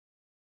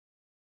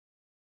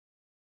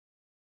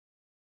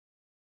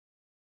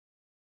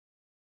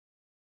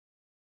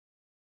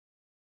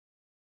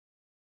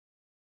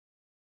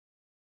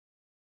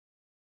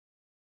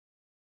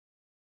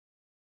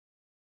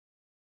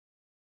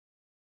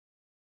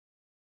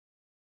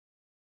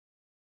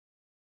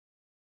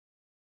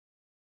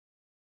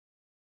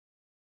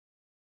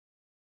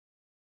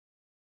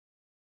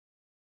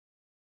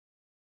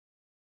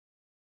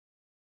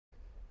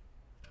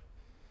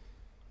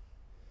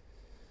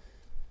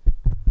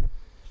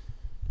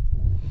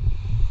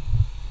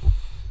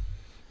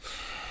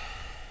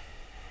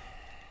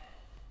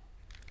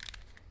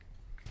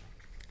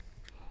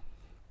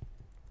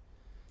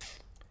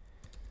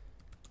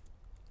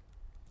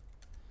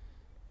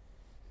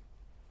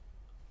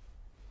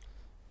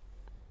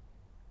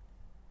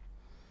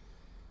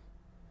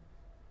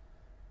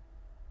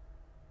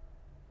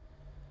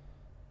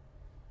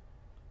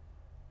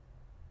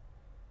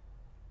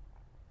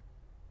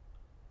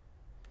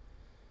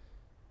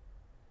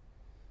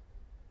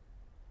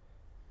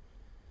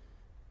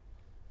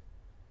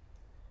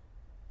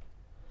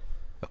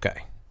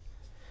Okay.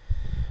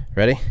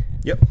 Ready?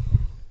 Yep.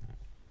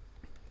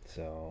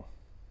 So,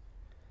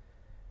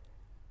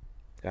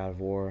 God of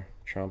War,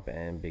 Trump,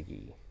 and Big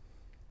E.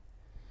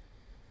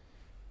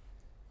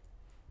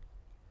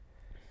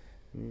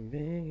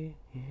 Big E,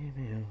 give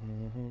me a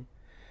one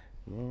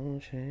more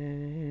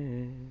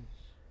chance.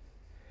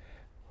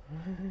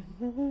 One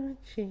more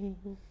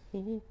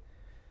chance.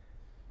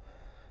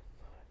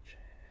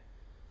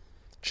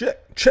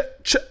 Check,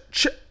 check, check,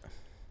 check.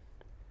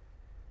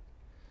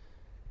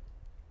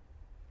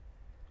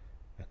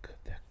 I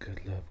got that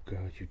good love,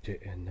 girl, you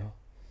didn't know.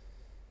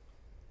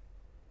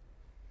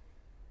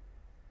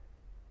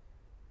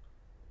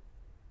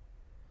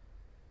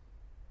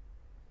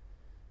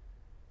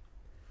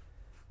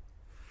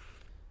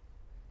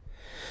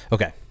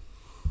 Okay.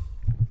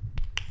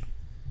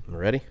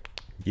 Ready?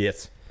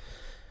 Yes.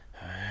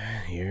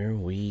 Here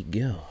we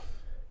go.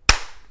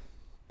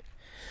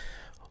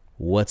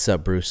 What's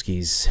up,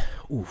 brewskis?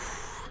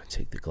 Oof.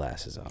 Take the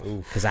glasses off.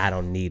 Because I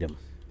don't need them.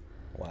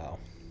 Wow.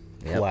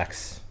 Yep.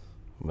 Flex.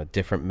 I'm a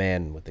different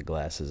man with the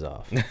glasses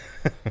off.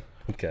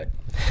 Okay.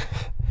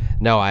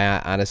 No,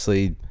 I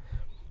honestly,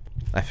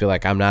 I feel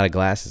like I'm not a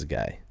glasses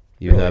guy.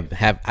 Even Really?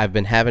 though I've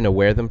been having to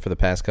wear them for the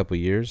past couple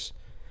of years.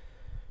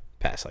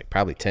 Past like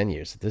probably 10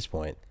 years at this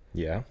point.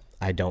 Yeah.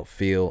 I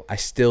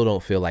still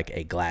don't feel like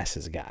a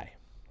glasses guy.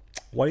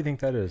 Why do you think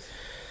that is?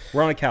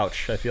 We're on a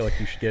couch. I feel like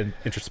you should get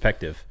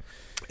introspective.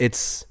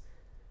 It's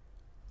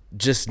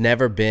just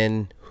never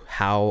been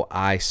how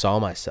I saw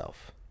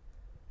myself.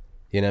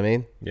 You know what I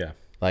mean? Yeah.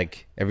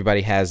 Like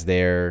everybody has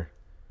their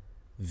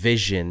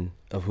vision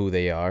of who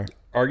they are.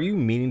 Are you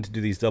meaning to do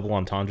these double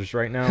entendres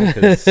right now?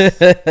 Because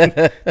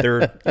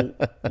they're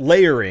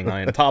layering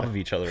on top of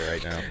each other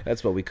right now.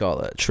 That's what we call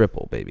a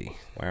triple, baby.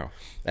 Wow.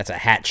 That's a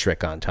hat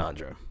trick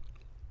entendre.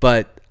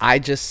 But I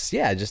just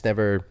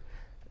never,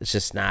 it's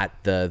just not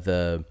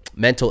the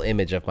mental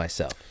image of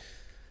myself.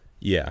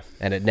 Yeah.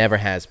 And it never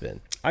has been.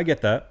 I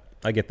get that.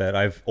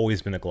 I've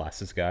always been a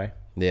glasses guy.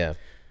 Yeah.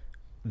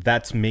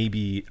 That's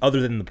maybe,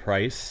 other than the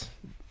price,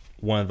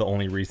 one of the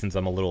only reasons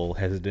I'm a little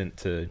hesitant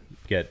to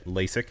get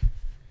LASIK.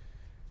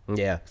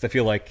 Yeah. Because I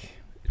feel like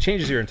it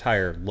changes your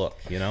entire look,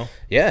 you know?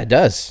 Yeah, it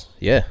does.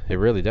 Yeah, it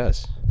really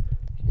does.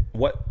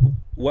 What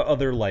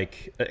other,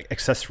 like,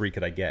 accessory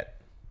could I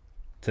get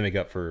to make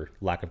up for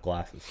lack of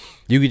glasses?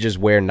 You could just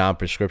wear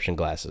non-prescription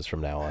glasses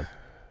from now on.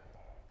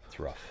 It's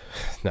rough.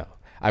 No,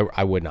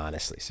 I wouldn't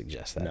honestly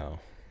suggest that. No.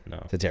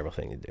 It's a terrible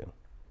thing to do.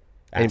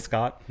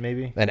 Ascot,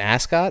 maybe? An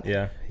ascot?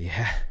 Yeah.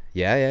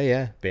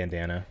 Yeah.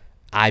 Bandana.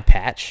 Eye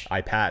patch.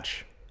 Eye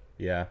patch.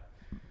 Yeah.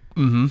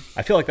 Mm-hmm.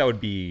 I feel like that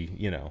would be,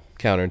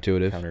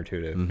 Counterintuitive.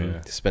 counterintuitive.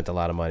 Yeah. Spent a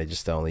lot of money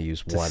just to only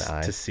use one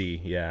eye. To see,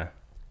 yeah.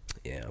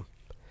 Yeah.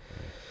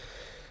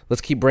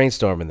 Let's keep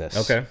brainstorming this.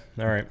 Okay,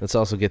 all right. Let's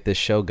also get this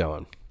show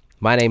going.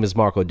 My name is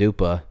Marco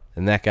Dupa,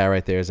 and that guy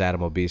right there is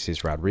Adam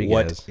Obesius Rodriguez.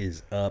 What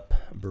is up,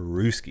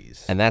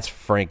 Brewskis? And that's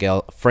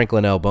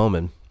Franklin L.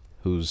 Bowman,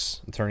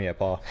 who's Attorney at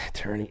Paw.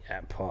 attorney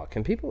at Paw.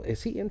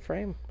 Is he in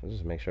frame? Let's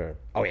just make sure.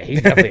 Oh, yeah,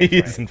 he's definitely in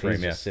frame. He's in frame,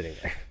 He's yeah. just sitting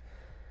there.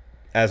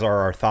 As are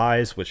our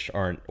thighs, which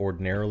aren't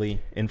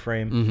ordinarily in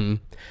frame.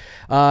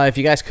 Mm-hmm. If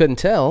you guys couldn't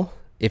tell,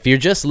 if you're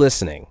just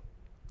listening,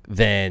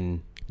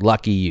 then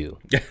lucky you.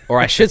 Or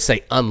I should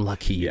say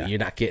unlucky you. Yeah. You're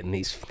not getting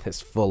this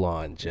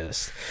full-on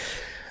just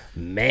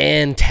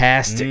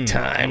man-tastic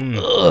time.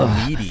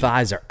 Ugh, meaty.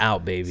 thighs are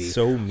out, baby.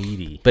 So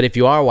meaty. But if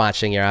you are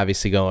watching, you're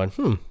obviously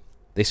going,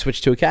 they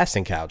switched to a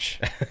casting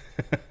couch.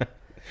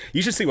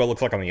 You should see what it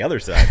looks like on the other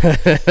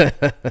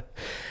side.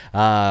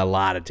 A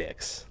lot of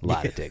dicks. A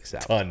lot of dicks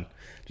out. Ton.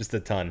 Just a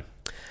ton.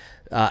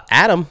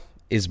 Adam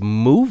is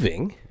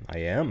moving. I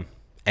am.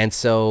 And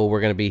so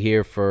we're going to be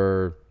here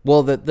for,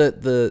 well,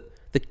 the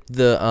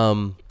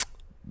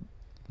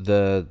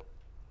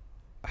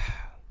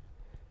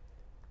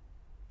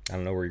I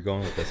don't know where you're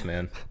going with this,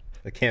 man.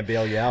 I can't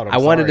bail you out. I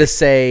wanted to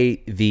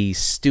say the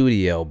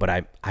studio, but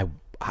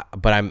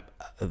I'm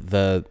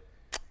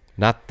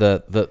not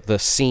the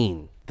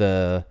scene,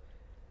 the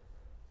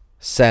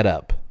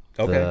setup.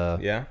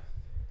 Okay. Yeah.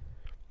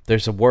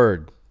 There's a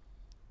word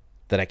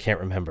that I can't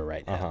remember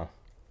right now. Uh-huh.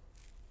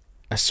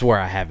 I swear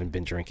I haven't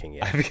been drinking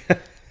yet.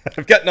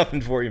 I've got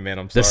nothing for you, man.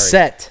 I'm sorry. The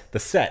set. The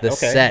set. The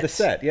Okay. set. The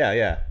set.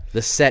 Yeah.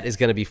 The set is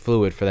going to be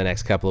fluid for the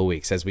next couple of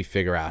weeks as we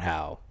figure out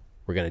how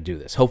we're going to do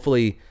this.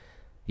 Hopefully,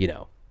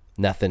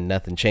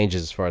 nothing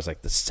changes as far as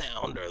like the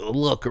sound or the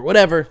look or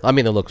whatever. I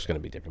mean, the look's going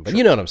to be different, but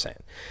you know what I'm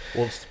saying.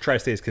 We'll try to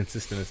stay as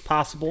consistent as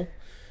possible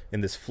in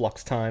this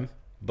flux time,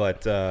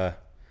 but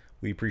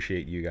we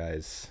appreciate you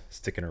guys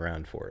sticking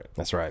around for it.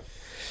 That's right.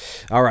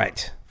 All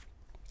right.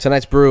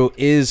 Tonight's brew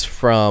is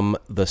from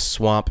the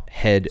Swamp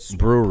Head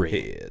Brewery.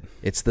 Head.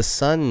 It's the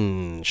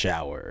Sun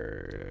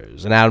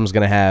Showers. And Adam's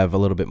going to have a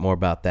little bit more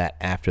about that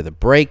after the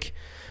break.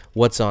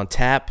 What's on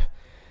tap?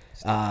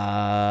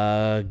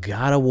 God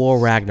of War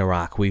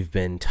Ragnarok. We've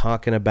been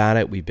talking about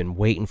it. We've been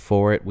waiting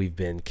for it. We've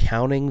been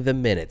counting the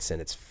minutes,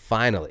 and it's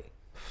finally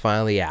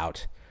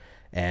out.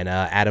 And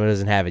Adam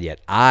doesn't have it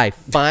yet. I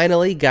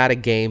finally got a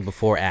game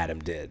before Adam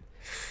did.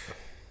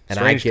 And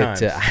Strange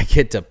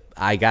I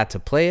I got to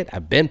play it.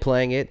 I've been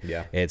playing it.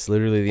 Yeah. It's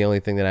literally the only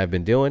thing that I've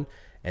been doing.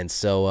 And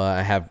so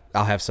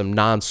I'll have some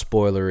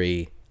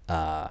non-spoilery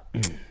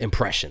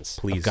impressions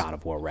of God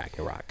of War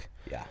Ragnarok.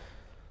 Yeah.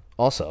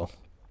 Also,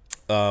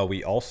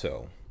 We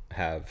also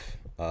have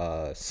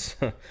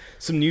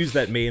some news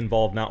that may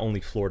involve not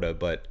only Florida,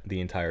 but the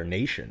entire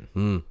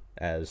nation,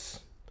 as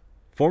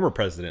former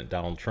President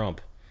Donald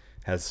Trump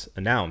has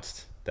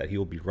announced that he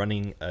will be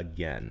running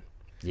again.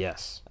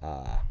 yes.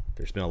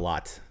 There's been a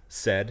lot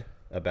said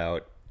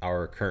about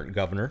our current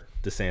governor,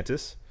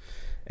 DeSantis,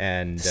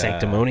 and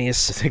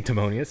sanctimonious,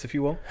 if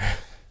you will.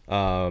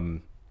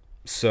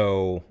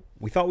 So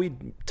we thought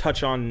we'd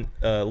touch on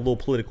a little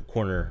political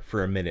corner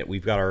for a minute.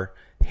 We've got our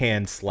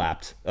hand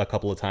slapped a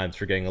couple of times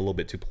for getting a little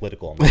bit too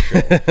political on the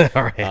show.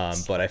 All right.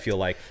 But I feel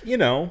like,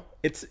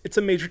 it's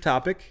a major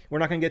topic. We're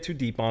not going to get too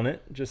deep on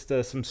it. Just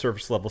some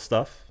surface level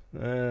stuff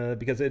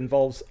because it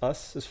involves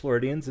us as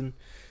Floridians and,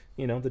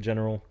 the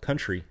general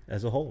country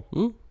as a whole.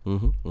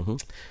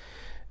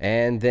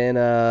 And then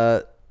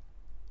a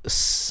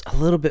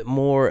little bit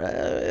more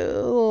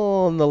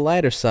on the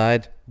lighter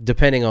side,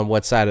 depending on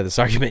what side of this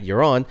argument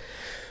you're on.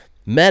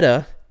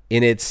 Meta,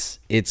 in its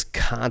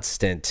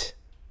constant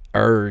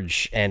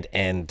urge and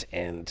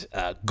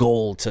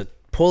goal to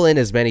pull in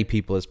as many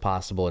people as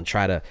possible and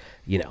try to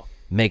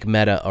make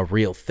Meta a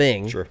real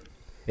thing, Sure.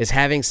 is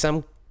having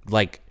some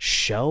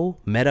show,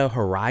 Meta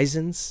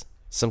Horizons,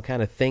 some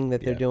kind of thing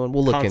that they're doing.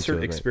 We'll look into it.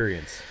 Concert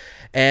experience.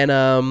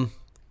 And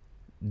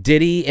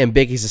Diddy and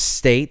Biggie's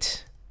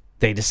estate,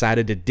 they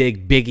decided to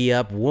dig Biggie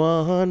up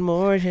one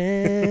more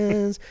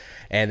chance,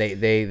 and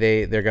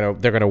they're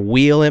gonna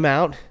wheel him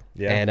out,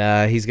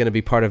 and he's gonna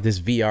be part of this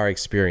VR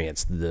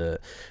experience, the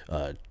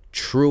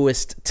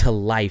truest to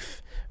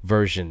life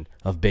version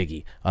of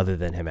Biggie, other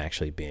than him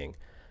actually being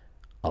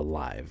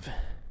alive.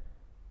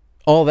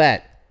 All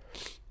that,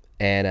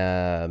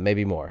 and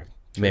maybe more,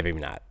 maybe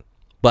not,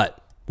 but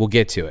we'll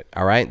get to it.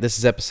 All right, this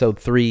is episode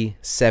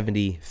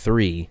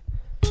 373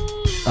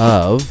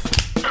 of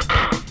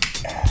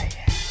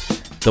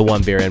the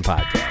One Beer In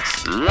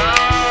Podcast.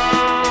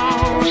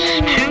 Lost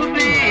to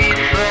be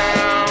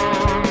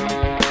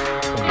found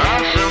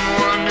by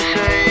someone to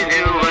save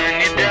you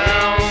when you're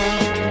down.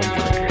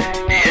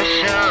 Yes,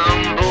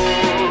 I'm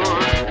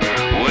bored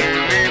when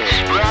it's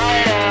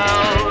bright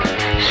out.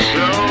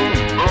 So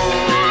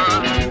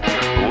bored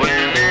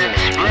when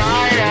it's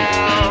bright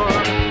out.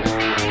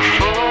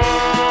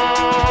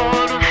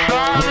 4 to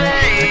 5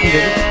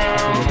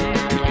 a.m.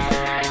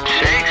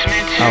 takes me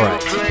to All a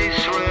right.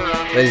 place where I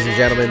Ladies and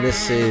gentlemen,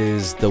 this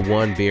is the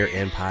One Beer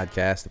In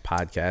Podcast, the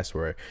podcast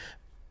where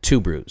two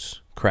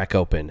brews crack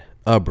open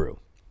a brew.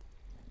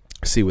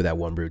 See where that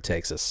one brew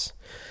takes us.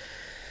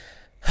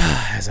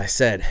 As I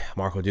said,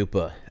 Marco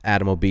Dupa,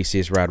 Adam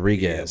Obesius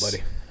Rodriguez. Yeah,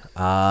 buddy.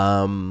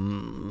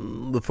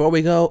 Before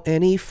we go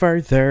any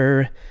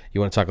further, you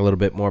want to talk a little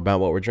bit more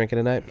about what we're drinking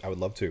tonight? I would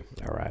love to.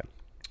 All right.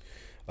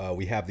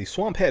 We have the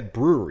Swamphead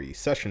Brewery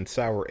Session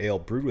Sour Ale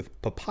brewed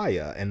with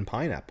papaya and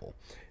pineapple.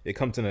 It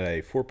comes in at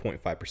a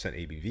 4.5%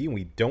 ABV, and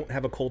we don't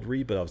have a cold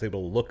read, but I was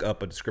able to look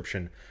up a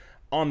description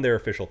on their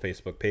official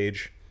Facebook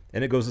page,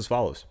 and it goes as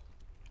follows.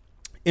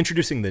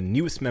 Introducing the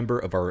newest member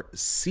of our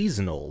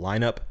seasonal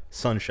lineup,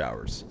 Sun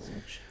Showers.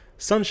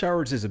 Sun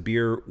Showers is a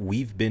beer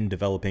we've been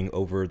developing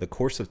over the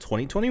course of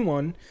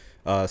 2021.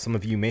 Some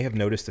of you may have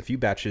noticed a few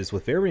batches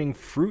with varying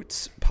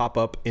fruits pop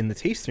up in the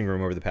tasting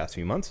room over the past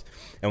few months,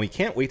 and we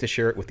can't wait to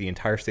share it with the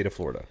entire state of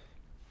Florida.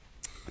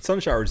 Sun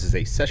Showers is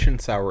a session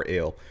sour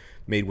ale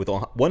made with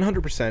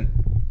 100%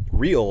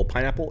 real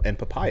pineapple and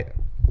papaya.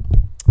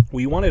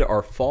 We wanted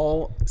our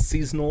fall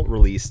seasonal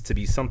release to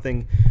be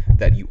something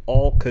that you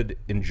all could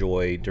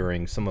enjoy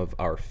during some of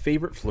our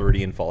favorite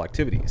Floridian fall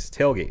activities,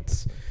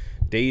 tailgates,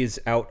 days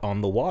out on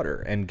the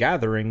water, and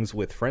gatherings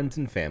with friends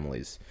and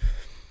families.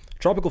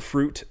 Tropical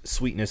fruit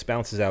sweetness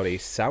balances out a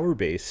sour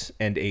base,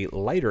 and a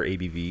lighter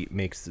ABV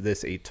makes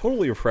this a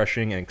totally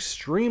refreshing and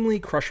extremely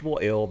crushable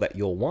ale that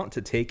you'll want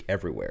to take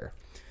everywhere.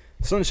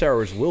 Sun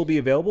Showers will be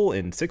available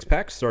in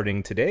 6-packs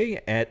starting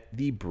today at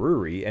the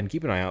brewery, and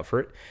keep an eye out for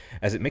it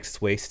as it makes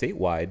its way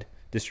statewide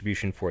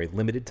distribution for a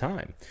limited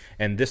time.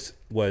 And this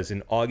was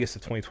in August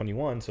of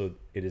 2021, so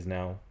it is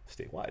now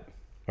statewide.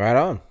 Right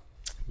on.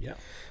 Yeah.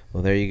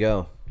 Well, there you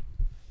go.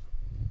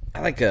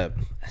 I like a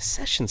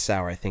session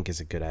sour, I think, is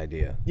a good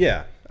idea.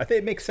 Yeah, I think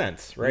it makes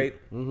sense, right?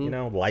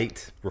 Mm-hmm.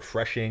 Light,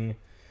 refreshing,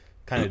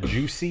 kind of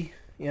juicy,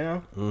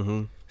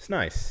 Mm-hmm. It's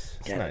nice.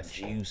 It's nice.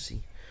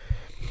 Juicy.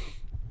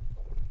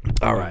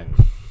 All right.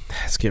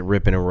 Let's get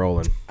ripping and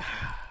rolling.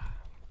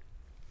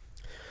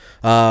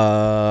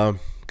 God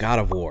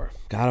of War.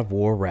 God of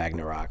War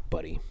Ragnarok,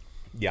 buddy.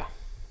 Yeah.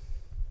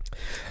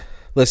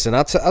 Listen,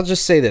 I'll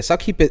just say this. I'll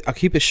keep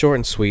it short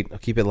and sweet. I'll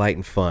keep it light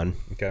and fun.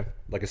 Okay.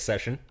 Like a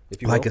session, if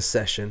you will. Like a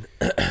session.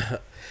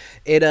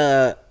 It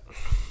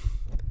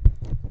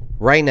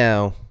right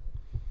now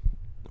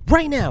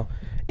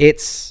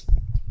it's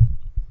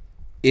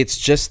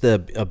just a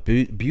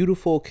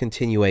beautiful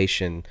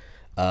continuation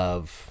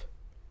of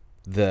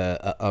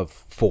God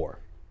of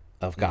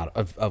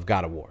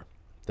War,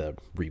 the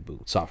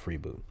reboot, soft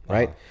reboot,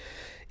 right?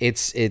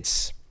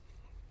 It's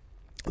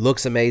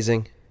looks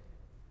amazing.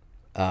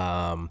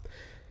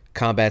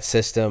 Combat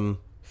system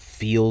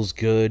feels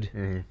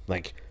good.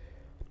 Like,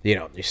 you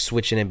know, you're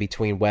switching in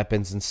between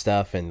weapons and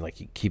stuff, and like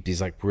you keep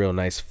these like real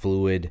nice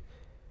fluid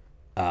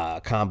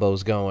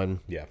combos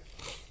going. Yeah.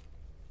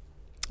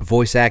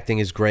 Voice acting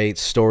is great.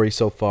 Story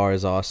so far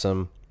is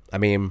awesome. I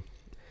mean,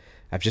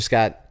 I've just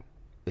got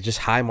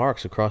high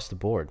marks across the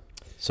board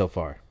so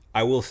far.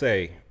 I will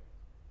say,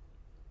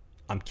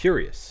 I'm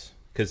curious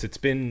because it's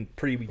been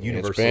pretty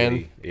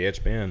universally. It's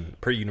been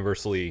pretty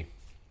universally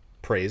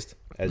praised,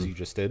 as you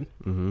just did.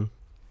 Mm-hmm.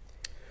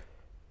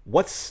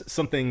 What's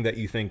something that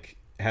you think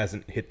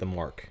hasn't hit the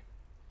mark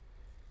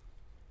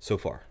so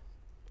far?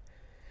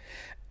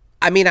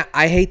 I mean,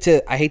 I hate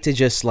to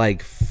just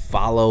like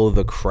follow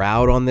the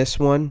crowd on this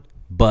one,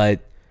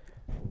 but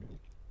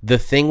the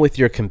thing with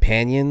your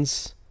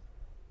companions,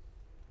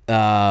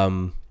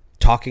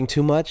 talking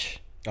too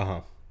much,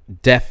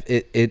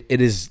 it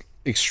is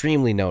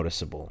extremely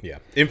noticeable. Yeah.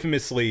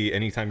 Infamously,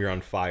 anytime you're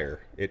on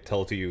fire, it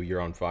tells you you're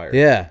on fire.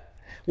 Yeah.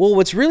 Well,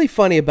 what's really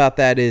funny about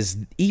that is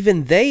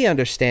even they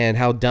understand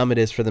how dumb it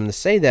is for them to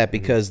say that,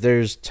 because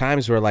there's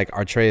times where like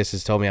Artreus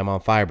has told me I'm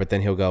on fire, but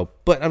then he'll go,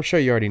 but I'm sure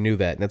you already knew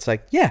that. And it's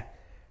like, yeah,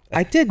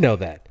 I did know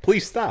that.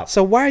 Please stop.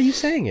 So why are you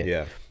saying it?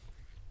 Yeah.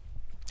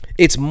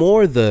 It's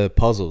more the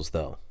puzzles,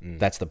 though.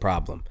 That's the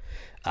problem.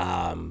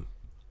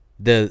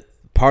 The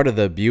part of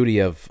the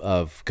beauty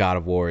of God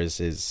of War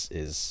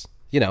is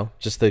you know,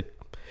 just the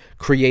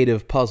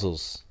creative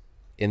puzzles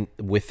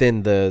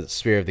within the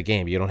sphere of the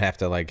game. You don't have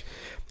to like,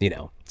 you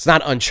know, it's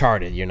not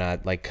Uncharted. You're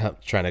not like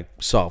trying to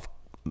solve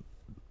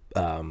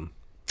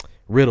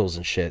riddles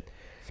and shit.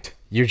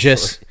 You're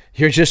just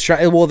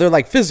trying. Well, they're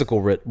like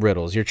physical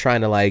riddles. You're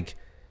trying to like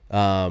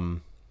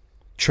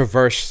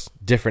traverse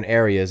different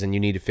areas, and you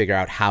need to figure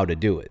out how to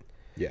do it.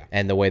 Yeah.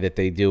 And the way that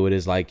they do it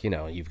is like, you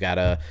know, you've got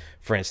to,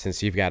 for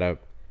instance, you've got to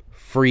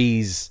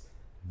freeze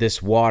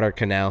this water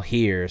canal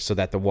here so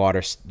that the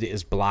water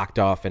is blocked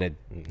off and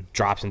it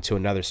drops into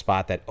another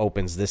spot that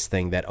opens this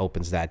thing that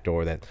opens that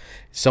door, that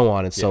so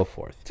on and so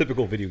forth.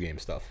 Typical video game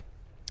stuff.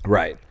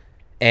 Right.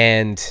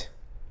 And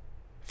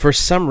for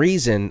some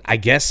reason, I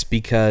guess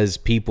because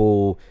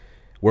people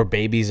were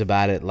babies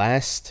about it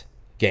last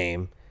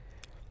game,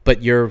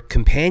 but your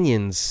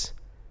companions,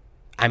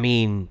 I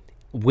mean,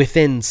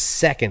 within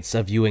seconds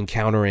of you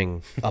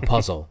encountering a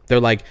puzzle,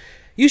 they're like,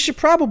 you should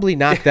probably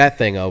knock that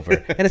thing over.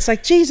 And it's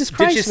like, Jesus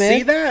Christ, Did you man.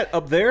 see that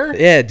up there?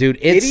 Yeah, dude.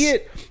 It's,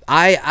 Idiot.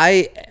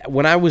 I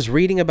when I was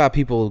reading about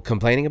people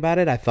complaining about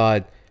it, I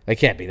thought, it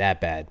can't be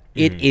that bad.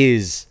 It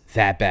is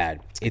that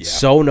bad. It's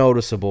so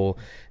noticeable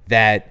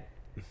that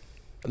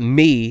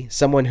me,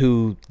 someone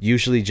who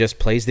usually just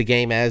plays the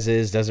game as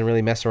is, doesn't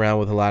really mess around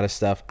with a lot of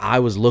stuff, I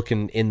was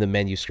looking in the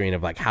menu screen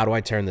of like, how do I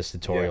turn this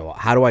tutorial off?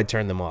 How do I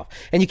turn them off?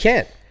 And you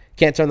can't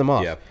turn them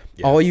off. Yeah.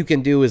 Yeah. All you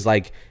can do is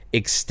like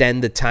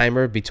extend the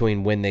timer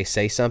between when they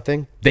say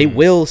something. They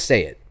will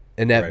say it,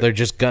 and that they're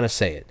just gonna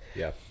say it.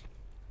 Yeah.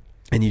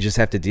 And you just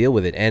have to deal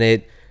with it.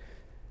 And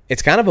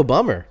it's kind of a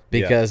bummer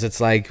because it's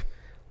like,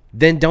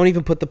 then don't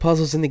even put the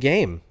puzzles in the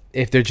game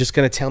if they're just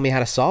gonna tell me how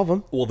to solve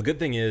them. Well, the good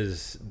thing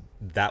is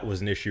that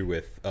was an issue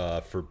with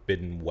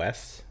Forbidden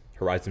West,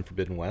 Horizon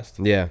Forbidden West.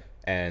 Yeah.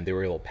 And they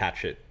were able to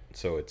patch it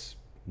so it's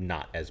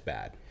not as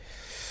bad.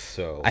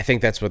 So I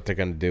think that's what they're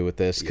going to do with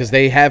this, because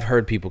they have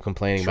heard people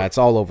complaining about it. It's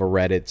all over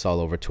Reddit, it's all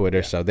over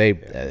Twitter, so they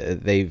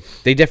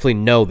definitely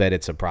know that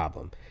it's a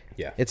problem.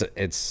 Yeah. It's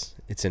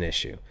an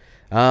issue.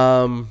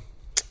 Anything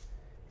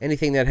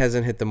that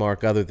hasn't hit the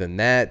mark other than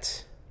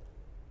that?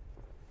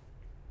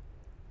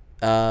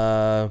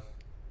 Well,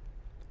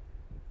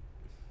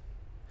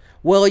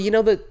 you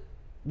know,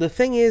 the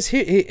thing is,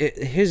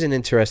 here's an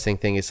interesting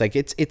thing. It's like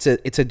it's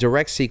a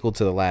direct sequel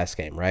to the last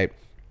game, right?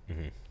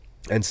 Mm-hmm.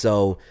 And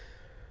so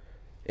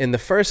in the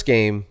first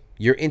game,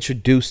 you're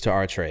introduced to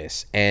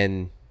Artreus,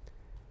 and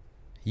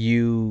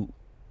you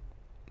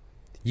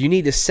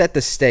need to set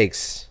the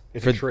stakes.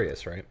 It's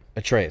Atreus, right?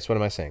 Atreus. What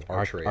am I saying?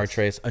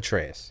 Artreus.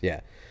 Atreus.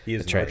 Yeah. He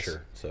is Atreus. an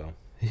archer, so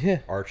Yeah.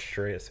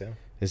 Archtreus, yeah.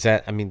 Is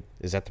that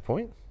the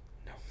point?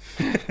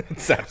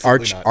 It's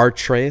absolutely not.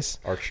 Artreus?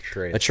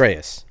 Archtreus.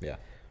 Atreus. Yeah.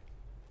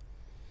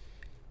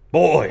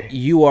 Boy.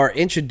 You are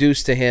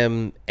introduced to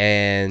him,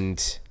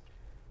 and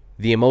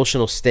the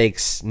emotional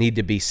stakes need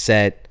to be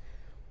set.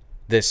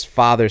 This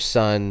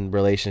father-son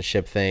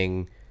relationship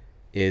thing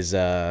is,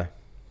 I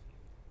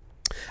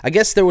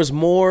guess there was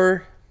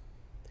more.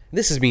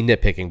 This is me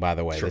nitpicking, by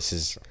the way. Sure.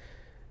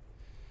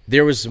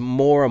 There was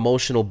more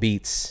emotional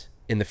beats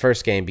in the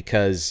first game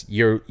because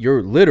you're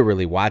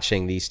literally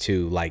watching these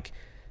two like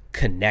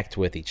connect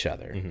with each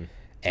other,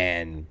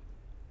 and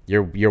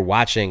you're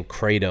watching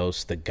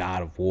Kratos, the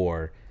god of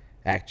war,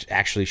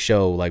 actually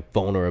show like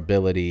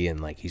vulnerability, and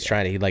like he's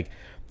trying to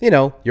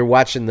you're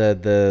watching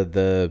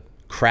the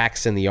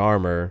cracks in the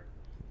armor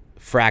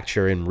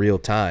fracture in real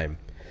time.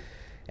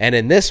 And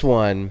in this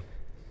one,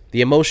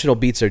 the emotional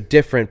beats are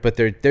different, but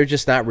they're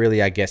just not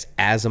really, I guess,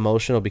 as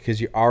emotional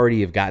because you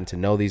already have gotten to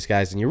know these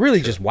guys, and you're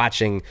really just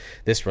watching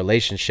this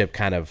relationship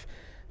kind of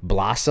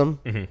blossom,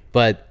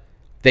 but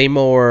they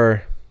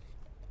more,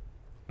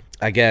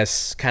 I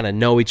guess, kind of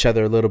know each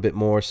other a little bit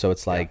more. So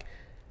it's like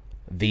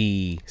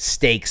the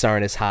stakes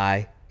aren't as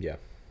high. Yeah.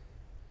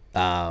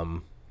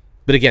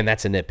 But again,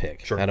 that's a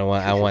nitpick. Sure. I don't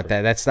want. Sure, I sure, want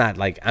that. That's not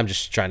like I'm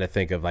just trying to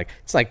think of like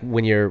it's like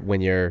when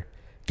you're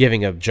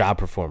giving a job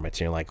performance,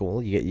 and you're like,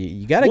 well,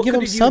 you got to What give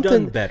them could you something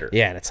done better?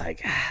 Yeah, and it's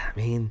like, I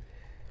mean,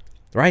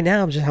 right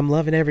now I'm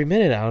loving every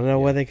minute. I don't know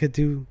what they could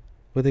do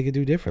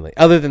differently,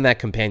 other than that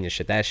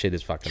companionship. That shit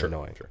is fucking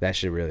annoying. sure. That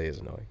shit really is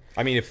annoying.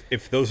 I mean,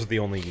 if those are the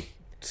only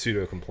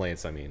pseudo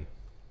complaints, I mean,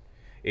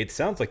 it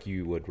sounds like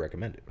you would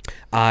recommend it.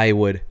 I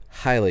would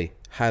highly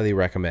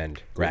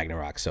recommend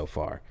Ragnarok so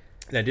far.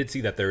 And I did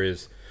see that there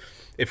is,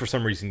 if for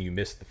some reason you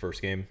missed the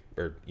first game,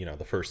 or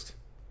the first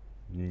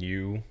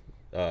new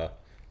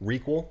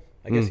requel,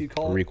 I guess you'd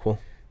call it. Requel.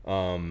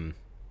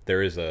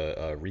 There is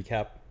a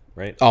recap,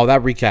 right? Oh,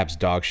 that recap's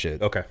dog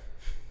shit. Okay.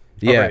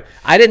 Yeah, Alright.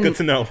 I didn't. Good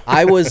to know.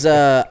 I was.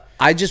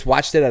 I just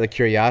watched it out of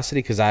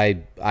curiosity because I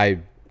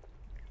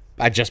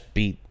just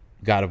beat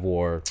God of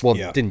War. Well,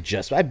 Yeah. didn't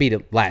just. I beat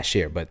it last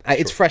year, but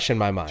it's fresh in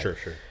my mind. Sure.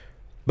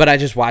 But I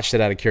just watched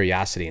it out of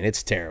curiosity, and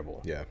it's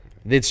terrible. Yeah.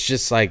 It's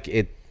just like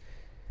it.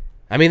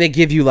 I mean, they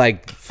give you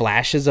like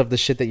flashes of the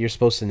shit that you're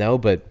supposed to know,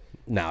 but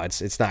no,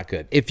 it's not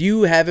good. If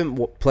you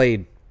haven't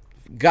played,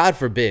 God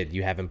forbid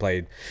you haven't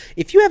played.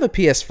 If you have a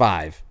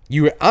PS5,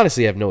 you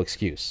honestly have no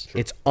excuse. Sure.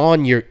 It's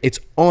on your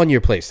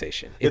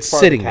PlayStation. It's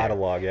part sitting of the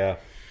catalog, there.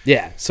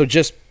 Yeah. So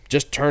just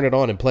turn it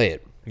on and play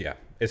it. Yeah.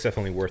 It's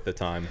definitely worth the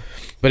time.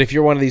 But if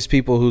you're one of these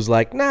people who's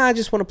like, nah, I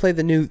just want to play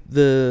the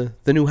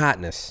new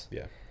hotness.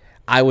 Yeah.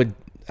 I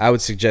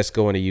would suggest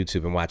going to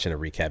YouTube and watching a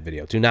recap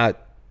video. Do not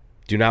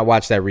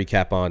watch that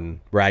recap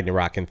on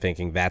Ragnarok and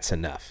thinking that's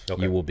enough.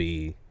 Okay. You will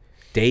be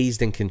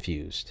dazed and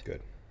confused.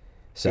 Good.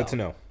 So, Good to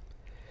know.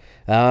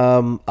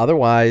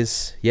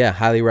 Otherwise, yeah,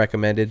 highly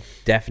recommended.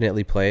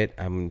 Definitely play it.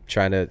 I'm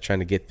trying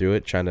to get through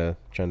it. Trying to.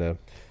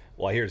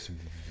 Well, I hear it's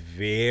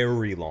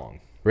very long.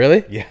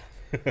 Really? Yeah.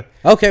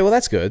 Okay, well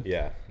that's good.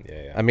 Yeah.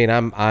 I mean,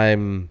 Hey,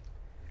 man.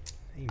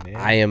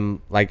 I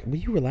am like, will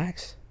you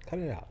relax? Cut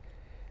it out.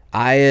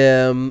 I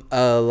am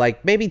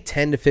like maybe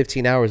 10 to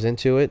 15 hours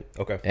into it.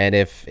 Okay. And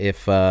if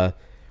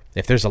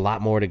there's a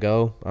lot more to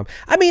go,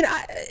 I mean,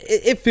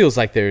 it feels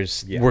like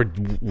we're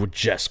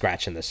just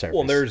scratching the surface.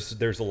 Well,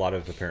 there's a lot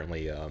of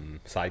apparently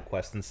side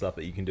quests and stuff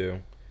that you can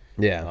do.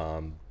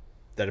 Yeah.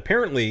 That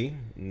apparently,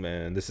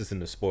 and this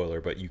isn't a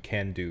spoiler, but you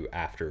can do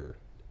after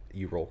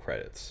you roll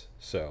credits.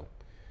 So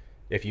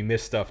if you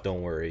miss stuff,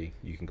 don't worry,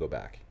 you can go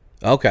back.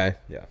 Okay.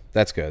 Yeah.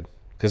 That's good.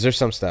 Because there's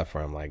some stuff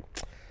where I'm like,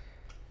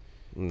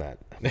 I'm not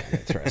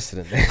interested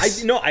in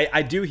this.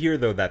 I do hear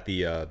though that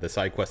the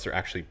side quests are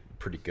actually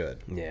pretty good.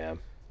 Yeah.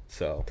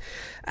 So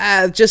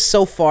Just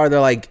so far,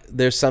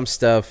 there's some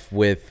stuff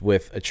with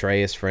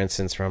Atreus, for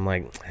instance, where I'm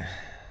like,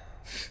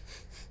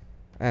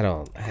 I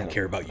don't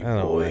care about you, I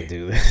don't want boy. to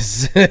do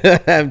this.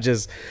 I'm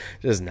just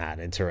not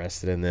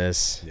interested in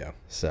this. Yeah.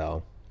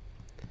 So,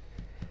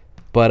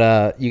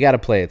 but you got to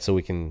play it so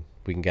we can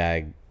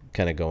kind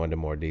of go into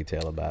more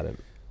detail about it.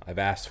 I've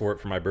asked for it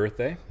for my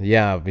birthday,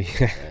 Yeah.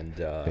 and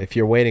If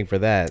you're waiting for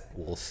that,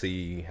 we'll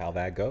see how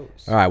that goes.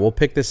 all right, we'll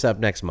pick this up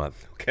next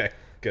month. Okay.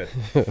 Good.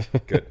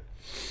 Good.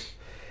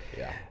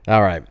 Yeah.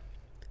 All right,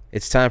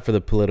 it's time for the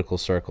political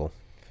circle.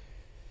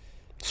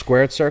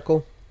 Squared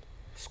circle,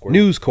 Squirt.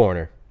 news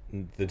corner,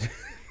 The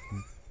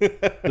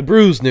the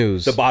Brews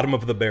news. bottom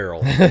of the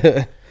barrel.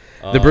 The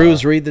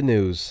Brews read the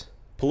news.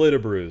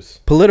 Politabrews.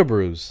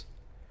 Politabrews.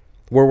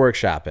 We're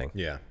workshopping.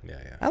 Yeah.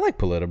 I like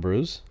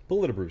Politabrews.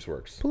 Politabrews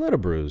works.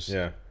 Politabrews.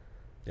 Yeah.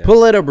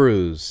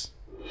 Politabrews.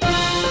 We need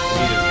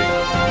a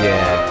big-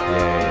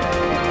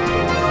 Yeah.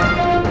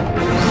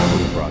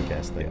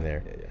 Broadcast thing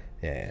there.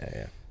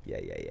 Yeah. Yeah.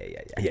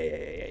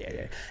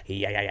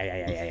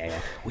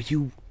 Will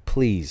you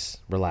please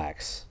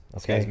relax?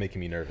 This Okay. guy's making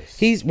me nervous.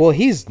 He's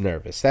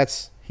nervous.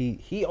 That's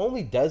he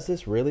only does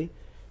this really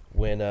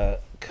when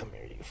come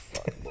here, you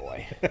fucking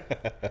boy.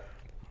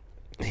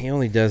 He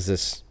only does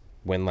this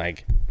when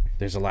like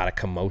there's a lot of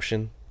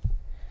commotion.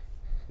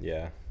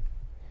 Yeah.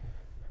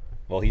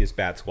 Well, he is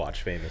Bat Squatch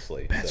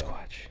famously. Bat so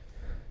Squatch.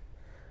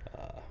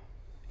 I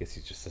guess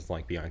he just doesn't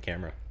like being on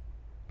camera.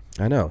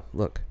 I know.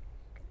 Look.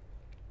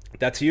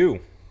 That's you.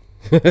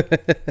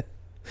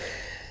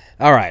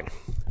 All right.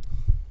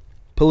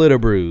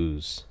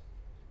 Politabrews.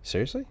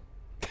 Seriously?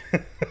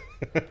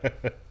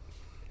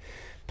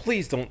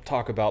 Please don't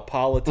talk about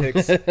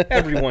politics.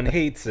 Everyone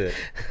hates it.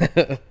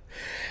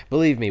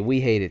 Believe me,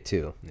 we hate it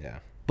too. Yeah.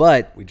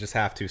 But We just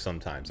have to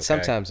sometimes. Okay?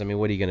 sometimes, I mean,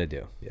 what are you going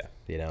to do? Yeah.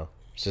 You know,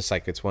 it's just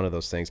like it's one of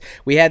those things.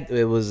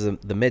 It was the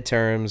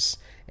midterms,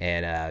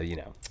 and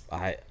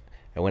I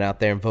went out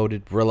there and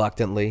voted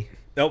reluctantly.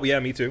 Oh, yeah,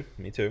 me too.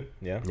 Me too.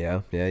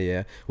 Yeah.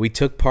 Yeah. We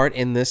took part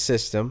in this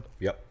system,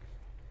 Yep.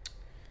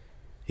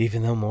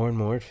 even though more and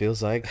more it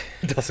feels like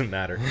It doesn't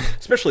matter.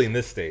 Especially in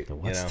this state.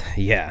 what's you know?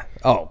 yeah.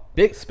 Oh,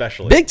 big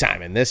Especially. big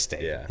time in this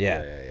state. Yeah.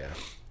 Yeah.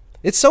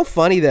 It's so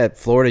funny that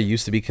Florida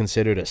used to be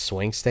considered a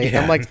swing state.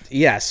 Yeah. I'm like,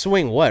 yeah,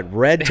 swing what?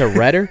 Red to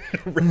redder?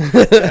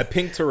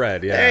 Pink to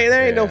red. Yeah,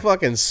 There ain't no yeah.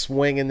 fucking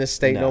swing in this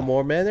state no, No,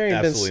 more, man. There ain't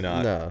absolutely been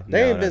not. No, No,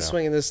 there ain't no, been no.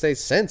 swing in this state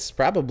since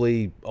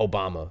probably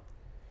Obama.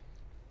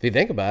 If you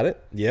think about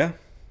it, Yeah,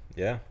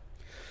 yeah.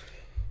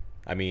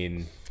 I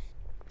mean,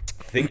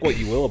 think what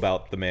you will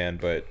about the man,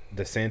 but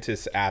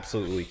DeSantis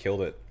absolutely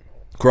killed it.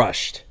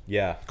 crushed.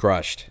 Yeah.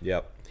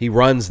 Yep. He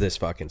runs this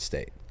fucking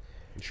state,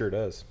 It sure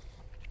does.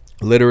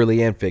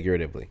 literally and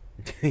figuratively.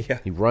 Yeah.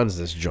 He runs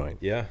this joint.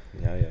 Yeah.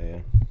 Yeah.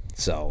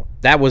 So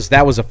that was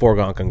a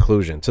foregone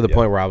conclusion to the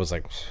point where I was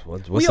like,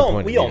 what's We the all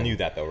point? we of all it? knew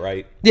that though,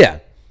 right? Yeah,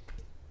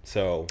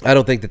 So I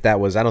don't think there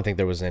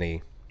was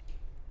any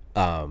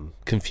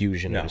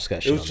confusion or no,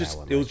 discussion. it was on just that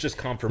one, it was right? just It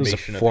was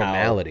confirmation a of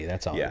formality. how,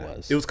 That's all yeah, it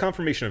was. It was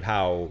confirmation of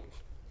how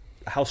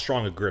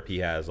strong a grip he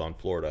has on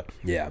Florida.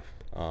 Yeah.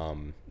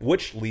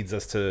 Which leads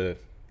us to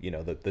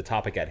the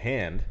topic at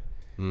hand,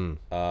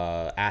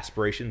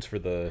 aspirations for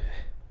the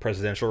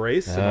presidential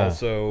race, and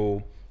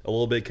also a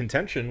little bit of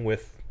contention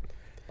with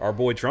our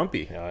boy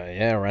Trumpy.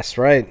 Yeah, that's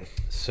right.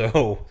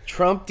 So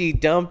Trumpty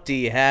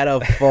Dumpty had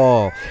a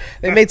fall.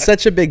 They made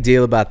such a big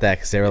deal about that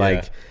because they were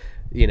Yeah.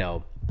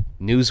 like,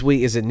 Newsweek.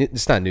 Is it?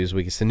 It's not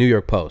Newsweek. It's the New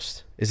York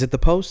Post. Is it the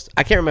Post?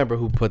 I can't remember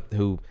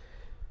who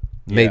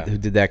Yeah.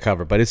 did that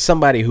cover, but it's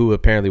somebody who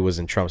apparently was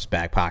in Trump's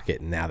back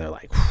pocket, and now they're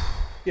like,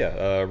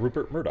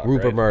 Rupert Murdoch.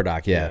 Rupert right?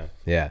 Murdoch.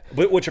 Yeah.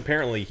 Which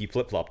apparently he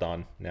flip flopped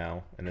on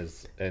now,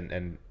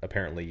 and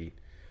apparently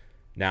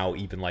now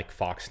even like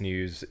Fox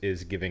News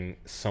is giving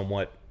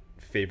somewhat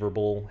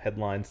favorable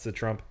headlines to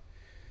Trump,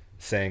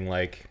 saying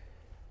like,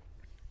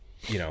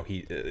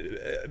 he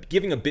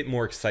giving a bit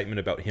more excitement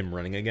about him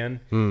running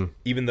again,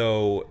 even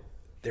though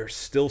there's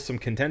still some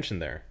contention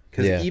there.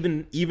 Because Yeah.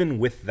 even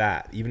with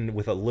that, even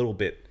with a little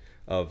bit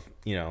of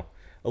a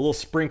little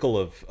sprinkle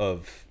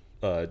of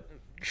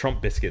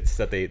Trump biscuits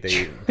that they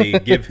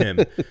give him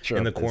in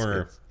Trump the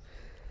corner, biscuits.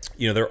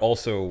 They're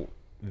also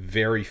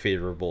very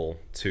favorable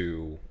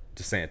to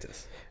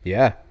DeSantis,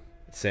 Yeah.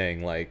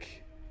 saying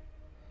like,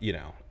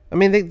 I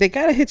mean, they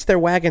got to hitch their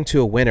wagon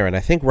to a winner, and I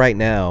think right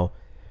now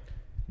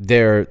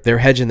they're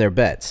hedging their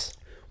bets.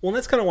 well, and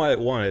that's kind of what I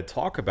wanted to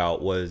talk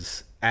about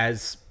was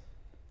as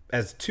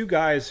two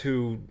guys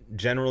who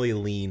generally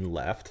lean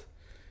left,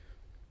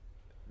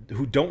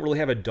 who don't really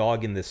have a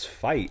dog in this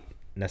fight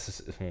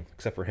necessarily,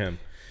 except for him.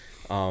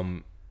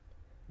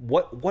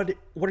 What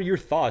are your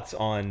thoughts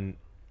on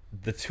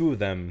the two of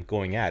them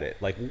going at it?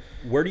 Like,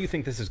 where do you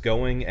think this is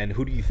going, and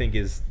who do you think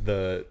is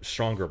the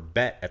stronger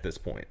bet at this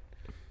point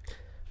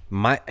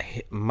My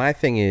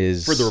thing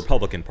is for the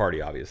Republican Party?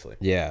 Obviously,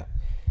 Yeah,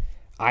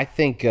 I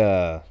think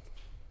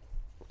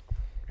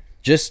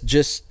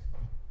just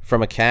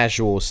from a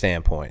casual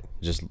standpoint,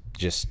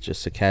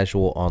 just a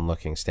casual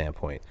onlooking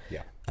standpoint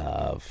yeah,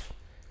 of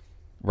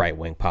right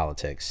wing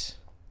politics,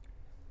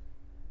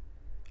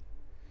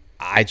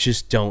 I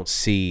just don't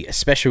see,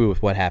 especially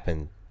with what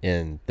happened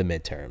in the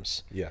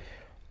midterms. yeah,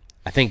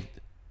 I think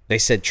they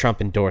said Trump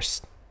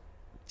endorsed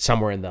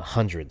somewhere in the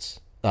hundreds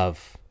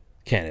of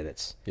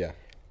candidates. yeah,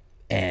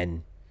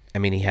 And I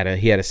mean, he had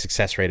a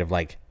success rate of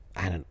like,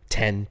 I don't know,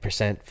 10%,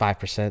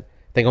 5%. I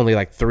think only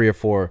like 3 or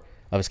 4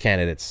 of his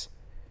candidates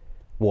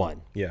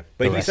won. yeah.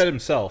 But The he rest- said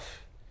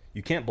himself,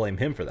 you can't blame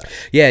him for that.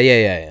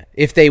 Yeah.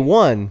 If they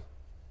won,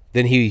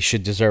 then he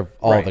should deserve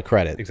all Right, the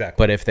credit. exactly.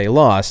 But if they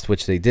lost,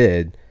 which they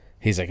did,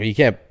 he's like, you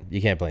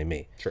can't blame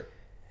me. Sure.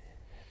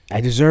 I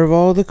deserve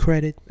all the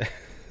credit.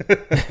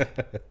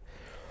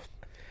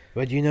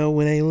 But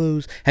when they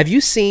lose, have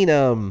you seen?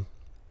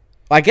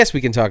 I guess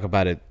we can talk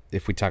about it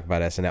if we talk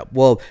about SNL.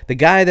 Well, the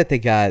guy that they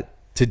got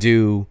to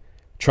do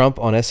Trump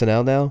on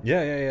SNL now,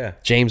 Yeah.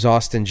 James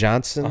Austin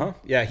Johnson.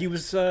 Yeah, he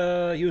was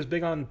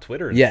big on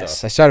Twitter. And Yes,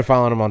 stuff. I started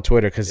following him on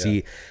Twitter because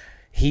Yeah.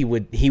 he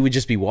would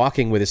just be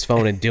walking with his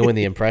phone and doing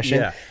the impression.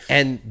 Yeah.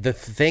 And the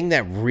thing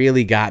that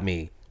really got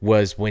me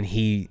was when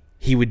he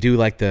would do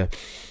like the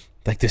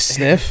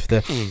sniff,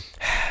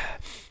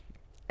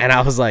 and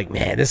I was like,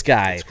 man, this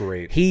guy, That's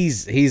great.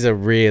 He's a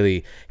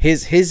really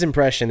his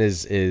impression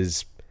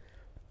is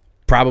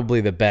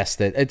probably the best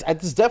that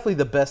it's definitely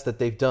the best that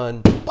they've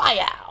done.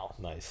 Wow,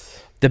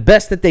 Nice. the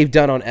best that they've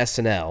done on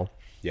SNL.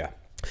 Yeah.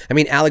 I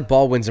mean, Alec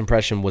Baldwin's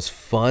impression was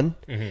fun,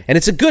 and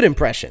it's a good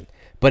impression,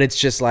 but it's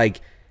just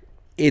like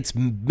it's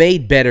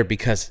made better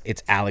because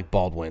it's Alec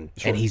Baldwin,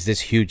 and he's this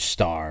huge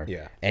star,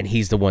 Yeah. and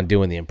he's the one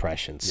doing the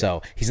impression.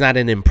 So he's not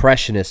an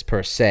impressionist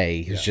per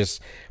se. He's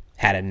just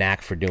had a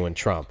knack for doing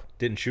Trump.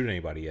 Didn't shoot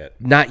anybody yet.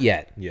 Not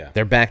yet. Yeah.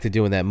 They're back to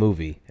doing that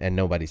movie, and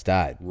nobody's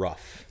died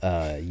Rough.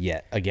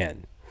 yet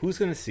again. Who's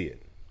gonna see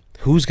it?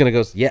 Who's gonna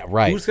go? Yeah,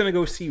 right. Who's gonna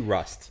go see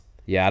Rust?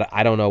 Yeah,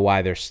 I don't know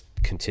why they're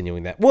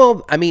continuing that.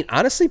 Well, I mean,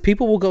 honestly,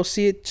 people will go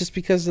see it just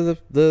because of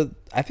the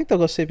I think they'll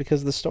go see it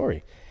because of the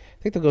story.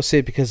 I think they'll go see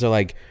it because they're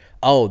like,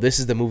 oh, this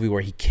is the movie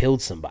where he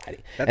killed somebody.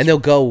 And they'll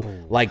go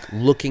like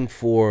looking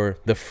for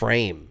the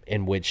frame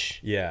in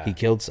which he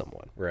killed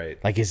someone. Right.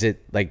 Like, is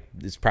it like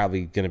it's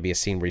probably going to be a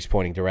scene where he's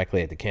pointing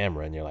directly at the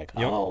camera and you're like,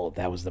 oh,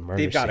 that was the murder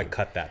They've got to scene.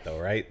 cut that though,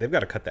 right? They've got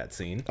to cut that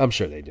scene. I'm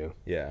sure they do.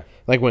 Yeah.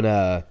 Like when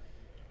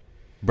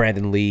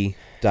Brandon Lee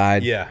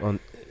died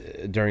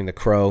during The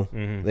Crow,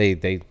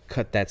 they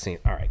cut that scene.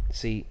 All right,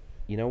 see,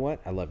 you know what?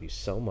 I love you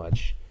so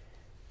much,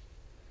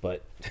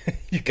 but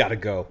You got to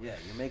go. yeah,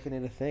 you're making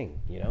it a thing.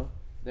 You know,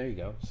 there you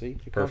go. See,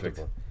 you're Perfect.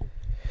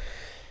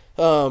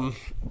 comfortable.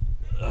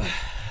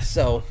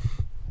 So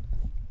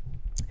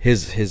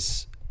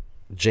his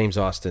James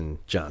Austin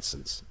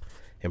Johnson's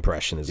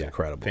impression is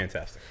incredible.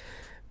 Fantastic.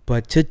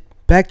 But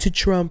back to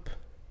Trump.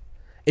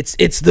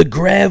 It's the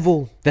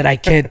gravel that I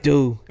can't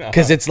do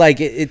because it's like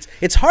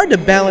it's hard to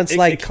balance.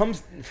 It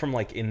comes from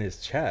like in his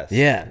chest.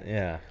 Yeah.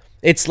 Yeah.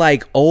 It's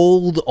like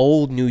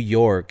old New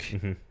York,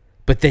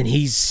 but then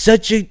he's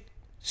such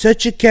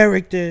a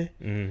character.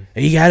 And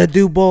you got to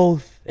do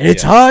both, and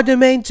it's hard to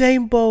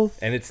maintain both.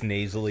 And it's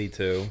nasally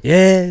too.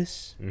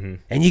 Yes, and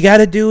you got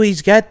to do.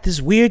 He's got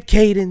this weird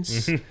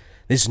cadence,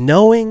 this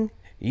knowing.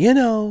 You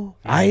know,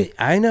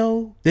 I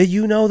know that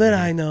you know that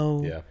I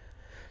know. Yeah.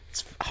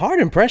 It's a hard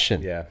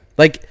impression. Yeah.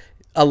 Like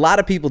a lot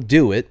of people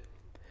do it.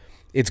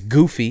 It's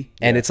goofy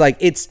and it's like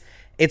it's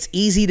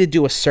easy to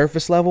do a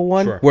surface level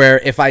one where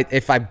if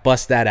I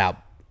bust that out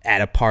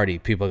at a party,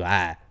 people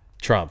go,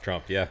 Trump.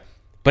 Yeah.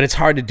 But it's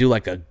hard to do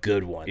like a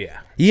good one.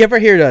 Yeah. You ever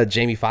hear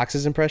Jamie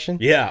Foxx's impression?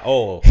 Yeah.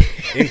 Oh,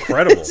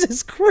 incredible. This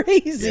is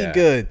crazy Yeah.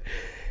 good.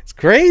 It's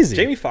crazy.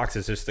 Jamie Foxx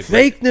is just a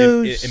Fake great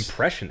news.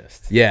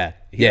 impressionist. Yeah.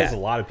 He does a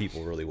lot of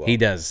people really well. He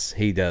does.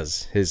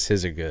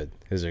 His are good.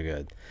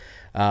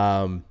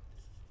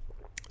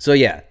 So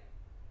yeah,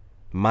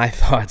 my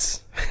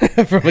thoughts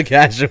from a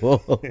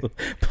casual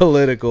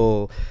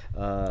political.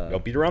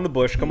 Don't beat around the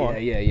bush. Come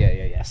on.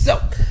 Yeah. So,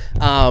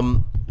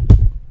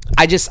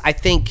 I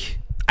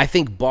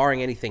think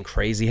barring anything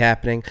crazy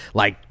happening,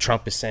 like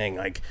Trump is saying,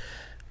 like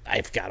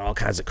I've got all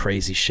kinds of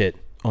crazy shit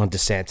on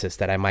DeSantis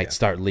that I might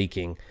start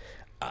leaking.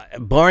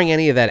 Barring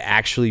any of that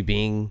actually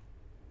being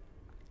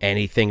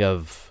anything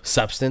of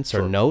substance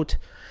or note,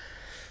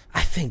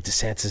 I think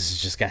DeSantis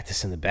has just got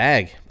this in the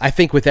bag. I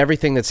think with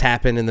everything that's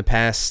happened in the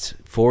past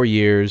 4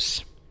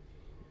 years,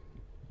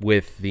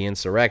 with the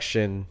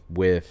insurrection,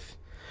 with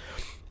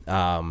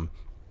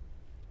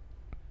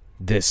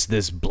this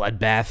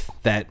bloodbath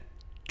that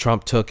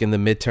Trump took in the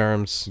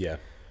midterms,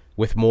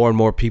 with more and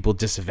more people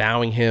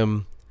disavowing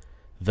him,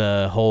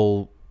 the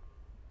whole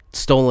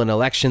stolen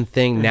election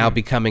thing now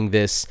becoming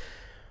this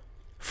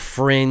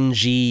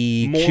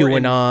fringy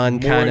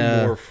QAnon kind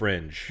of more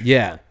fringe.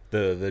 Yeah.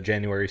 The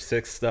January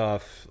 6th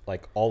stuff,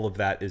 like all of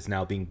that is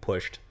now being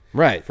pushed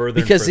Right. further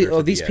because and further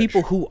to these the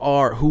people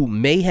edge. who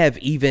may have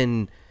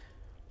even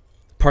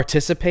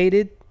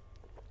participated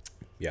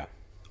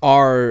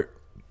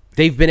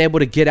they've been able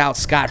to get out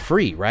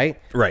scot-free, right?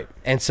 Right.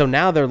 And so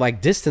now they're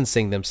like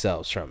distancing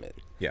themselves from it.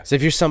 Yeah. So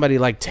if you're somebody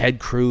like Ted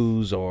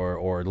Cruz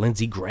or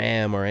Lindsey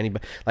Graham or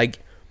anybody, like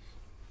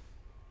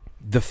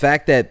the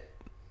fact that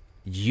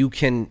you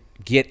can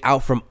get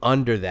out from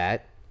under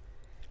that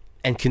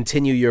and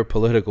continue your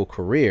political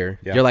career,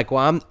 you're like,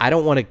 well, I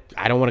don't want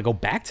to go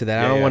back to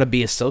that. I don't want to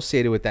be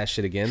associated with that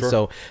shit again.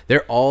 So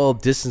they're all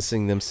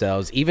distancing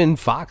themselves. Even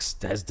Fox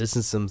has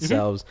distanced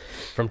themselves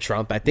from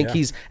Trump. I think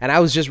and I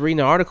was just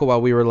reading an article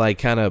while we were like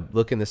kind of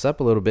looking this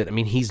up a little bit. I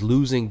mean, he's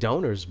losing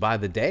donors by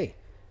the day.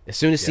 As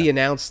soon as he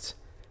announced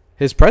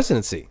his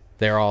presidency,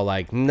 they're all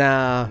like,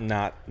 nah.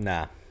 Not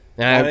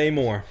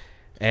anymore.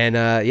 And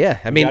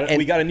I mean,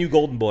 We got a new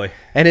golden boy.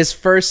 and his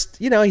first,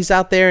 he's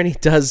out there and he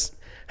does.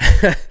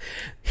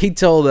 He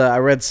told I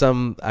read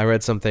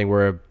something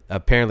where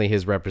apparently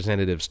his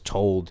representatives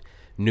told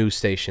news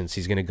stations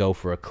he's going to go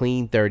for a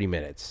clean 30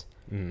 minutes.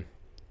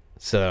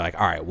 So they're like,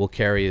 all right, we'll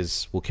carry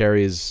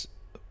his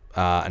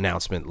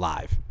announcement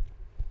live.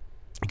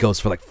 It goes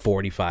for like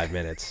 45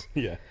 minutes.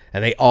 Yeah.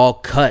 And they all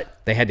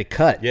cut. They had to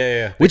cut.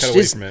 Yeah. They Which cut away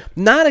is from it.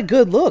 not a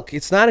good look.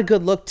 It's not a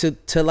good look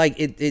to like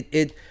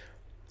it.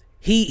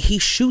 He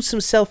shoots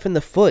himself in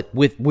the foot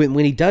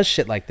when he does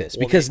shit like this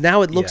because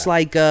now it looks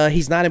like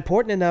he's not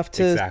important enough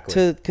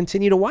to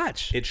continue to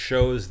watch. It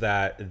shows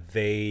that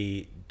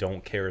they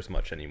don't care as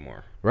much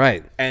anymore.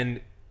 Right.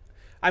 And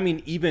I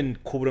mean, even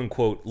quote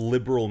unquote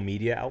liberal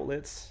media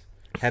outlets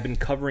have been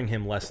covering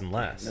him less and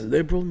less.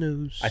 Liberal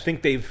news. I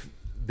think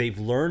they've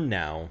learned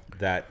now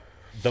that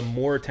the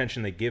more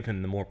attention they give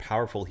him, the more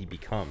powerful he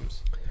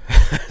becomes.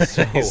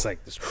 So It's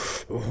like this.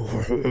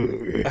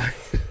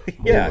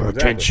 yeah, More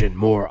attention,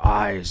 more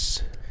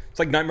eyes. It's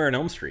like Nightmare on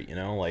Elm Street,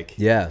 like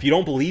Yeah. if you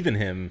don't believe in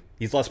him,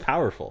 he's less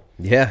powerful.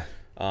 Yeah.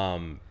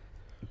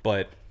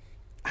 But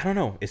I don't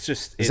know. It's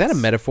just Is that a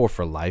metaphor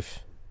for life?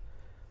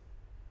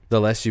 The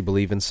less you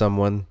believe in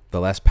someone, the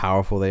less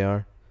powerful they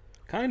are.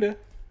 Kinda,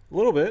 a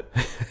little bit.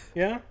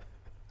 Yeah,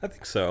 I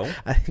think so.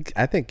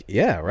 I think,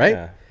 yeah,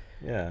 right?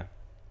 Yeah.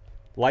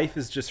 Life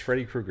is just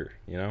Freddy Krueger,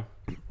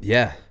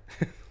 Yeah.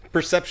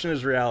 Perception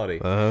is reality.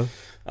 Uh-huh.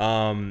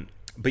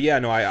 But yeah,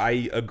 no,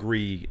 I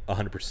agree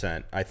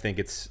 100%. I think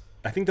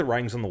the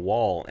writing's on the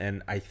wall,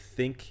 and I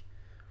think,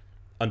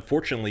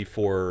 unfortunately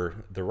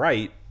for the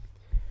right,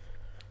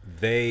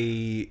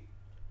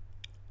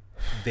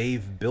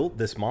 they've built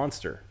this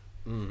monster,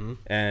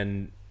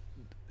 and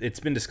it's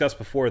been discussed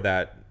before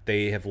that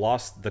they have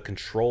lost the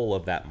control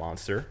of that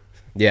monster,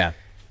 Yeah.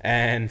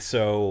 and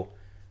so,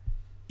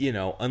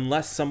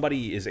 unless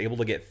somebody is able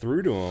to get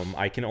through to him,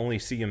 I can only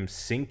see him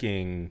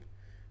sinking,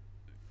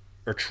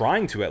 or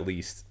trying to at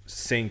least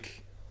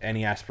sink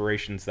any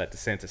aspirations that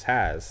DeSantis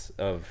has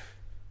of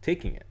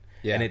taking it,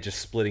 and it just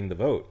splitting the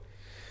vote.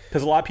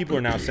 Because a lot of people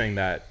are now saying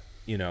that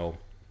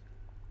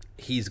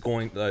he's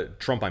going,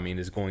 Trump,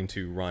 is going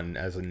to run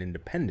as an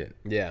independent.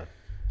 Yeah.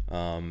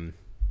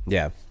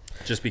 Yeah.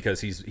 Just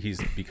because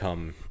he's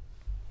become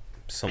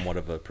somewhat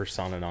of a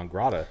persona non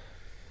grata,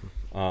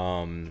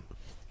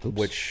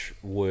 which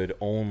would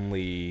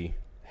only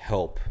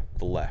help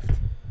the left.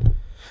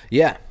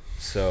 Yeah.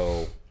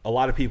 So a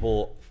lot of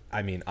people,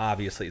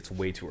 obviously it's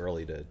way too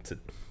early to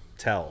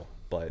tell,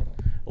 but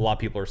a lot of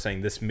people are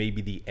saying this may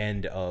be the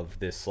end of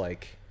this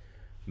like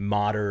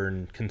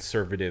modern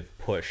conservative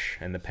push,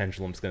 and the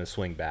pendulum's going to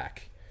swing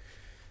back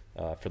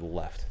for the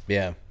left.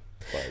 Yeah.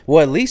 But,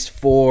 Well, at least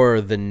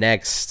for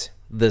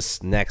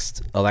this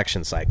next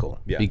election cycle,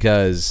 Yeah.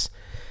 because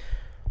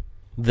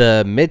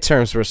the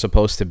midterms were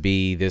supposed to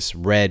be this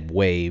red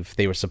wave.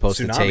 They were supposed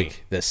to Tsunami.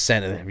 take the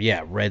Senate.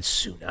 Yeah, red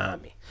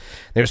tsunami.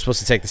 They were supposed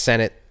to take the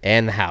Senate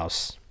and the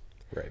House.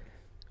 right.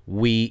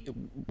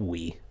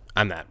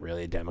 I'm not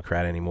really a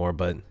Democrat anymore,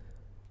 but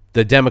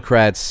the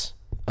Democrats,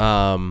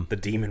 The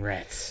demon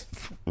rats.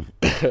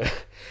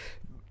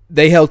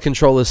 they held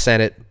control of the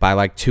Senate by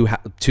like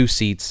two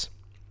seats,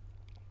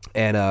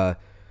 and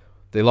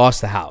they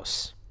lost the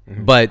House.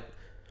 But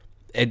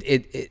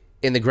it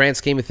in the grand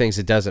scheme of things,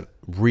 it doesn't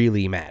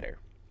really matter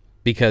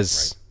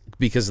because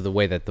of the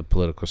way that the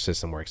political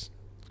system works.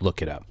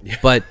 Look it up.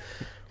 But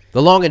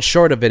the long and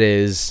short of it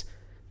is,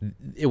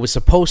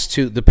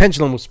 the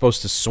pendulum was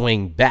supposed to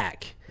swing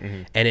back,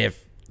 and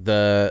if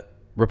the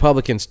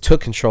Republicans took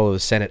control of the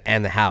Senate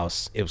and the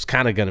House, it was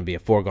kind of going to be a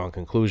foregone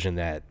conclusion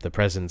that the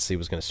presidency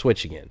was going to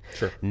switch again.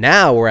 Sure.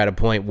 Now we're at a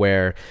point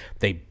where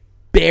they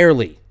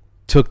barely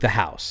took the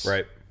House,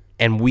 Right.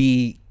 and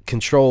we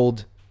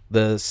controlled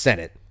the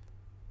Senate.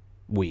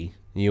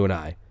 You and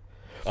I,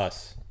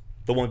 Us.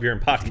 The One Beer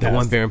and Podcast. the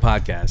One Baron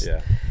podcast.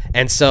 Yeah.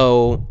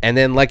 And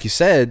then, like you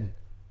said,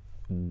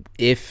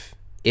 if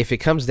it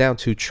comes down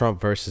to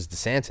Trump versus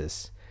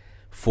DeSantis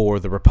for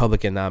the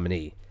Republican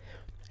nominee,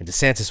 and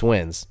DeSantis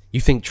wins, you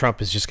think Trump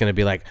is just going to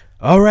be like,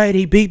 all right,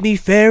 he beat me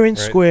fair and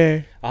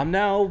square. I'm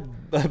now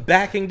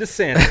backing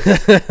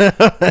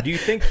DeSantis. Do you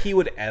think he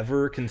would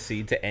ever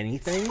concede to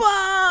anything?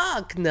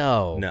 Fuck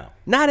no. No.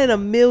 Not in a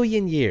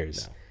million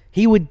years.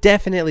 He would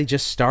definitely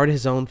just start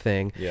his own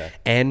thing, Yeah.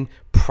 and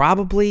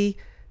probably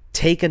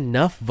take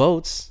enough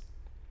votes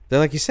that,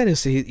 like you said,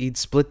 he'd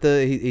split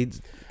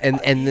and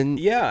then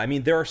Yeah,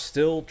 there are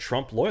still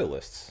Trump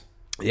loyalists.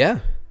 yeah.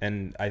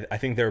 And I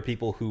think there are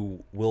people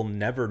who will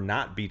never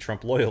not be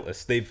Trump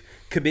loyalists. They've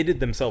committed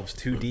themselves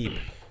too deep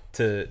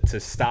to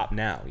stop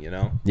now,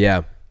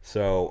 Yeah.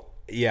 So,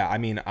 yeah,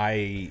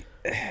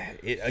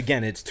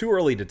 again, it's too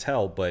early to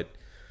tell, but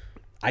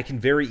I can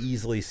very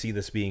easily see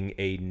this being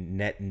a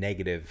net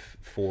negative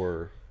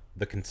for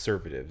the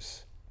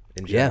conservatives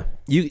in Yeah.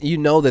 general. You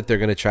know that they're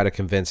going to try to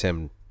convince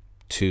him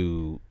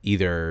to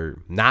either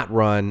not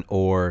run,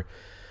 or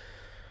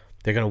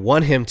they're going to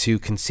want him to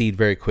concede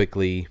very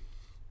quickly.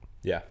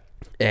 Yeah.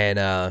 And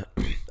I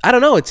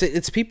don't know.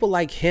 It's people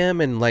like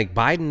him and like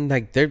Biden.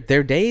 Like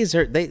their days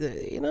are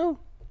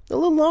a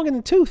little long in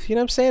the tooth. You know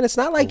what I'm saying? It's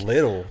not like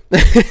Little.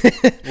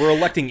 We're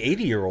electing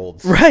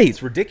 80-year-olds. right.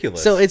 It's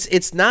ridiculous. So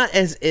it's not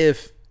as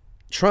if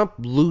Trump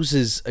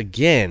loses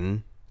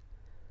again.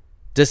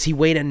 Does he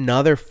wait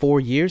another 4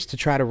 years to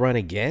try to run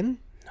again?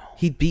 No.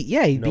 He'd be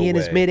in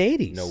his mid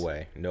 80s.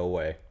 No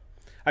way.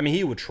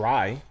 He would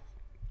try.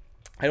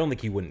 I don't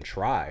think he wouldn't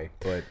try,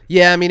 but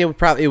Yeah,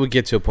 it would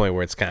get to a point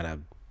where it's kind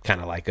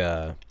of like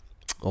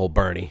old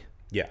Bernie.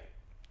 yeah.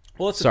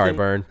 Well, it's the Sorry, thing-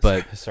 Bern,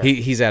 but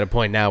Sorry. he's at a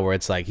point now where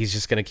it's like he's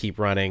just gonna keep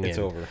running. It's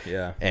and, over.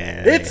 Yeah.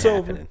 And It's it ain't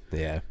over. happening.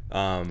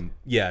 Yeah.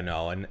 Yeah,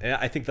 no, and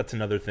I think that's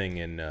another thing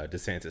in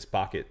DeSantis'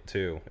 pocket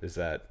too, is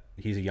that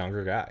he's a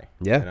younger guy.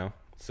 Yeah.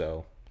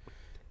 So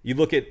you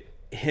look at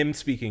him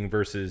speaking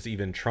versus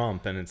even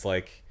Trump, and it's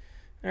like,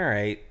 all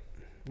right,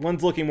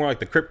 one's looking more like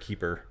the Crypt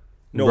Keeper.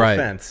 No Right.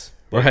 offense,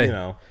 but,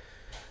 Right.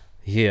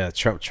 Yeah,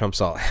 Trump's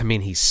all.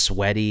 He's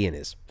sweaty and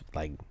his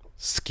like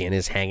skin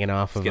is hanging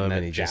off of getting him, that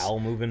and he jowl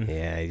moving.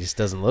 he just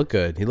doesn't look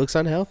good. He looks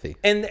unhealthy.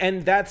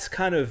 And that's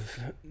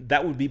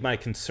that would be my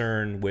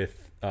concern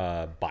with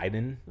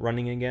Biden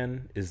running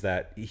again, is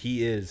that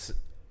he is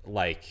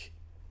like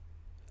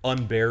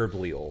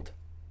unbearably old,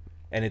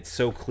 and it's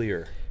so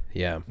clear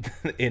Yeah.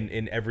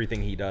 in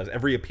everything he does,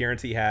 every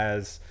appearance he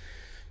has,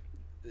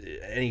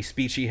 any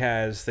speech he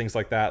has, things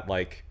like that.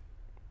 Like,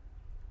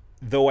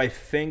 though I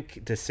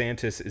think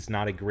DeSantis is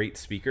not a great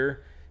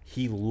speaker,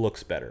 he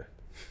looks better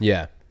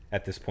Yeah.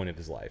 at this point of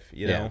his life,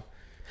 you Yeah. know?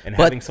 And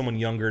But- having someone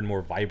younger and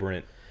more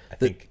vibrant, I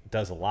think,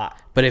 does a lot.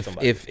 But for if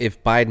somebody.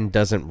 if Biden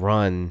doesn't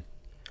run,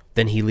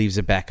 then he leaves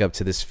it back up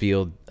to this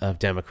field of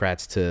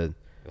Democrats to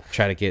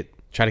try to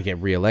get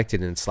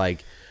reelected, and it's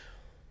like,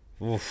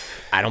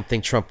 I don't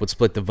think Trump would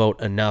split the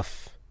vote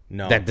enough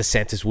No. that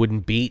DeSantis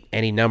wouldn't beat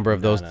any number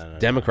of those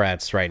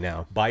Democrats right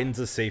now. Biden's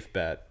a safe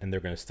bet, and they're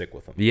going to stick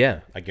with him.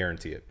 Yeah, I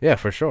guarantee it. yeah,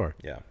 for sure.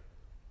 Yeah.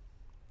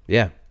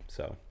 Yeah,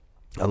 So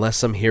unless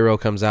some hero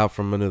comes out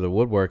from under the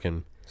woodwork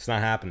and it's not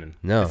happening.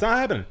 No. It's not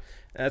happening.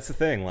 That's the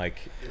thing. Like,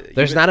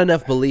 there's even- not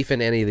enough belief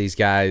in any of these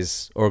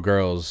guys or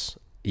girls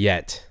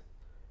yet.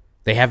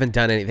 They haven't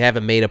done any. They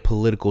haven't made a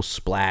political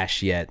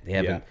splash yet. They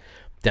haven't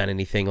done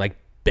anything like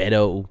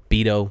Beto.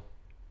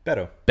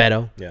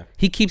 Beto. Yeah.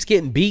 He keeps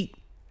getting beat.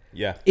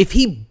 Yeah. If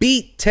he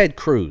beat Ted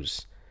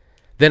Cruz,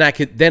 then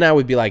I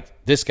would be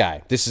like, this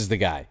is the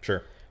guy.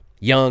 Sure.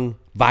 Young,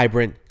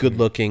 vibrant, good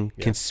looking,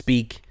 can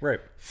speak. Right.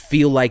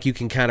 Feel like you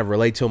can kind of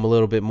relate to him a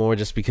little bit more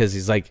just because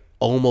he's like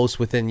almost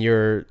within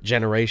your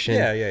generation.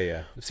 Yeah.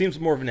 It seems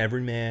more of an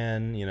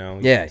everyman, you know.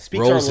 Yeah.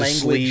 Speaks rolls our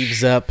his language.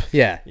 sleeves up.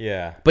 Yeah.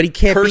 Yeah. But he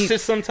can't curses beat,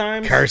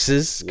 sometimes.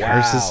 curses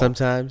Wow.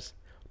 sometimes.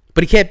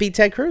 But he can't beat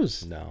Ted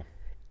Cruz. No.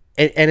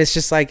 And it's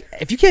just like,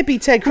 if you can't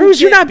beat Ted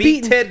Cruz, you're not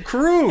beating Ted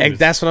Cruz. And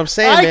that's what I'm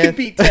saying, I man. could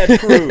beat Ted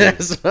Cruz.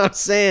 That's what I'm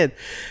saying.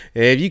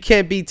 If you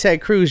can't beat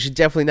Ted Cruz, you're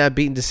definitely not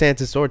beating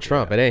DeSantis or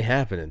Trump. It ain't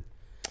happening.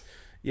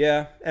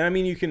 Yeah, and I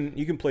mean you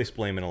can place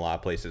blame in a lot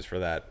of places for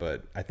that,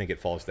 but I think it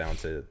falls down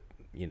to,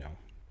 you know,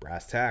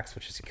 brass tacks,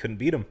 which is he couldn't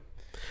beat him.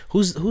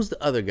 Who's the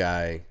other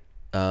guy?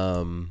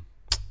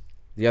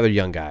 The other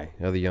young guy,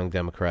 the other young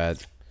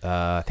Democrat.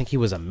 I think he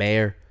was a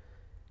mayor,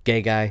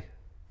 gay guy.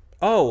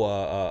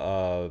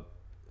 Oh,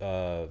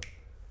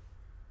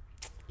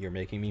 you're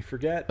making me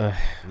forget.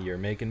 You're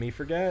making me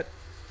forget.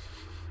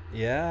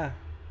 Yeah.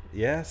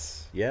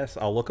 Yes.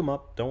 I'll look him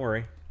up. Don't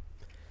worry.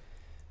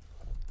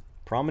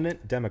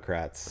 Prominent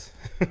Democrats.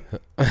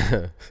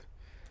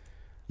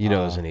 You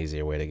know, there's an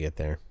easier way to get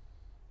there.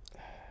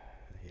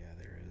 Yeah,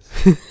 there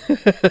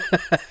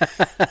is.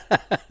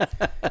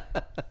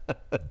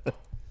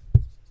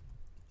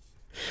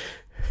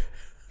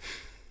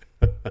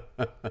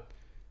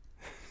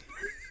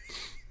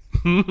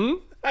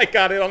 I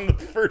got it on the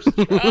first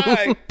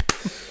try.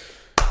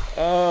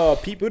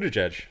 Pete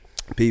Buttigieg.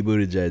 Pete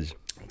Buttigieg.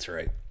 That's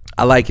right.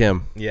 I like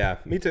him. Yeah,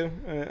 me too.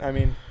 I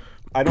mean,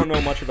 I don't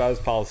know much about his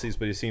policies,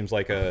 but he seems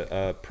like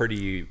a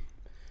pretty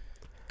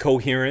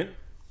coherent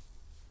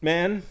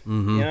man, you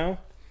know?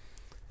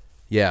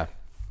 Yeah.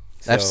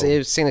 I've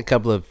So- seen a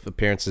couple of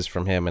appearances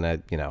from him, and I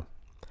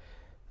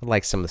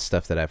like some of the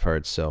stuff that I've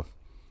heard. So,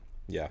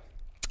 Yeah,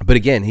 but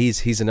again,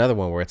 he's another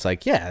one where it's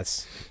like, yeah,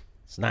 it's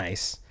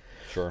nice.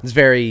 sure. It's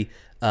very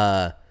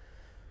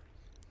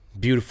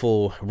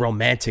beautiful,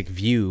 romantic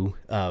view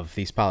of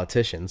these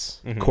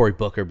politicians. Cory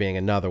Booker being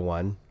another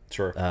one.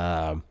 Sure.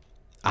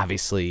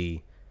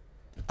 Obviously,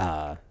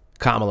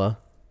 Kamala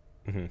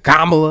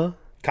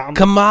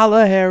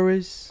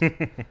Harris.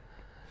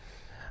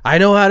 I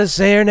know how to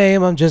say her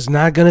name. I'm just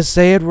not gonna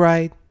say it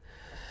right.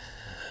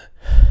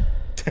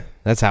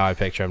 That's how I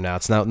picture him now.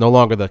 It's no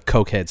longer the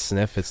cokehead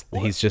sniff.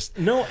 He's just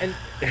No, and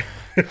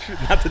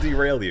not to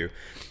derail you,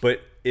 but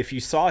if you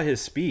saw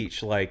his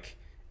speech, like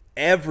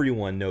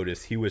everyone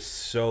noticed he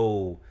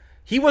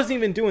wasn't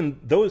even doing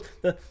those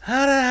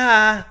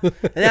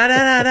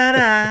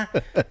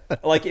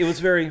like it was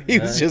very He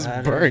was just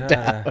burnt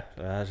out.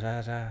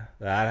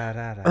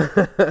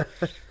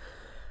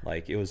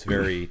 like it was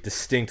very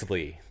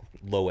distinctly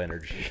low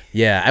energy.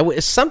 yeah.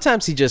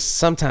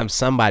 Sometimes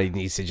somebody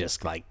needs to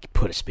just like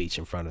put a speech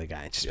in front of the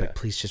guy and just be like,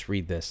 please just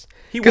read this.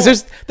 He Because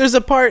won't. there's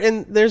a part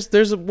and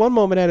there's one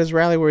moment at his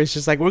rally where he's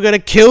just like, we're gonna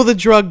kill the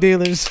drug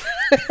dealers.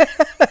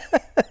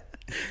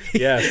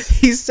 Yes.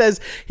 He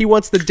says he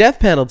wants the death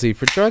penalty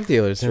for drug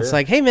dealers. And it's Sure.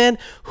 like, hey, man,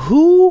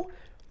 who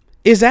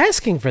is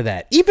asking for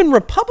that? Even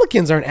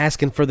Republicans aren't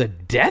asking for the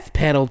death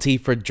penalty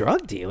for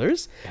drug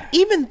dealers.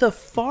 Even the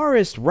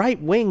farthest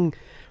right-wing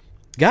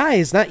guy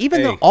is not,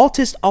 even the Hey.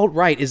 altist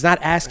alt-right is not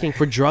asking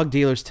for drug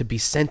dealers to be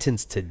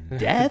sentenced to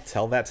death.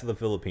 Tell that to the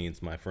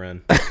Philippines, my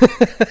friend.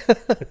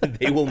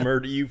 They will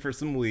murder you for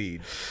some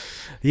weed.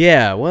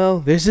 Yeah, well,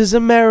 this is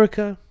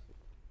America.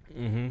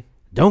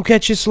 Don't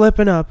catch you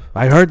slipping up.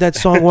 I heard that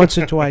song once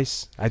or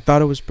twice. I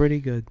thought it was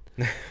pretty good.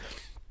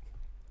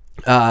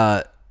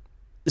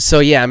 So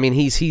yeah, I mean,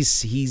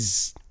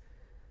 he's.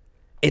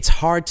 It's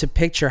hard to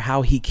picture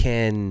how he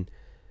can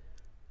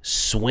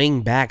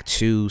swing back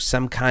to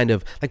some kind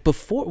of like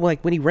before,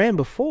 like when he ran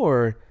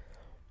before,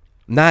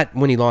 not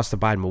when he lost to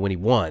Biden, but when he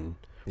won.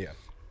 Yeah.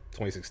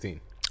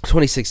 2016.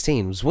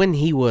 2016 was when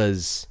he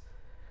was.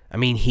 I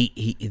mean,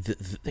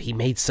 he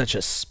made such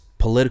a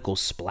political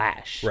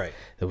splash. Right.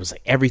 It was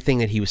like everything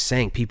that he was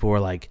saying, people were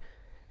like,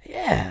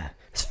 yeah,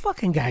 this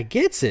fucking guy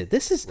gets it.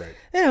 This is, Right.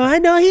 I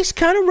know he's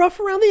kind of rough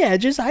around the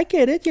edges. I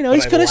get it. He's I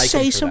going to like him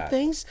say for some that.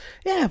 things.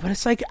 Yeah, but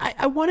it's like,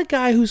 I want a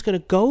guy who's going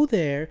to go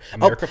there.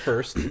 America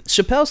first.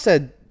 Chappelle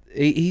said,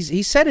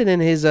 he said it in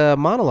his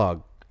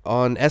monologue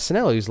on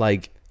SNL. He was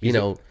like,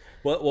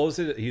 What was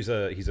it? He's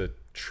a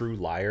true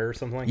liar or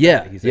something like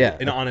Yeah, that. He's yeah.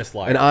 an honest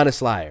liar. An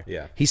honest liar.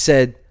 Yeah. He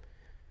said,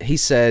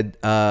 It's the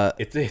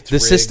rigged.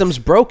 system's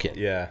broken.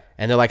 Yeah.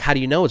 And they're like, how do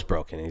you know it's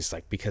broken? And he's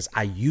like, because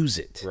I use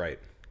it. Right.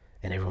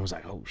 And everyone was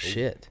like, oh,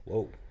 shit.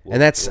 Whoa.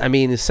 And that's, I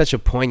mean, it's such a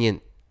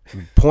poignant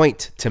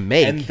point to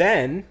make. And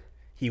then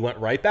he went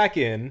right back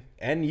in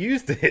and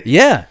used it.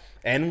 yeah.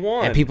 And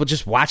won. And people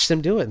just watched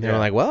them do it. And they were Yeah.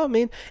 like, well, I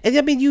mean,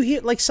 you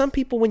hear, like, some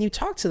people, when you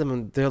talk to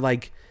them, they're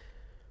like,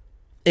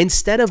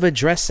 instead of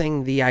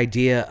addressing the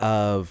idea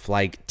of,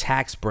 like,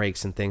 tax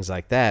breaks and things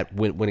like that,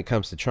 when it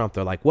comes to Trump,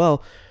 they're like,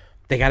 well,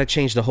 they got to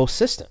change the whole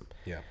system.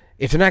 Yeah.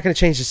 If they're not going to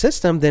change the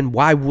system, then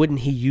why wouldn't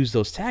he use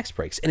those tax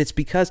breaks? And it's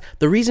because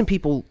the reason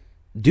people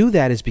do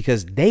that is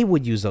because they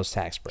would use those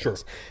tax breaks. Sure.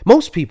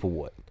 Most people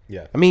would.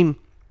 Yeah. I mean,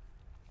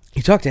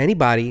 you talk to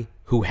anybody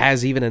who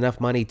has even enough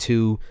money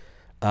to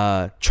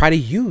try to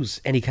use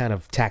any kind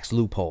of tax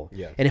loophole.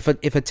 Yeah. And if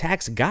a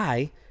tax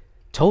guy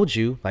told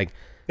you, like,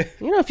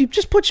 you know, if you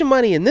just put your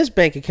money in this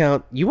bank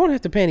account, you won't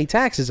have to pay any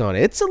taxes on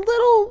it. It's a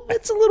little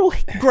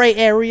gray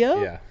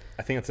area. Yeah.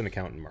 I think it's an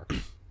accountant, Mark.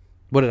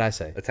 What did I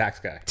say? A tax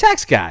guy.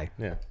 Tax guy.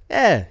 Yeah.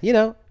 Yeah, you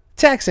know,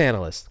 tax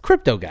analyst,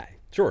 crypto guy,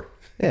 Sure.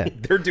 Yeah.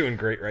 They're doing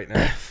great right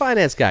now.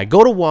 finance guy.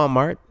 Go to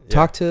Walmart,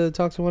 talk to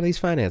one of these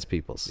finance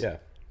peoples. Yeah.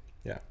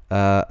 Yeah.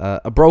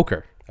 A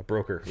broker. A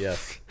broker.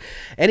 Yes.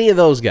 Any of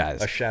those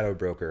guys. A shadow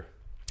broker.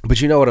 But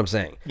you know what I'm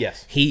saying?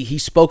 Yes. He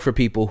spoke for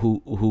people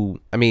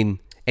who I mean,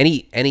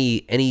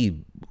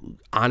 any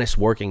honest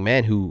working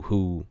man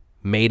who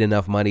made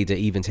enough money to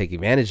even take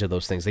advantage of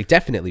those things, they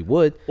definitely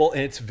would. Well,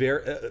 and it's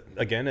very,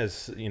 again,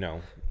 as you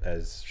know,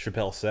 as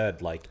Chappelle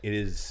said, like, it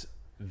is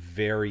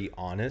very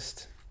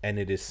honest, and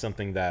it is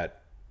something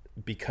that,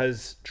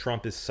 because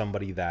Trump is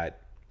somebody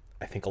that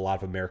I think a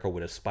lot of America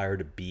would aspire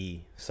to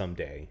be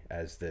someday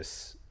as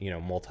this, you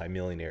know,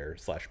 multimillionaire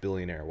 /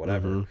 billionaire,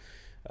 whatever,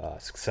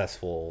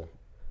 successful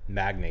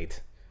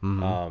magnate.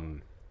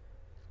 You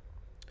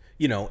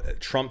know,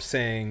 Trump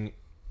saying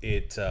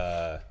it,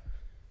 of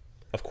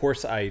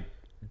course I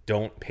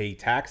don't pay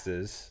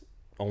taxes.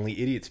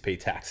 Only idiots pay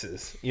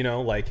taxes. You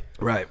know, like,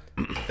 Right.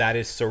 that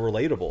is so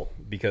relatable,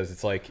 because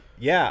it's like,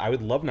 yeah, I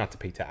would love not to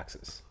pay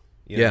taxes.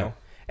 You Yeah. know?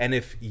 And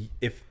if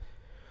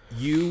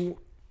you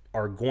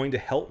are going to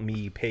help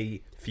me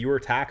pay fewer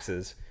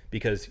taxes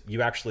because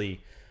you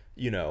actually,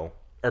 you know,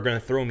 are going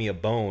to throw me a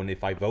bone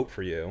if I vote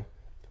for you,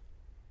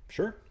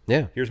 sure.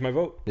 Yeah. Here's my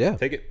vote. Yeah.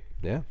 Take it.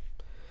 Yeah.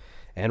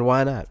 And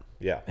why not?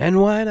 Yeah. And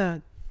why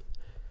not?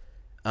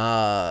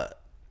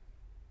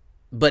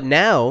 But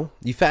now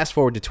you fast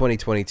forward to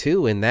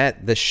 2022 and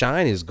that the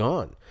shine is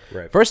gone.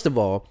 Right. First of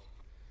all,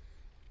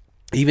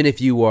 even if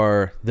you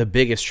are the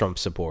biggest Trump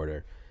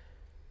supporter,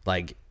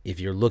 like, if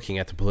you're looking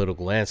at the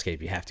political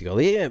landscape, you have to go,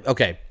 yeah,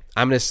 okay,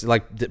 I'm just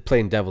like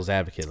playing devil's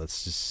advocate.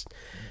 Let's just,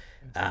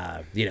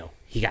 you know,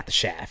 he got the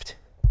shaft.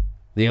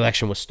 The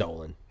election was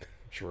stolen.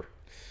 Sure.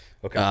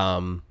 Okay.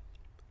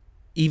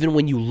 Even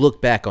when you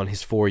look back on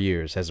his 4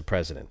 years as a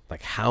president,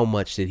 like, how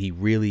much did he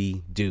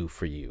really do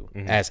for you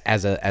as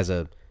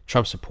a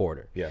Trump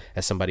supporter? Yeah.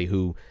 As somebody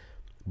who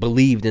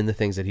believed in the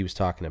things that he was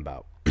talking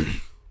about.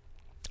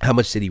 How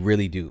much did he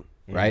really do,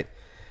 right?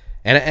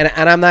 And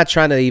I'm not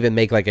trying to even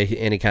make like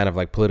any kind of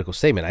like political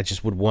statement.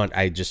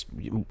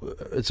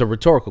 It's a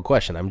rhetorical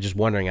question. I'm just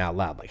wondering out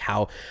loud, like,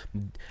 how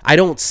I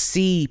don't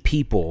see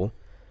people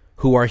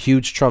who are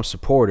huge Trump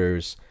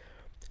supporters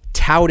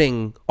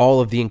touting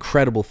all of the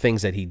incredible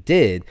things that he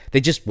did.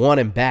 They just want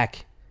him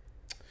back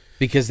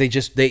because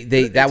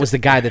that was the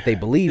guy that they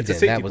believed it's a in.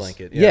 safety That was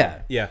blanket.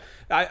 yeah. Yeah.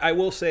 I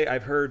will say,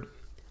 I've heard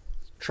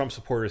Trump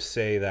supporters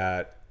say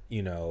that,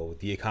 you know,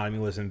 the economy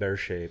was in better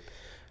shape.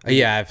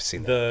 Yeah, I've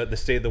seen that. The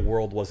state of the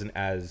world wasn't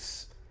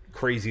as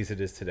crazy as it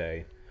is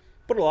today.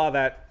 But a lot of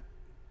that,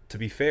 to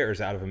be fair,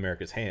 is out of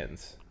America's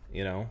hands.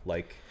 You know,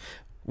 like,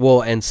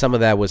 Well, and some of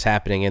that was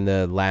happening in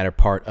the latter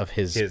part of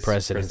his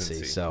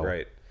presidency. So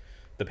right,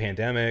 the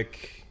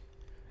pandemic.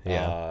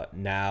 Yeah.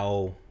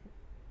 Now,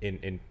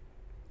 in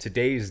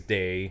today's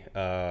day,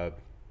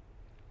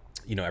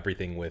 you know,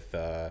 everything with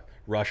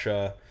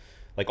Russia,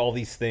 like, all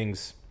these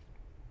things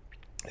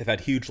have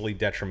had hugely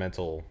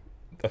detrimental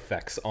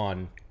effects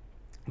on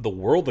the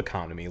world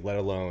economy, let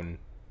alone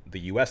the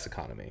U.S.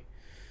 economy.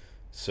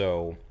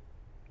 So,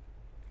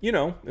 you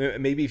know,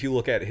 maybe if you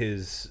look at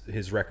his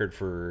record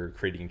for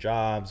creating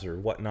jobs or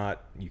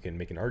whatnot, you can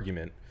make an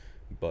argument.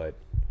 But,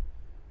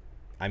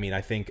 I mean, I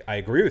think I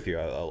agree with you.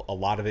 A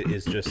lot of it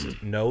is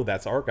just, no,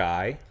 that's our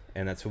guy,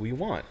 and that's who we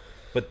want.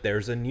 But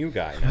there's a new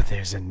guy now. But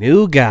there's a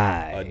new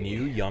guy. A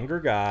new, younger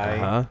guy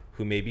Uh-huh.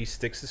 who maybe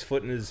sticks his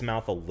foot in his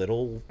mouth a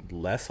little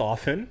less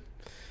often.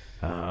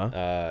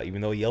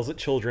 Even though he yells at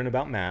children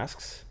about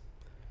masks,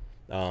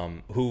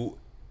 who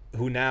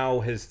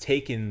now has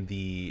taken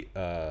the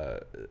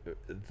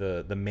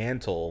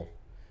mantle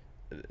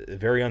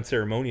very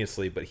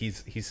unceremoniously, but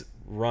he's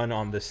run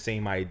on the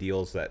same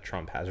ideals that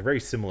Trump has, or very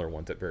similar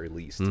ones at very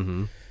least.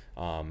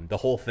 The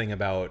whole thing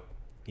about,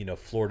 you know,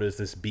 Florida is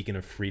this beacon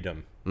of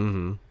freedom.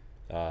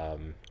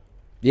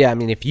 Yeah, I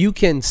mean, if you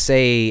can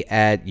say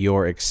at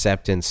your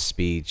acceptance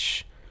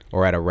speech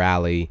or at a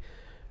rally,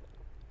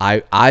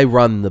 I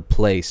run the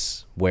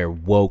place where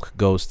woke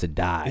goes to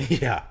die.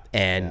 Yeah.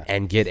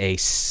 And get a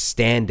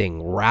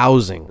standing,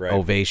 rousing Right.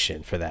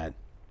 ovation for that.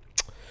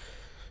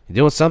 You're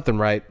doing something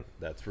right,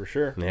 That's for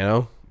sure. you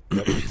know.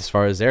 As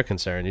far as they're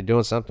concerned, you're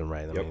doing something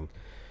right. I Yep. mean,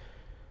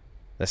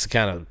 that's the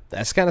kind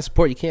of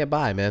support you can't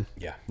buy, man.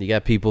 Yeah. You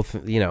got people,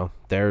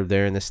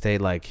 they're in the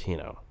state like,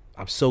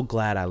 I'm so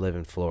glad I live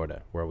in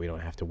Florida where we don't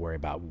have to worry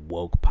about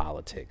woke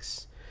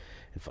politics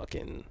and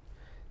fucking.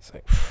 It's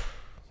like,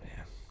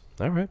 man.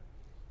 All right.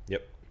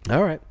 Yep.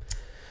 All right.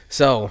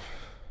 So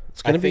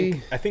it's gonna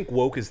I think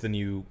woke is the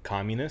new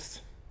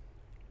communist.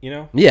 You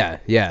know, yeah.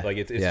 like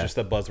it's yeah. just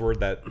a buzzword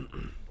that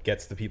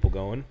gets the people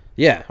going.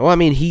 Yeah. Well, I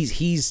mean,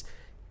 he's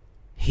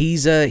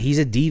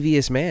a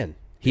devious man.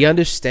 He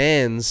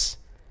understands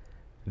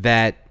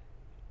that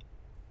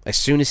as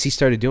soon as he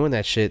started doing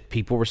that shit,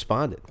 people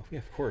responded. Yeah,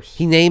 of course.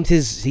 He named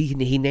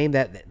he named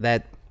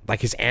that like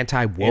his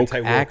anti-woke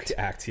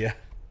act. Yeah.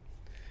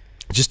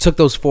 Just took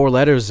those 4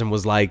 letters and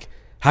was like,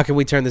 how can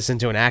we turn this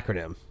into an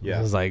acronym? Yeah.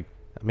 I was like,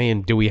 I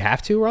mean, do we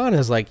have to, Ron? I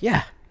was like,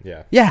 yeah.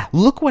 Yeah. Yeah.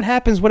 Look what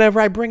happens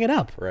whenever I bring it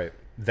up. Right.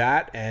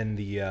 That and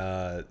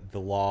the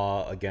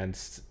law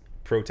against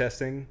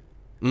protesting.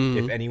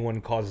 If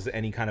anyone causes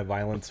any kind of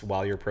violence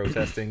while you're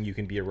protesting, you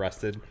can be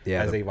arrested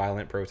Yeah. as a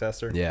violent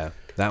protester. Yeah.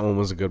 That one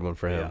was a good one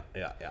for him.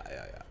 Yeah.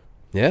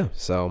 Yeah,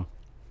 so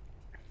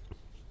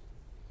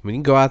when you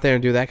can go out there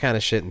and do that kind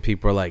of shit and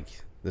people are like,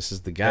 this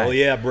is the guy. Oh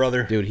yeah,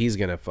 brother. Dude, he's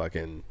gonna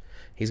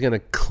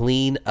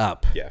clean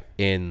up Yeah.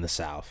 in the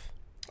South.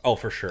 Oh,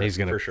 for sure. He's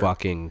gonna for sure.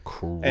 fucking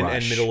crush.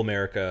 and middle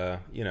America,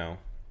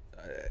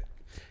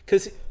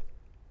 because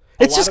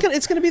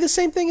it's gonna be the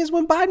same thing as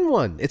when Biden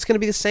won. It's gonna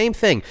be the same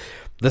thing.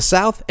 The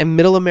South and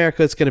middle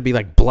America, it's gonna be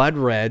like blood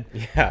red.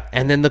 Yeah.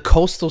 And then the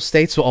coastal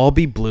states will all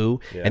be blue.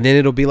 Yeah. And then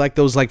it'll be like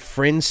those like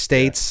fringe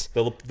states.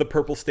 the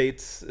purple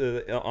states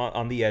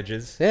on the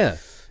edges. Yeah.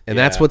 And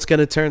that's Yeah. what's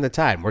gonna turn the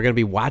tide. We're gonna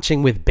be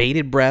watching with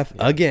bated breath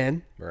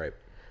again. Right.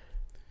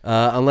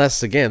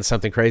 Unless again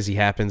something crazy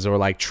happens or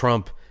like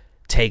Trump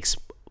takes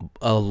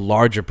a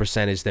larger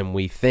percentage than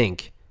we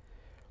think,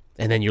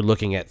 and then you're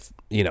looking at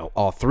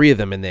all 3 of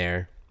them in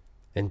there,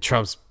 and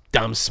Trump's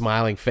dumb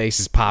smiling face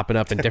is popping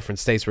up in different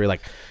states where you're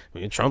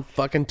like, Trump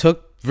fucking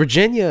took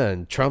Virginia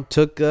and Trump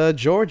took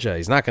Georgia.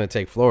 He's not going to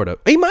take Florida.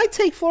 He might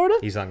take Florida.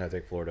 He's not going to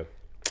take Florida.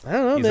 I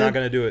don't know, He's man. not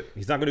going to do it.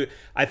 He's not going to do it.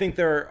 I think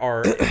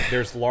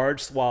there's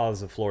large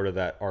swaths of Florida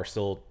that are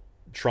still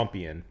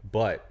Trumpian,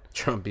 but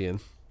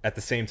Trumpian. at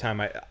the same time,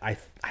 I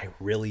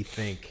really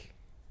think,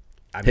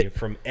 I mean,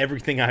 from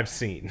everything I've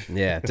seen,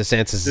 Yeah,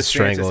 DeSantis is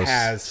DeSantis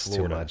has is too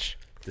Florida. much.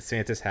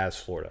 DeSantis has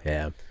Florida.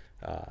 Yeah.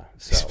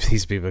 So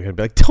These people are going to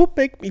be like, don't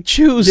make me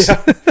choose.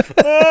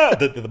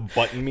 the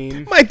button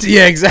meme.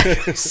 Yeah,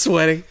 exactly.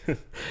 Sweating.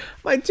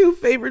 My 2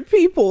 favorite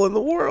people in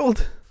the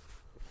world.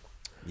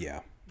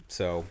 Yeah.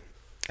 So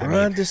I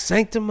Ron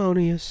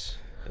DeSanctimonious.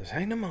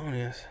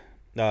 sanctimonious.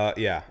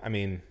 Yeah. I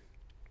mean,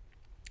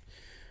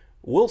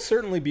 we'll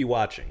certainly be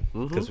watching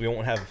because we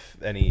won't have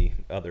any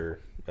other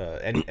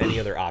any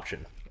other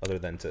option other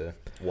than to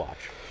watch.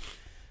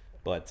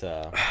 But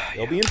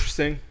it'll be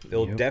interesting.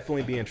 It'll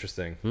definitely be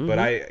interesting. But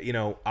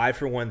I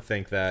for one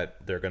think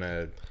that they're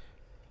gonna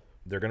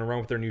run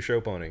with their new show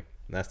pony.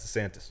 And that's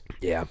DeSantis.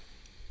 Yeah.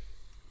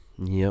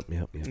 Yep.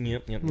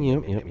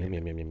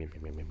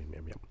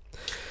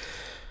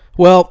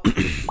 Well,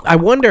 I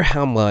wonder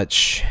how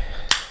much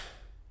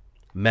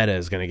Meta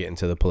is going to get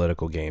into the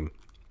political game,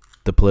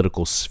 the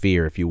political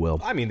sphere, if you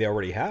will. I mean, they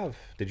already have.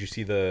 Did you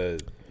see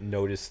the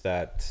notice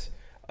that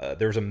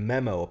there was a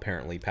memo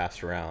apparently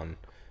passed around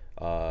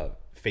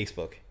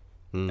Facebook,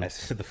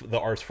 as the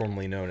arts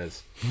formerly known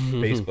as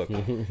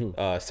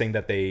Facebook, saying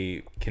that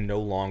they can no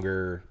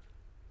longer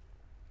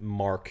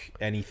mark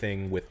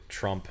anything with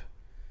Trump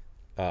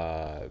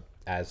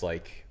as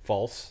like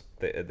false.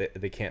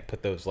 They can't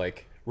put those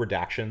like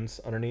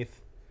redactions underneath,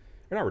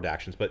 or not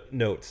redactions, but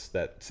notes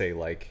that say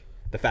like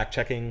the fact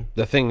checking.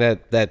 The thing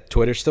that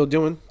Twitter's still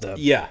doing, the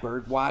Yeah.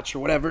 Bird Watch or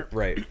whatever.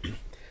 Right.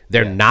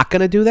 They're not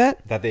going to do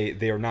that? That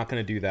they are not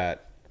going to do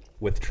that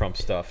with Trump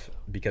stuff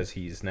because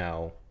he's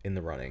now in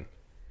the running,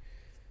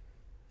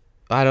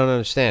 I don't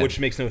understand. which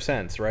makes no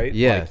sense, right?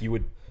 Yeah. Like you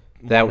would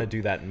That- want to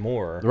do that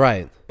more,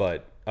 Right.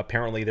 But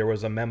apparently there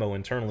was a memo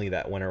internally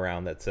that went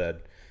around that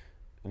said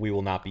we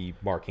will not be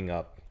marking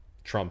up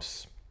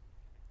Trump's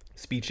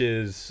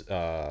speeches,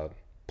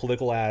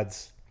 political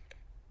ads,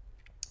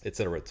 et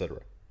cetera, et cetera.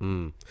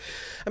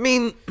 I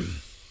mean,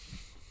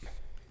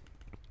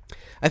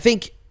 I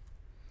think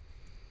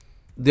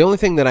the only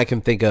thing that I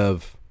can think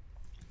of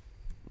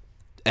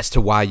as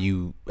to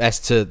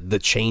the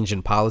change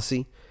in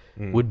policy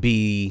would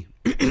be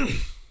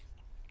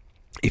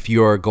if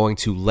you're going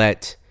to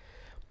let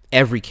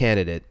every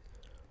candidate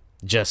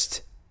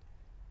just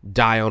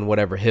die on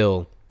whatever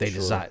hill they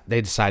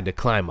decide to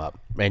climb up,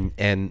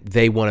 and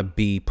they want to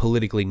be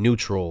politically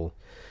neutral,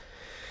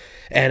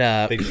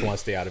 and They just want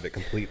to stay out of it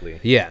completely.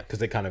 Yeah. Because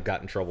they kind of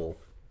got in trouble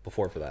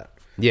before for that.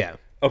 yeah.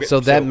 Okay, so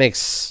that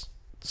so-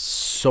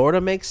 sort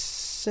of makes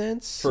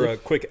sense. For a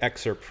quick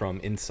excerpt from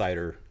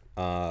Insider,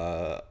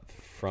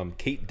 from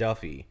Kate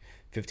Duffy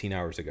 15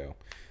 hours ago.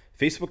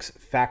 Facebook's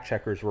fact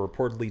checkers were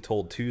reportedly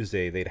told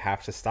Tuesday they'd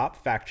have to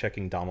stop fact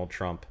checking Donald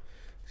Trump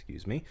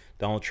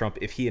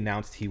if he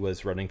announced he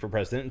was running for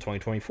president in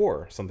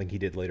 2024, something he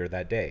did later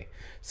that day.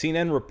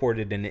 CNN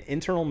reported an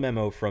internal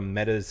memo from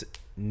Meta's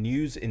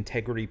News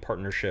Integrity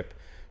Partnership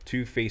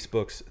to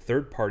Facebook's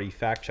third-party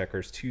fact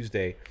checkers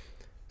Tuesday,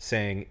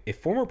 saying if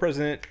former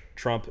President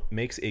Trump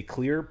makes a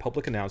clear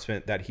public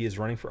announcement that he is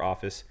running for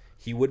office,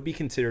 he would be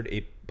considered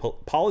a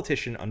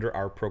politician under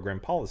our program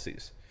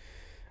policies.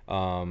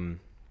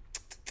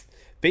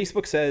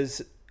 Facebook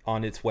says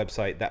on its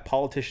website that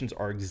politicians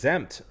are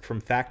exempt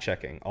from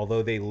fact-checking,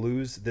 although they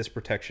lose this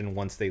protection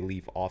once they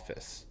leave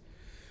office.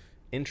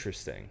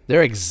 Interesting.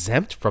 They're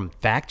exempt from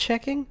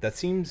fact-checking? That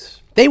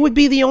seems... They would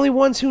be the only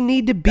ones who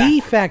need to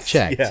be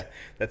fact-checked. Yeah,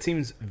 that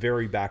seems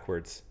very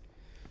backwards.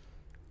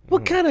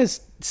 What kind of...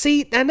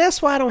 See, and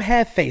that's why I don't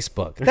have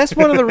Facebook. That's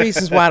one of the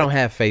reasons why I don't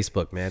have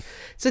Facebook, man.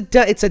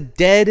 It's a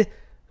dead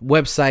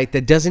website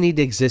that doesn't need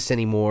to exist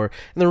anymore.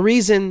 And the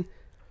reason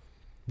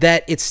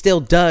that it still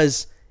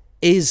does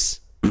is...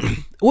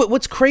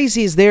 What's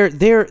crazy is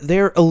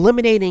they're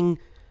eliminating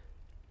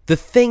the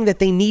thing that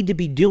they need to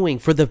be doing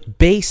for the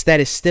base that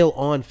is still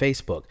on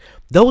Facebook.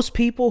 Those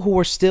people who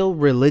are still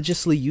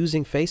religiously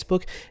using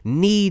Facebook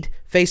need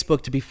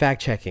Facebook to be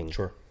fact-checking.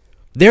 Sure.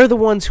 They're the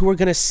ones who are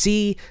going to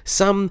see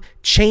some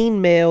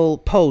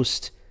chainmail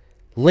post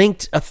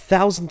linked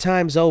 1,000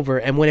 times over,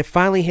 and when it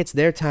finally hits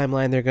their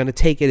timeline, they're going to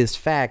take it as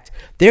fact.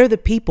 They're the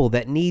people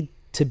that need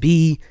to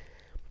be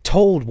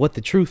told what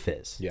the truth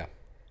is. Yeah.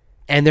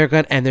 And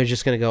they're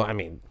just gonna go, I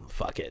mean,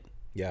 fuck it.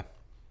 Yeah.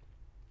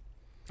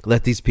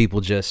 Let these people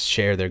just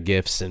share their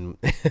gifts and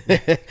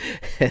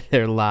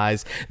their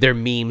lies, their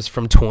memes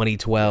from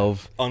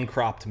 2012.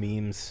 Uncropped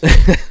memes.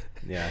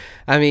 Yeah.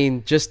 I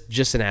mean,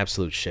 just an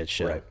absolute shit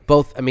show. Right.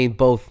 Both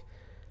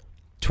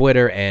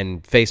Twitter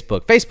and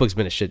Facebook. Facebook's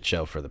been a shit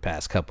show for the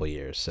past couple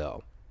years,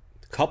 so.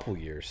 Couple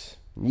years.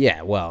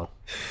 Yeah, well,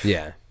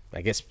 yeah.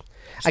 I guess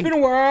It's been a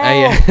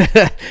while.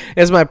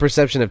 That's my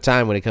perception of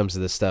time when it comes to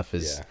this stuff.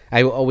 Is Yeah.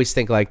 I always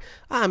think like,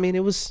 I mean,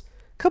 it was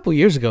a couple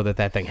years ago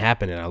that thing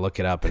happened, and I look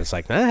it up, and it's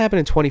like, that happened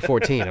in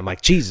 2014. I'm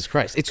like, Jesus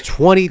Christ, it's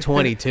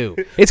 2022.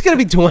 It's gonna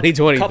be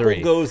 2023.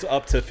 Couple goes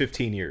up to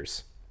 15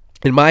 years.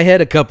 In my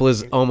head, a couple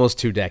is almost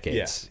 2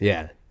 decades.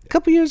 Yeah. A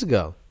couple years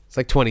ago. It's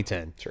like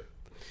 2010. Sure.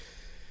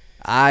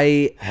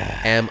 I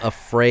am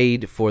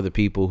afraid for the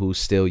people who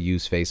still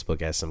use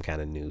Facebook as some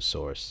kind of news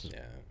source. Yeah.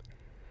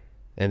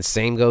 And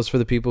same goes for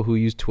the people who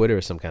use Twitter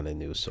as some kind of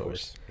news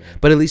source. Yeah.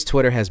 But at least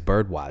Twitter has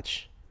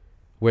Birdwatch,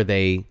 where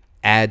they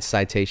add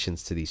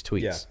citations to these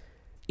tweets.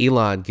 Yeah.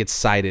 Elon gets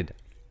cited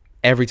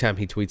every time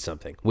he tweets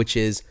something, which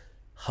is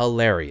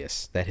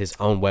hilarious that his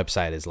own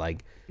website is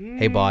like,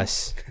 hey,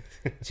 boss,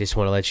 just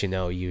want to let you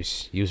know you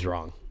was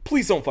wrong.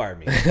 Please don't fire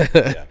me.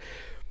 Yeah.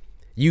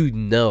 You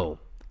know,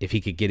 if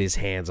he could get his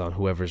hands on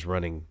whoever's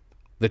running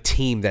the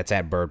team that's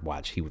at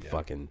Birdwatch, he would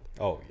fucking...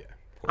 Oh, yeah.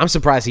 I'm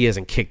surprised he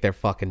hasn't kicked their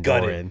fucking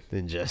door Gutted. in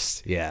and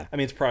just, yeah. I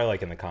mean, it's probably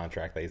like in the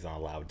contract that he's not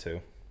allowed to.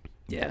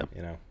 Yeah.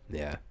 You know?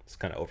 Yeah. It's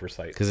kind of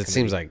oversight. Because it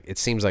seems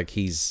like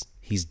he's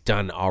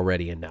done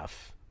already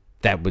enough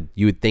that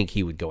you would think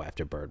he would go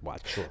after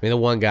Birdwatch. Sure. I mean, the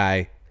one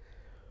guy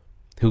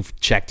who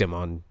checked him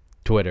on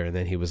Twitter and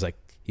then he was like,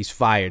 he's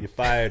fired. You're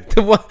fired.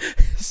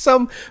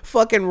 Some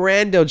fucking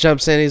rando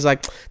jumps in. He's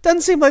like,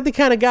 doesn't seem like the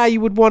kind of guy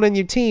you would want on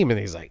your team. And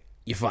he's like,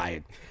 you're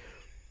fired.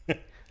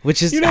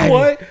 Which is, You know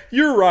what?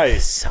 You're right.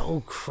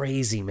 so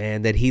crazy,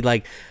 man, that he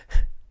like,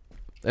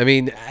 I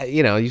mean,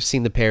 you know, you've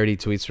seen the parody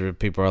tweets where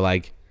people are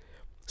like,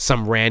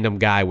 some random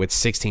guy with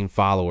 16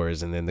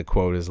 followers, and then the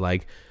quote is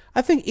like,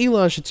 I think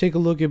Elon should take a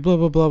look at blah,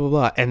 blah, blah, blah,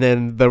 blah. And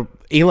then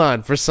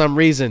Elon, for some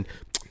reason,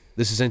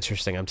 this is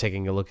interesting. I'm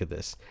taking a look at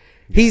this.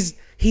 Yeah.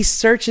 He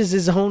searches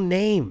his own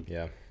name.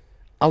 Yeah.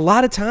 A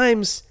lot of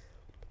times,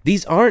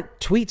 these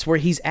aren't tweets where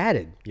he's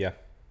added. Yeah.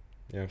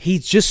 Yeah.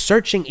 He's just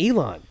searching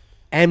Elon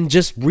and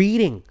just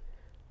reading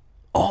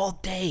all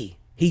day.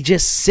 He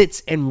just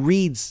sits and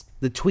reads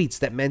the tweets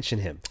that mention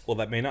him. Well,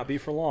 that may not be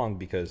for long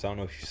because I don't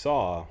know if you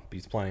saw, but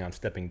he's planning on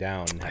stepping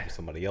down and having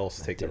somebody else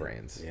take the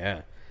reins.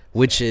 Yeah.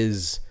 Which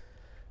is,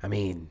 I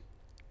mean,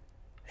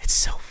 it's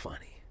so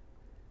funny.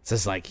 It's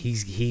just like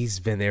he's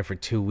been there for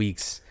 2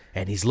 weeks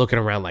and he's looking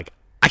around like,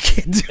 I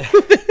can't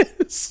do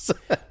this.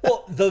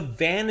 Well, the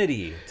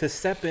vanity to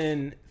step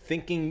in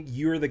thinking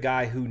you're the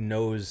guy who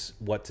knows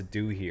what to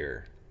do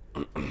here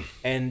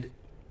and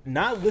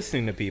not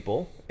listening to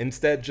people,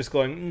 instead just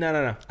going,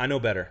 no, I know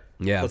better.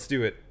 Yeah. Let's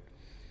do it.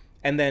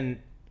 And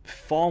then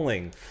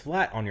falling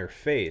flat on your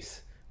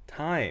face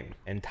time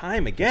and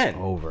time again.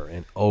 Over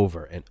and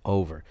over and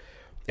over.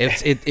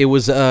 It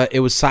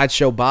was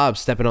Sideshow Bob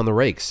stepping on the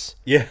rakes.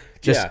 Yeah.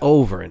 Just yeah.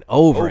 over and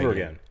over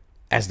again.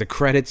 As the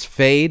credits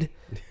fade,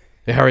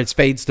 or it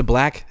fades to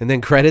black, and then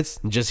credits,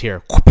 and just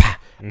hear, whoop-ah,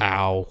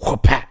 ow,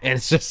 whoop-ah, and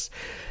it's just,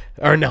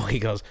 or no, he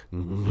goes,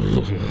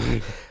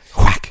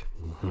 whack.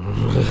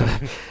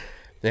 And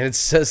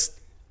it's just,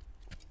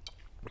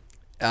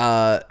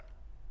 and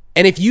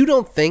if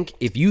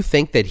you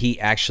think that he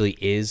actually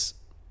is,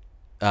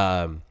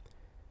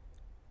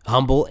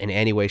 humble in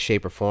any way,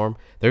 shape, or form.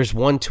 There's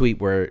one tweet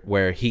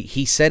where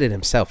he said it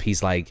himself.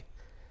 He's like,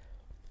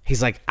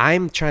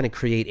 I'm trying to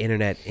create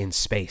internet in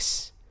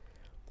space.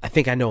 I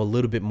think I know a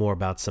little bit more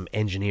about some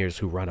engineers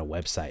who run a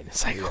website.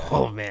 It's like,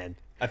 oh man,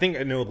 I think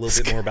I know a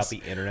little bit more about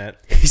the internet.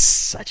 he's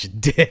such a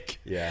dick.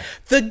 Yeah.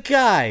 The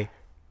guy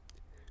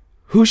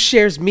who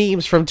shares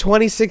memes from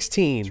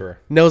 2016 Sure.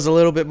 knows a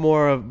little bit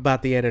more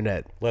about the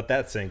internet. Let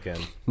that sink in.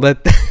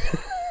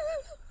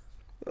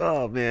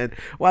 Oh man,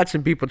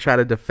 watching people try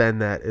to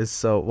defend that is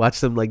so. Watch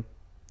them like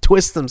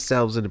twist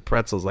themselves into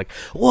pretzels. Like,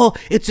 well,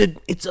 it's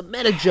a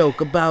meta joke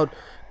about.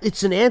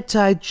 It's an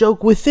anti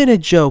joke within a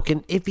joke,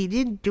 and if he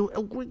didn't do it,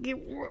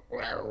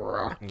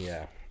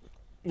 Yeah.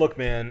 Look,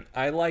 man,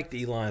 I liked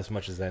Elon as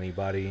much as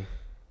anybody.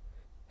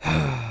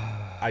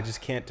 I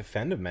just can't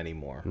defend him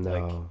anymore.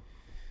 Like,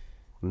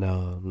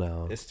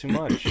 no. it's too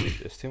much.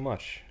 It's too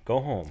much. Go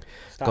home.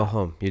 Stop. Go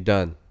home. You're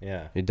done.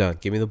 Yeah. You're done.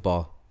 Give me the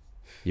ball.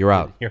 You're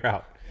out. You're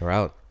out. You're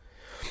out.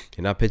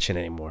 You're not pitching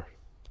anymore.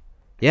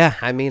 Yeah,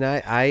 I mean,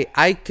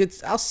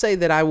 I'll say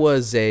that I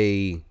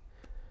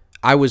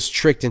was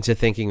tricked into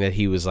thinking that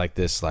he was like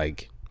this,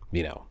 like,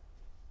 you know,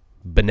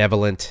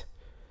 benevolent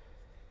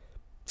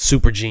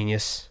super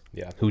genius.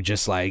 Yeah. Who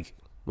just like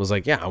was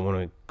like, yeah, I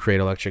want to create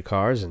electric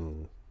cars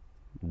and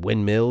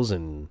windmills,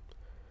 and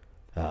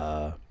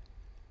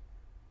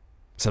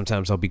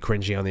sometimes I'll be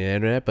cringy on the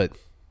internet, but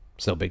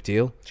it's no big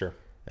deal. Sure.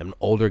 I'm an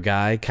older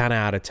guy, kind of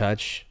out of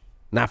touch,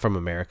 not from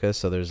America,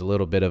 so there's a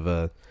little bit of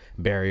a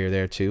barrier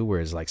there too, where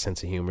his like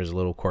sense of humor is a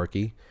little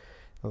quirky.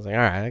 I was like,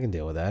 all right, I can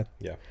deal with that.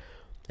 Yeah.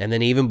 And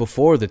then even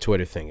before the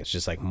Twitter thing, it's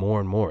just like more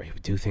and more he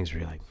would do things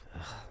where you're like,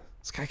 ugh,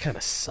 this guy kind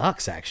of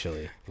sucks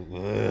actually.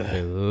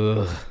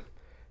 Ugh.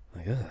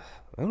 Like, ugh,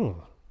 I don't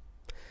know.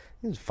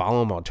 You just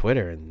follow him on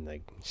Twitter and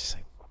like,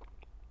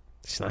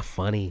 it's not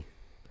funny,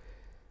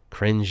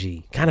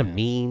 cringy, kind of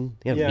mean,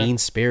 Yeah. mean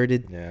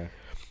spirited. Yeah.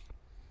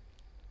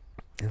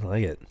 I don't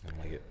like it.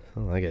 I like it. I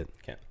don't like it.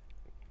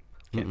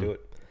 Can't do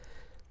it.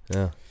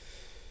 Yeah.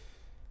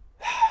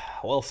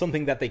 Well,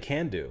 something that they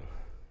can do,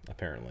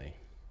 apparently,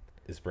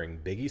 is bring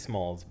Biggie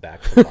Smalls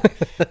back to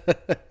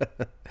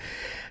life.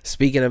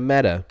 Speaking of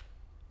Meta,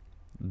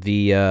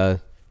 the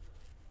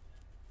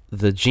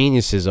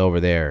geniuses over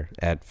there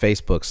at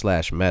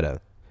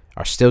Facebook/Meta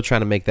are still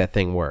trying to make that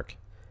thing work.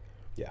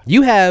 Yeah.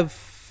 You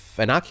have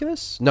an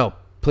Oculus? No,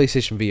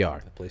 PlayStation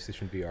VR.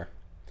 PlayStation VR.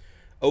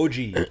 OG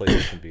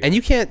PlayStation VR. And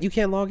you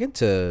can't log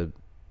into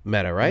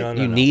Meta, right? No,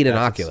 you need an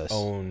That's Oculus. Its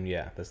own,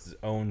 yeah, that's its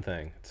own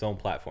thing. Its own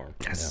platform.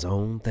 That's its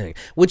own thing.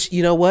 Which,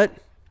 you know what?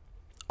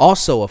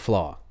 Also a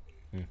flaw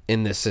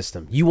in this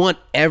system. You want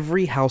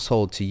every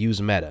household to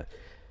use Meta.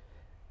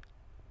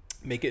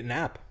 Make it an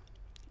app.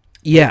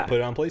 Yeah. Put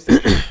it on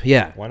PlayStation.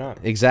 Yeah. Why not?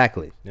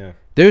 Exactly. Yeah.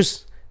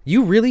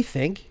 You really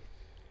think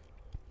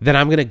that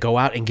I'm going to go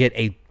out and get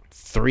a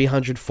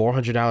 $300,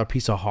 $400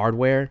 piece of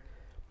hardware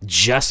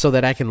just so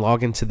that I can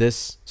log into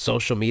this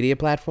social media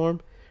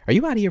platform? Are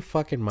you out of your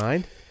fucking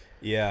mind?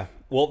 Yeah.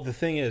 Well, the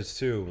thing is,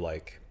 too,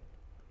 like,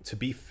 to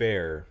be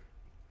fair,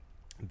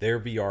 their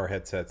VR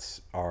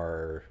headsets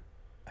are,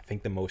 I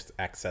think, the most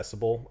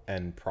accessible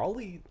and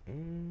probably,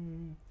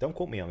 don't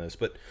quote me on this,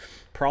 but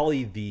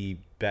probably the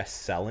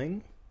best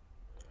selling.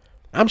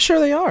 I'm sure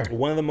they are.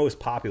 One of the most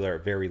popular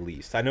at very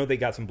least. I know they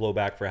got some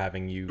blowback for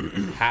having you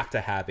have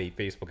to have a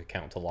Facebook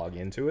account to log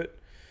into it.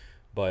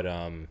 But,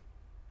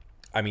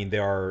 I mean, they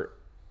are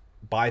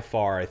by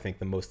far, I think,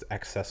 the most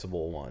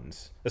accessible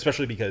ones.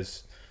 Especially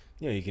because,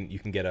 you know, you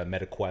can get a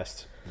Meta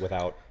Quest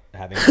without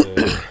having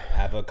to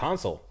have a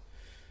console.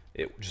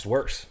 It just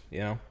works, you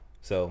know?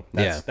 So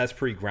that's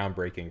pretty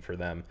groundbreaking for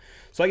them.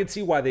 So I can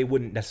see why they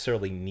wouldn't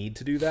necessarily need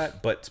to do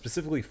that. But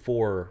specifically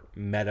for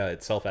Meta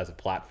itself as a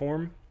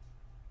platform,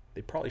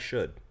 they probably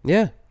should.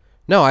 Yeah.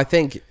 No, I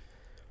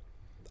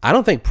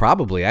don't think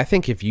probably. I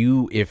think if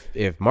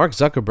Mark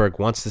Zuckerberg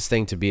wants this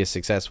thing to be as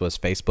successful as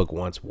Facebook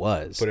once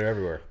was, Put it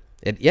everywhere.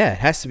 it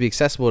has to be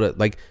accessible to,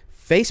 like,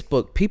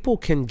 Facebook. People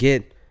can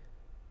get,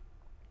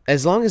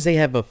 as long as they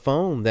have a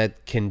phone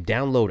that can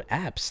download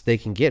apps, they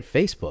can get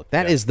Facebook.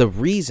 That is the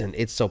reason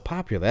it's so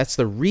popular. That's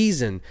the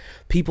reason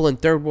people in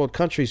third world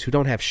countries who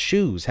don't have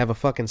shoes have a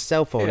fucking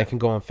cell phone that can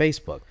go on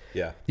Facebook.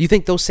 Yeah. You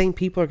think those same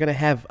people are going to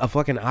have a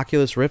fucking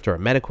Oculus Rift or a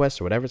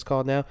MetaQuest or whatever it's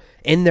called now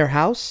in their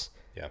house,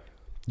 Yeah.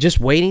 just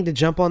waiting to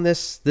jump on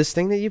this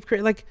thing that you've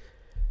created? Like,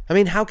 I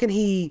mean, how can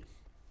he,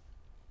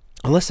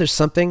 unless there's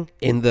something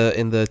in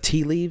the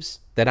tea leaves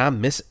that I'm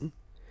missing?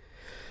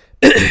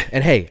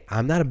 And hey,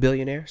 I'm not a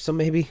billionaire, so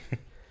maybe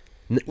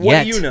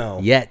What do you know?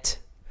 Yet.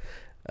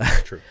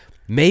 True.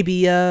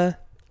 Maybe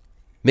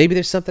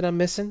there's something I'm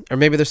missing, or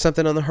maybe there's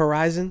something on the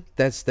horizon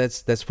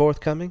that's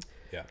forthcoming.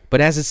 Yeah.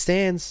 But as it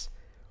stands,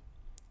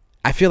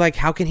 I feel like,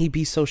 how can he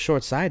be so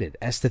short-sighted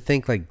as to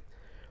think like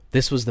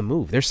this was the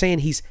move? They're saying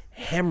he's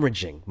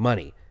hemorrhaging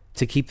money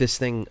to keep this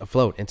thing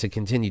afloat and to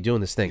continue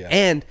doing this thing. Yeah.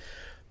 And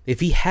if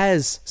he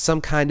has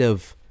some kind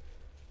of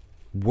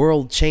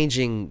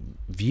world-changing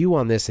view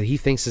on this, that he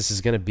thinks this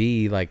is going to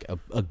be like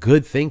a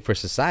good thing for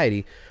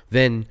society,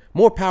 then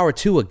more power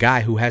to a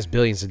guy who has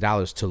billions of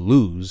dollars to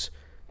lose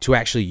to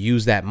actually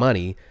use that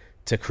money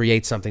to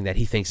create something that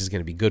he thinks is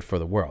going to be good for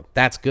the world.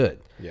 That's good.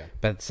 Yeah.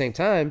 But at the same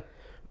time,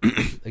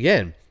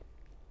 again,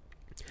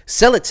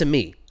 sell it to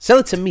me. Sell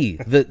it to me,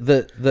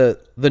 the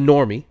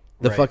normie,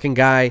 the Right. fucking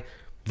guy,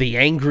 the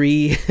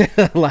angry,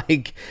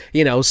 like,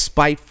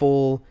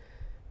 spiteful,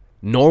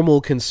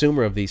 normal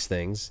consumer of these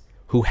things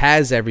who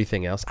has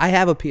everything else. I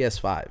have a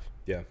PS5.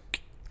 Yeah.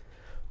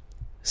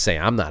 Say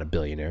I'm not a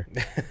billionaire.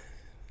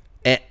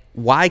 And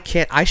why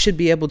can't I should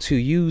be able to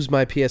use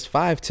my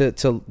PS5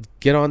 to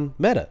get on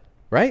Meta,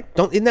 right?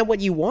 Isn't that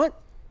what you want?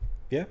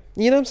 Yeah.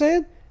 You know what I'm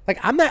saying? Like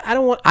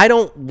I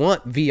don't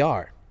want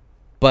VR.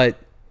 But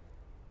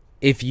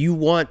if you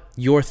want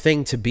your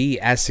thing to be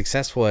as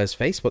successful as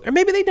Facebook, or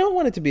maybe they don't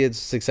want it to be as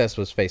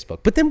successful as Facebook,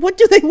 but then what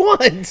do they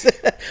want?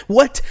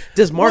 What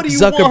does Mark do you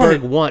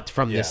Zuckerberg want? want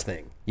from this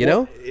thing? You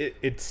Well, know?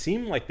 it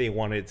seemed like they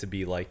wanted it to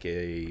be like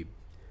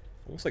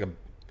almost like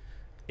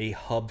a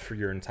hub for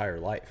your entire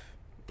life,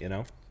 a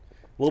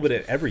little bit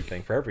of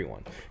everything for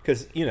everyone.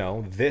 Because,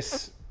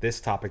 this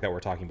topic that we're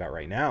talking about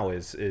right now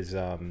is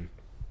a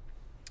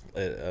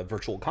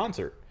virtual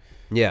concert,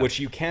 Yeah. which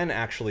you can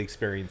actually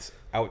experience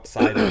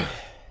outside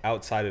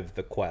of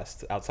the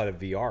Quest, outside of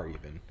VR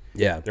even.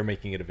 Yeah. They're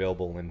making it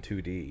available in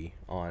 2D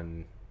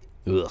on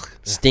Ugh,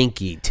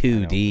 stinky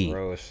 2D.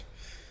 gross,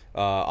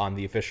 on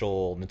the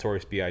official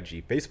Notorious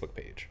B.I.G. Facebook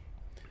page.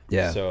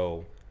 Yeah.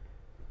 So,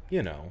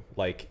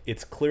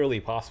 it's clearly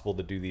possible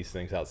to do these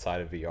things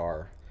outside of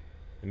VR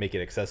and make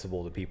it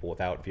accessible to people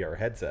without VR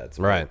headsets.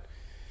 but Right.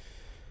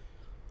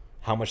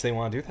 How much they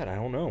want to do that, I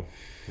don't know.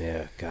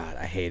 Yeah, God,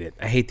 I hate it.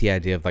 I hate the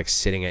idea of like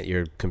sitting at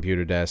your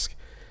computer desk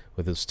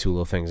with those two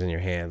little things in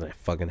your hand and a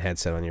fucking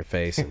headset on your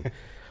face and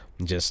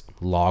just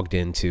logged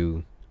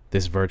into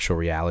this virtual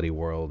reality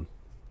world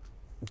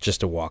just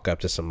to walk up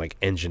to some like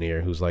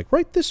engineer who's like,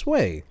 right this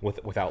way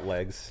Without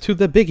legs. to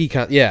the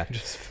biggie yeah.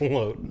 Just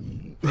float.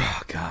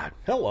 Oh God.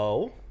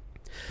 Hello.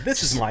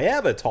 This is my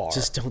avatar.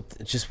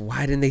 Just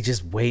why didn't they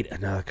just wait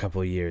another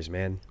couple of years,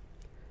 man?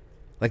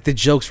 Like the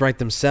jokes write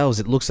themselves.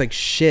 It looks like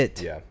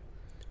shit. Yeah.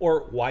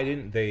 Or why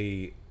didn't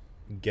they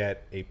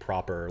get a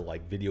proper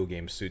like video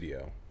game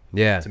studio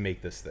Yeah. to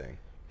make this thing?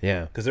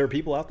 Yeah. Because there are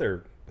people out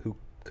there who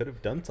could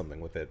have done something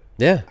with it.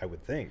 Yeah. I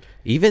would think.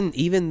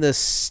 Even the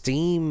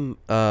Steam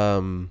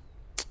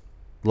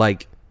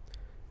like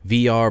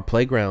VR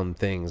playground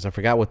things. I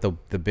forgot what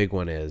the big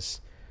one is.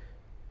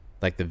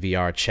 Like the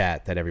VR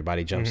chat that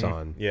everybody jumps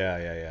on.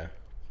 Yeah.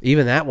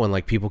 Even that one,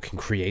 like people can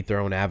create their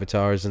own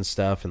avatars and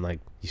stuff, and like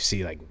you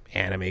see like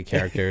anime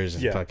characters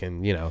and Yeah.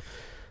 fucking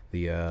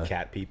the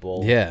Cat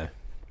people. yeah.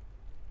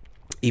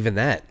 Even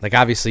that, like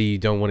obviously you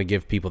don't want to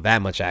give people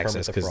that much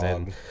access the because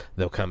then Frog.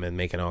 they'll come in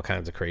making all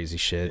kinds of crazy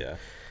shit. Yeah.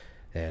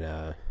 And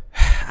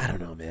I don't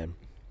know, man.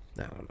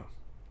 I don't know.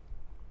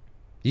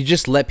 You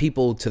just let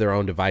people to their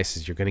own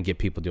devices, you're going to get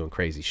people doing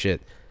crazy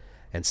shit.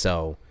 And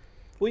so,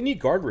 Well, you need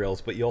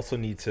guardrails, but you also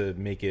need to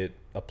make it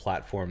a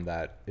platform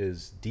that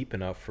is deep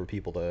enough for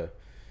people to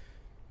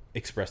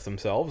express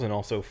themselves and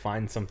also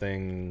find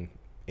something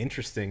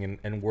interesting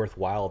and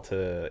worthwhile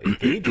to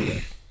engage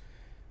with.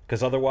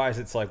 Because otherwise,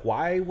 it's like,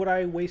 why would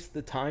I waste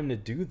the time to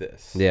do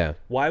this? Yeah.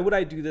 Why would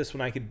I do this when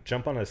I could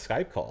jump on a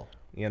Skype call?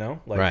 Like,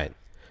 right.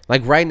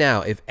 Like right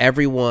now, if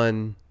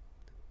everyone,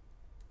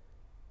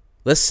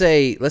 let's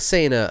say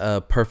in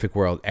a perfect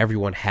world,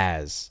 everyone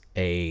has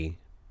a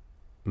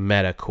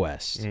Meta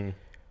Quest.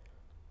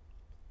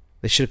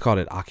 They should have called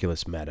it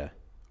Oculus Meta.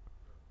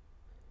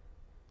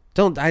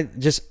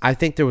 I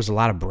think there was a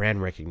lot of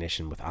brand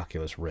recognition with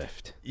Oculus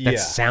Rift. That Yeah.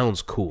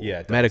 sounds cool. Yeah,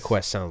 it Meta does.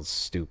 Quest sounds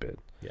stupid.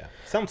 Yeah.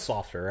 Sounds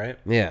softer, right?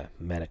 Yeah,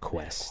 Meta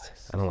Quest.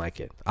 I don't like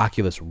it.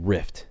 Oculus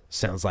Rift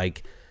sounds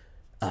like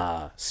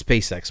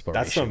space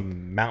exploration. That's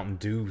some Mountain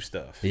Dew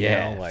stuff.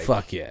 yeah.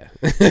 Fuck yeah.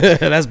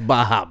 That's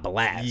Baja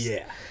Blast.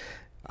 Yeah.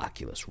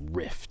 Oculus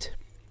Rift.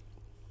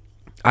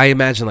 I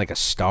imagine like a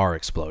star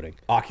exploding.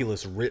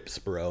 Oculus rips,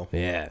 bro.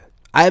 Yeah.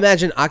 I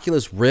imagine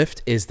Oculus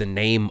Rift is the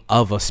name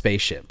of a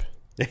spaceship.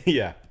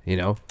 Yeah.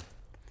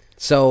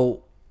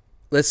 So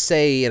let's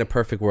say in a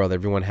perfect world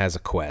everyone has a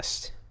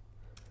Quest.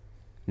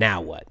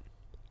 Now what?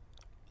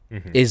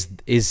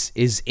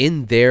 Is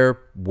in their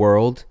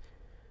world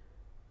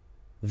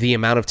the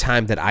amount of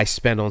time that I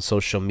spend on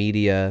social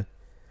media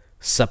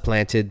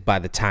supplanted by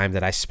the time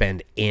that I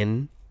spend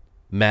in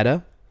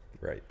Meta?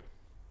 Right.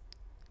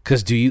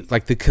 Because do you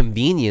like the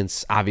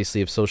convenience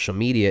obviously of social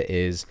media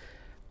is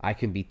I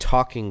can be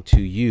talking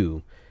to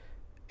you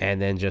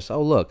and then just,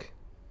 oh look,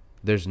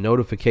 there's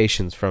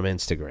notifications from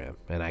Instagram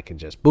and I can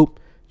just boop,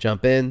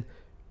 jump in,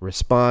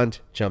 respond,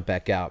 jump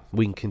back out.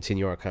 We can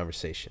continue our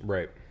conversation.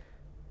 Right.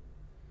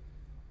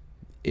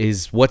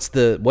 Is what's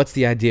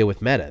the idea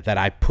with Meta? That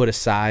I put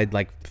aside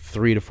like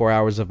 3 to 4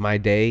 hours of my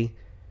day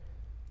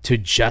to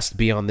just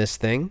be on this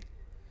thing?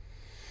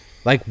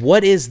 Like,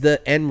 what is the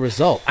end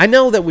result? I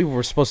know that we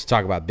were supposed to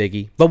talk about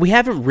Biggie, but we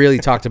haven't really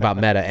talked about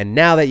Meta. And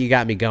now that you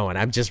got me going,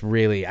 I'm just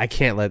really, I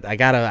can't let, I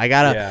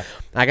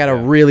gotta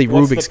really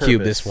What's the Rubik's Cube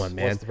purpose? this one,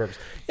 man. What's the purpose?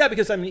 Yeah,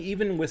 because I mean,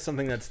 even with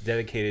something that's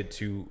dedicated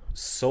to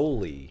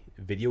solely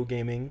video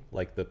gaming,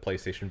 like the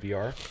PlayStation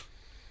VR,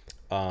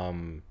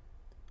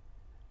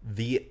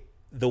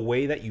 the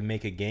way that you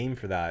make a game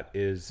for that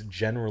is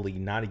generally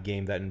not a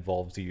game that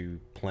involves you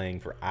playing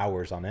for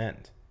hours on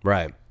end.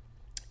 Right.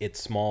 It's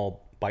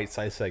small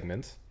bite-sized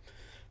segments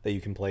that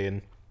you can play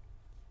in,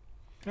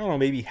 I don't know,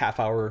 maybe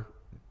half-hour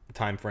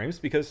time frames,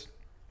 because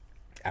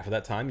after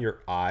that time, your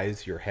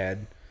eyes, your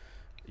head,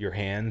 your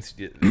hands,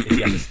 if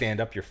you have to stand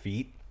up, your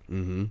feet, get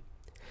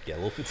a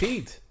little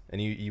fatigued,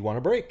 and you want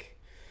to break.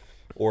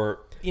 Or,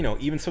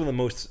 even some of the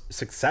most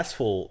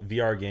successful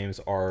VR games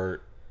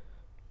are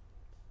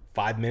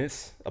 5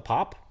 minutes a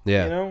pop,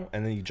 Yeah.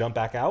 and then you jump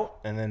back out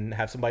and then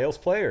have somebody else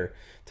play, or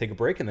take a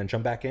break and then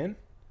jump back in.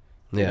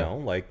 Yeah.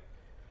 Like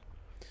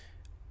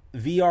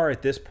VR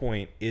at this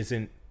point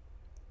isn't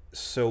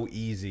so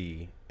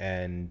easy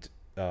and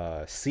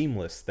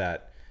seamless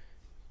that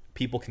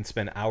people can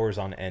spend hours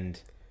on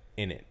end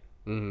in it.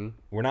 Mm-hmm.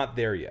 We're not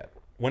there yet.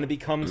 When it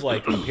becomes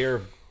like a pair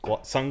of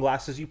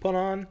sunglasses you put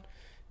on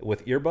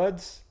with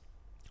earbuds,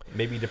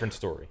 maybe a different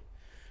story.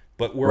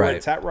 But where Right.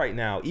 it's at right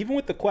now, even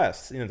with the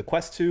Quest, the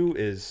Quest 2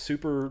 is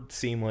super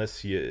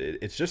seamless.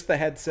 It's just the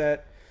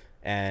headset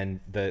and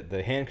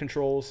the hand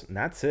controls, and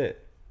that's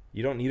it.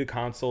 You don't need a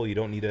console. You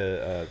don't need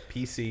a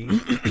PC.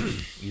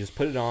 You just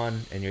put it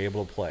on, and you're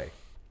able to play.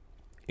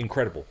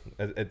 Incredible.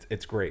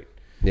 It's great.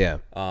 Yeah.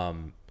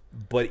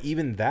 But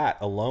even that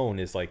alone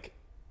is like,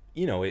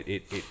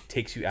 it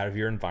takes you out of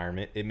your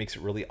environment. It makes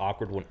it really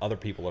awkward when other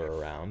people are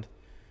around.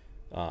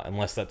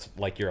 Unless that's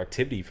like your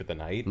activity for the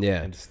night,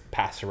 Yeah. and just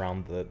pass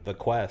around the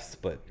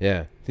Quest. But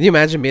Yeah. Can you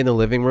imagine being in the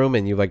living room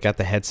and you like got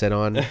the headset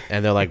on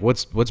and they're like,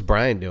 "What's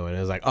Brian doing?" And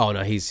it's like, "Oh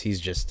no, he's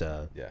just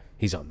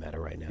he's on Meta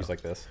right now." he's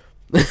like this.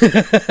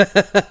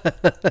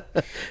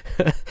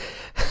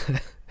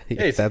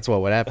 Yeah, that's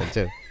what would happen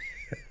too.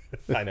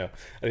 I know.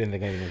 I didn't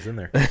think anything was in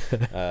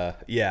there.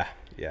 Yeah.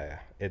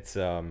 It's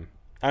I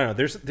don't know.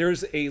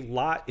 There's a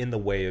lot in the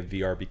way of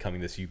VR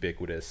becoming this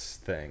ubiquitous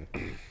thing.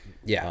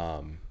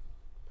 Yeah.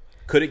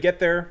 Could it get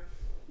there?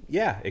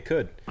 Yeah, it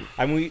could.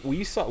 I mean,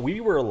 we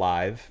were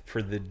alive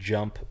for the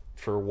jump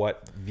for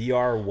what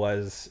VR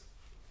was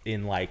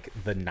in like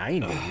the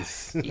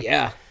 90s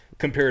Yeah.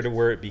 compared to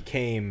where it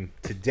became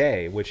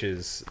today, which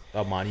is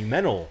a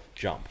monumental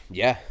jump.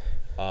 Yeah.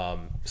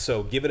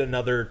 So give it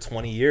another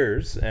 20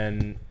 years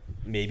and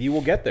maybe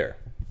we'll get there.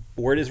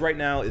 Where it is right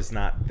now is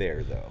not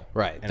there, though.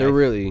 Right. And They're I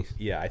really...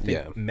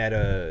 think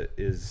Meta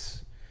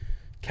is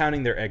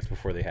counting their eggs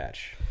before they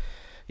hatch.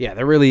 Yeah,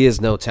 there really is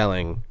no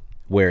telling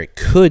where it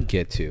could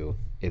get to.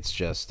 It's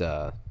just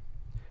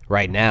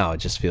right now it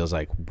just feels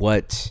like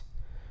what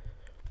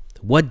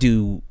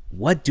do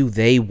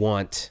they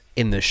want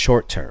in the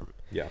short term?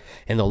 Yeah.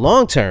 In the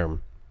long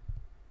term,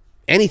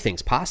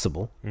 anything's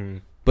possible.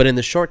 But in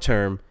the short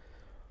term,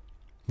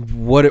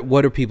 what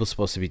are people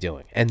supposed to be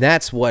doing? And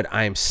that's what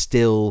I'm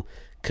still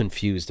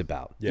confused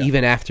about. Yeah.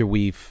 Even after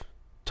we've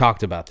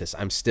talked about this,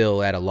 I'm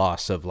still at a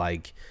loss of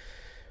like,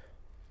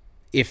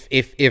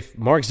 if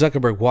Mark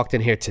Zuckerberg walked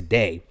in here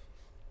today,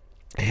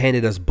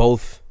 handed us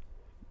both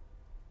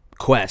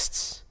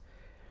quests,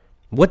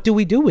 what do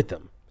we do with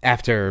them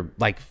after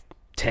like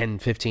 10,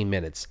 15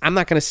 minutes? I'm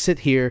not going to sit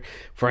here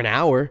for an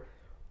hour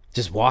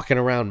just walking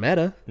around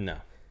Meta. No.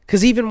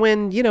 Because even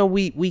when,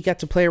 we got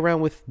to play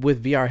around with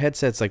VR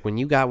headsets, like when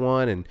you got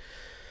one, and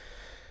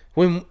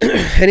when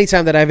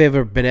anytime that I've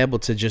ever been able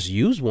to just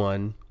use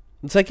one,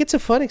 it's like it's a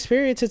fun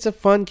experience. It's a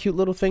fun, cute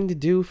little thing to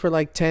do for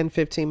like 10,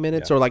 15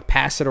 minutes, or like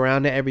pass it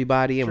around to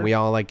everybody and we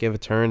all like give a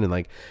turn and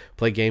like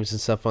play games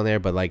and stuff on there.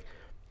 But like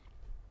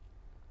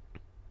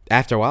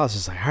after a while, it's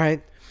just like, all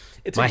right,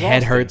 It's my head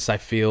exhausting. hurts. I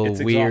feel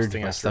It's weird.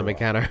 exhausting My after a stomach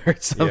while. kind of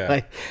hurts. I'm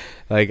Yeah.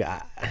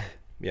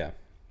 like,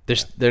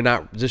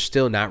 they're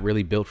still not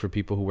really built for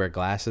people who wear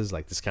glasses.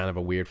 Like, this kind of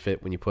a weird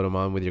fit when you put them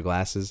on with your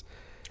glasses.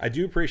 I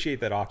do appreciate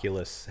that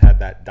Oculus had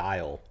that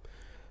dial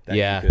that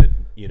Yeah. you could,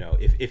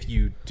 if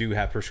you do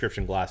have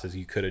prescription glasses,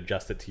 you could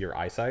adjust it to your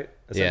eyesight,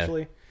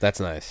 essentially. Yeah, that's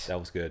nice. That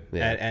was good.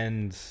 Yeah.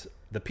 And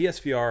the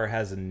PSVR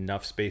has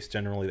enough space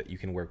generally that you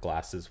can wear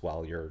glasses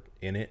while you're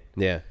in it.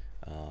 Yeah,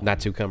 not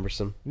too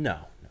cumbersome. No,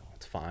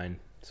 it's fine.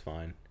 It's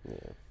fine.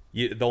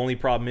 The only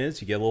problem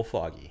is you get a little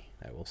foggy.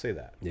 I will say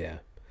that. Yeah,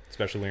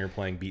 Especially when you're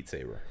playing Beat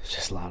Saber. it's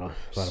just a lot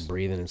of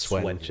breathing and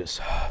sweating. Sweating.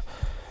 Just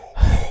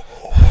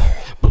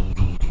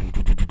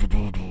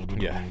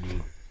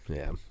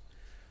Yeah.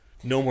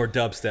 No more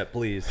dubstep,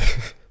 please.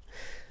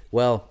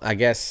 well, I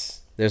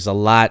guess there's a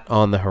lot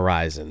on the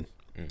horizon.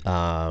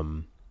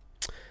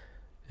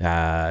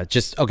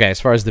 Just okay. As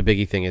far as the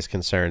Biggie thing is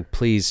concerned,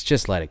 please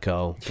just let it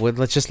go.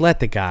 Let's just let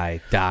the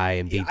guy die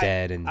and be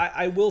dead. And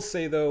I will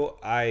say though,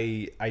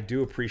 I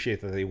do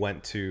appreciate that they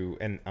went to,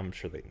 and I'm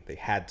sure they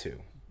had to,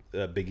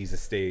 Biggie's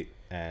estate,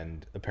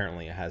 and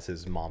apparently it has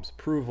his mom's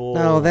approval.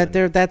 no, and-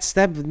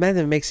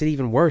 that makes it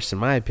even worse, in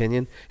my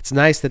opinion. It's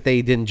nice that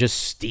they didn't just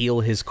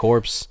steal his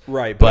corpse,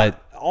 right.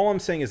 But All I'm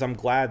saying is I'm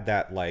glad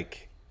that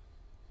like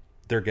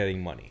they're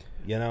getting money.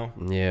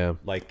 yeah,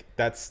 Like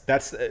that's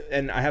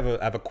and I have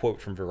a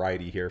quote from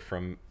Variety here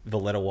from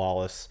Valletta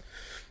Wallace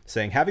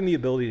saying, having the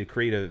ability to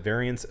create a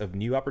variance of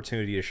new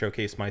opportunity to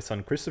showcase my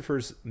son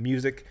Christopher's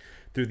music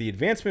Through the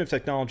advancement of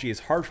technology,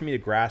 it's hard for me to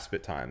grasp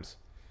at times.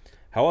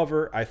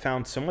 However, I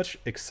found so much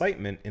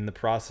excitement in the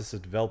process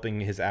of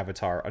developing his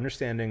avatar,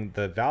 understanding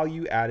the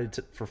value added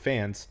for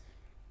fans,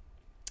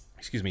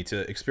 to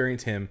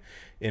experience him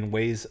in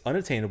ways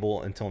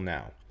unattainable until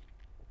now.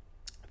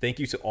 Thank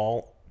you to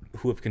all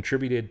who have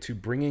contributed to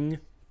bringing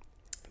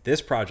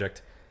this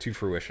project to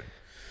fruition.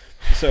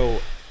 So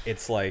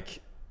it's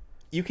like,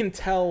 you can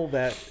tell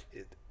that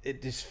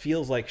it just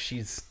feels like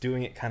she's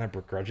doing it kind of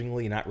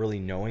begrudgingly, not really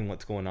knowing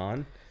what's going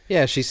on.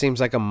 Yeah, she seems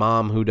like a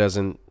mom who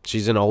doesn't.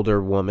 She's an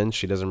older woman.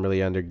 She doesn't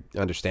really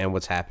understand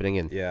what's happening.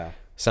 And Yeah.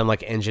 some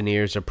like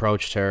engineers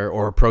approached her,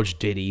 or approached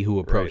Diddy, who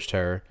approached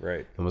her,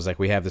 Right. and was like,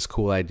 "We have this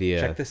cool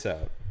idea." Check this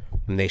out.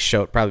 And they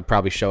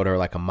probably showed her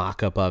like a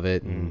mock-up of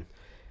it, and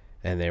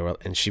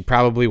she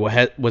probably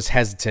was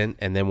hesitant.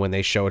 And then when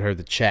they showed her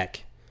the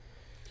check,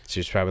 she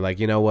was probably like,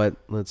 "You know what?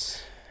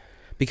 Let's."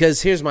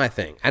 Because here's my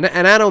thing, and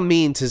I don't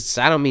mean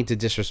to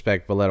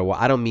disrespect Valletta.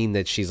 I don't mean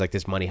that she's like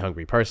this money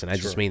hungry person. I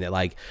just mean that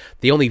like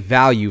the only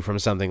value from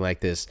something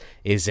like this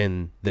is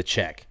in the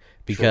check.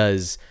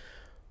 Because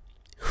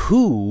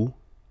who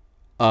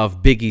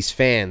of Biggie's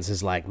fans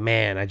is like,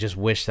 man, I just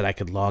wish that I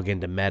could log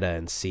into Meta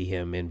and see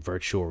him in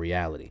virtual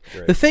reality.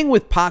 Right. The thing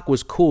with Pac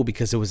was cool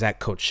because it was at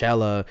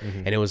Coachella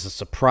and it was a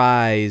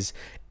surprise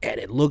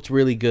and it looked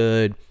really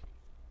good.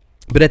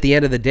 But at the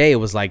end of the day, it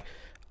was like,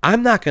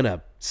 I'm not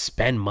gonna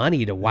spend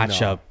money to watch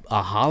a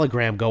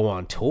hologram go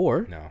on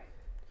tour. No.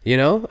 You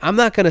know, I'm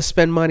not gonna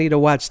spend money to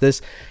watch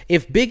this.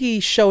 If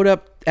Biggie showed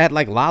up at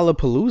like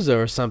Lollapalooza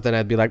or something,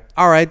 I'd be like,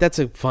 all right, that's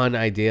a fun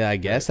idea, I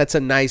guess. That's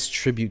a nice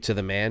tribute to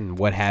the man and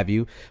what have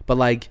you. But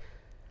like,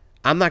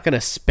 I'm not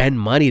gonna spend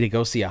money to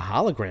go see a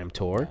hologram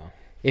tour. No.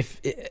 If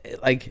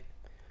like,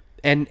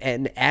 and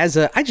I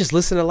just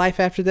listened to Life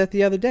After Death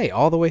the other day,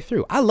 all the way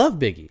through. I love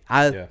Biggie.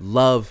 I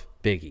love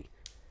Biggie.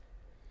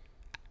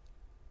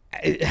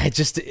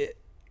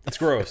 It's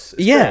gross.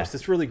 It's Yeah. gross.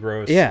 It's really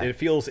gross. Yeah. It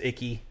feels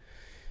icky.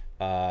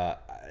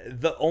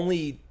 The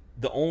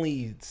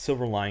only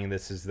silver lining in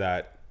this is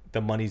that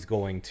the money's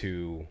going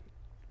to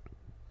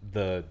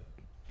the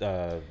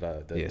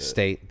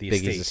estate, the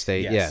Biggie's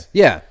estate. Yes.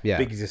 Yeah.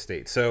 Biggie's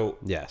estate. So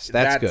Yes,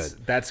 that's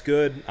good. That's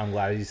good. I'm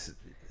glad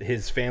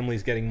his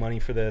family's getting money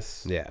for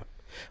this. Yeah.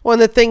 Well,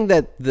 and the thing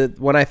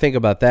when I think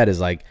about that is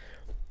like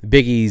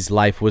Biggie's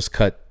life was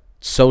cut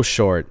so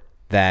short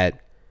that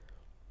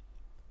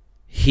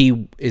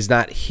he is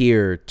not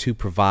here to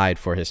provide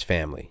for his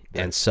family.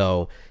 Right. And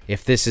so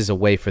if this is a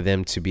way for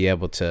them to be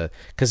able to,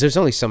 because there's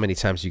only so many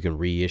times you can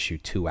reissue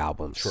 2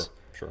 albums.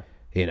 Sure.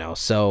 You know,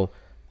 so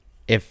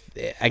if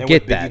I and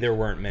get with Biggie, that. there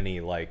weren't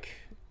many like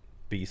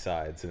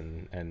B-sides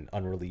and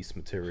unreleased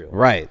material.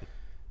 Right.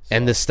 So.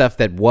 And the stuff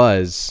that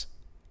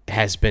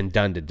has been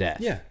done to death.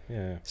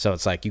 Yeah. So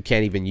it's like you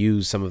can't even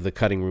use some of the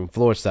cutting room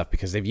floor stuff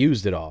because they've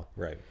used it all.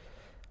 Right.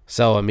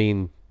 So, I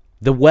mean,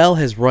 the well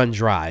has run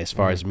dry as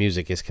far as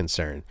music is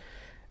concerned.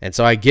 And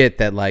so I get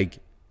that, like,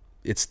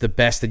 it's the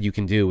best that you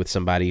can do with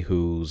somebody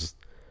who's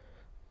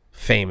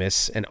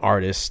famous, an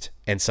artist,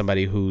 and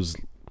somebody whose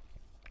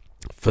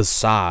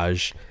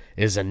visage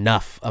is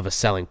enough of a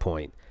selling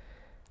point.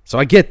 So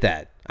I get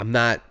that. I'm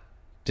not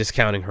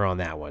discounting her on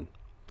that one.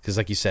 Because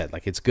like you said,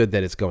 like, it's good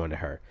that it's going to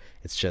her.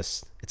 It's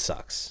just, it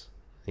sucks,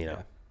 you know?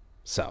 Yeah.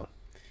 So.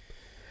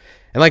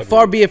 And, like,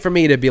 far be it for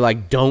me to be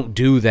like, don't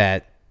do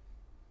that.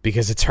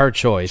 Because it's her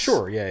choice.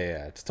 Sure,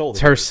 yeah. It's totally.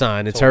 It's her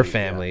son. It's her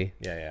family.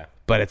 Yeah.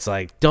 But it's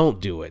like,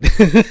 don't do it.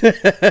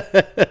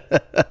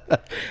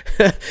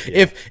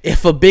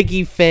 If a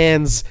Biggie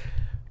fan's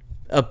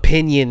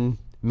opinion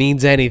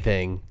means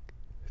anything,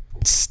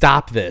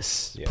 stop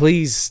this. Yeah.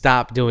 Please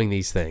stop doing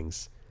these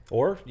things.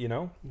 Or,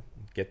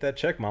 get that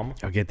check, mama.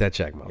 I'll get that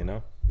check,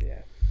 Mom. Yeah.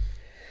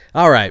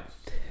 All right.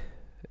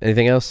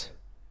 Anything else?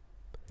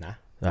 Nah.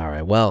 All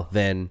right. Well,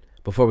 then,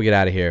 before we get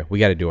out of here, we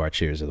got to do our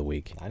cheers of the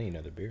week. I need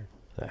another beer.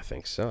 I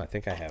think so. I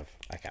got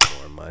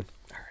more in mine.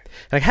 All right.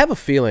 And I have a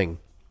feeling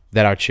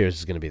that our cheers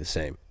is going to be the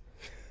same.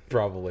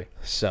 Probably.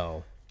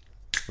 So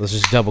let's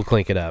just double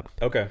clink it up.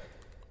 Okay.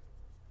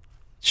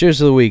 Cheers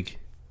of the week,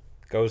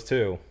 Goes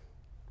to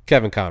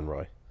Kevin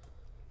Conroy.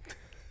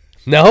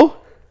 No?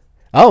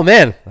 Oh,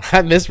 man.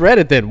 I misread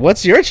it then.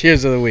 What's your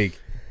cheers of the week?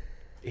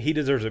 he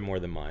deserves it more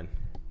than mine.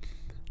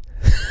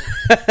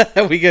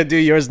 Are we going to do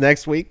yours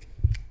next week?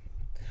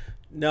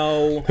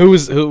 No.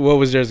 What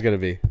was yours going to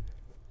be?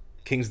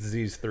 King's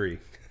Disease 3.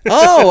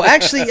 Oh,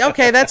 actually,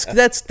 okay, that's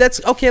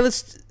okay.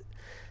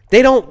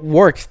 They don't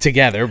work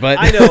together, but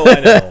I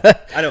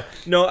know.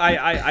 No,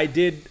 I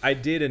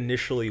did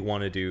initially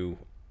want to do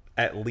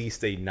at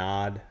least a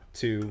nod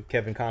to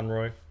Kevin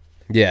Conroy.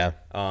 Yeah.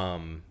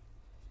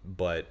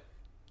 But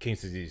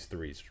King's Disease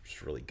 3 is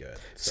just really good.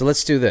 So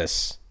let's do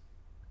this.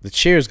 The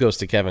cheers goes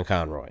to Kevin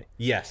Conroy,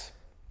 Yes.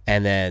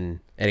 and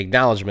then an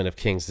acknowledgement of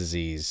King's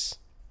Disease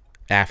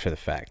after the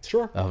fact.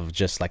 Sure. Of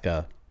just like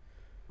a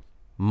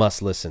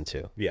must listen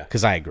to. Yeah.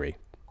 Because I agree,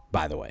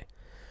 by the way.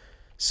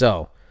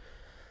 So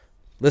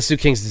let's do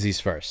King's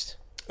Disease first,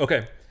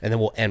 Okay. and then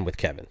we'll end with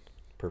Kevin.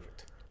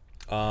 Perfect.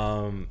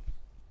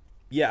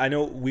 Yeah, I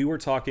know we were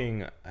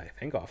talking, I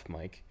think off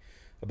mic,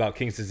 about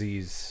King's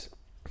Disease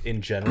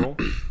in general,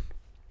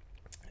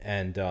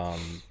 and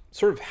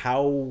sort of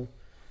how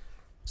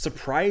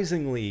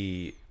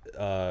surprisingly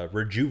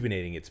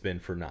rejuvenating it's been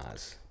for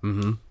Nas.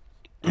 Mm-hmm.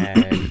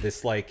 And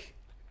this like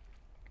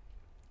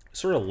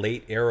sort of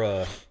late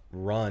era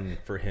run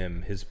for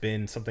him has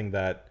been something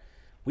that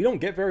we don't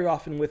get very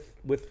often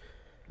with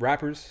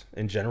rappers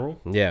in general.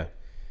 Yeah.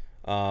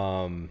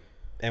 And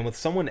with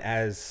someone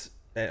as,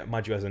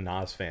 mind you, as a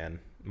Nas fan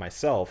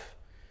myself,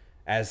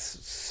 as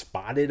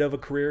spotted of a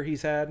career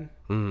he's had,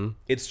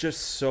 it's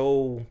just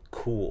so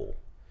cool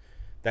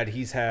that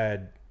he's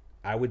had,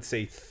 I would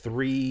say,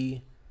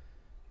 3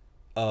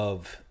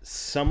 of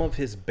some of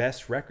his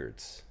best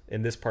records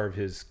in this part of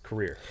his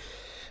career.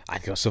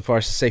 I'd go so far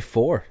as to say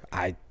 4.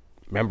 I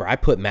remember I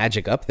put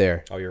Magic up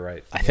there. Oh, you're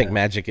right. I think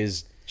Magic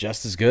is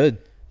just as good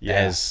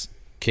as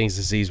King's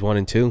Disease 1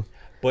 and 2.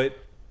 But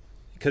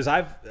because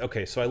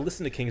so I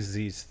listened to King's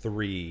Disease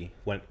 3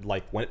 went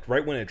right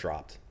when it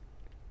dropped,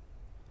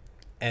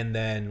 and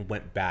then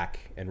went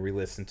back and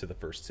re-listened to the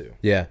first 2.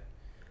 Yeah.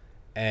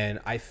 And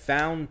I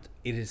found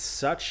it is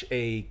such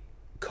a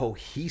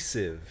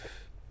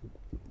cohesive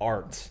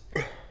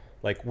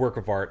work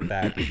of art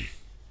that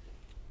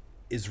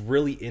is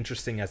really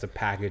interesting as a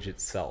package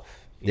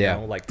itself. You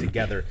know, like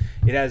together.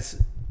 It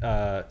has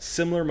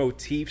similar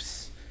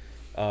motifs,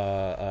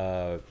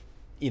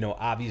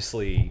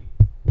 obviously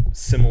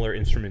similar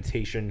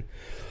instrumentation,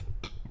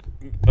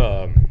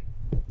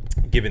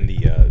 given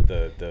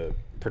the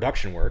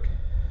production work.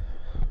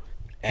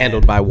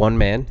 Handled by one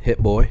man,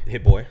 Hit Boy,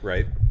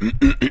 right?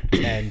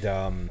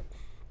 And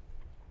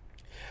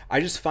I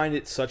just find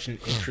it such an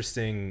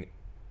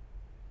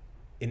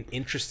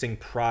interesting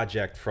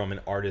project from an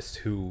artist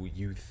who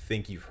you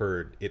think you've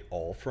heard it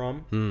all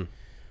from,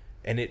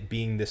 and it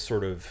being this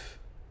sort of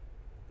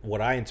what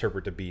I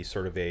interpret to be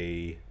sort of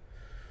an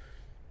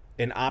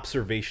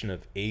observation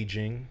of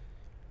aging,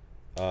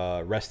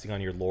 resting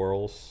on your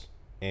laurels,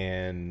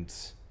 and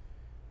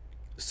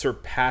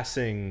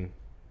surpassing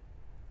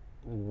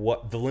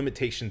what the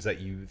limitations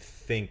that you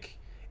think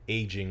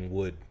aging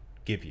would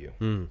give you.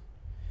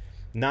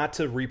 Not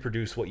to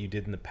reproduce what you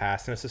did in the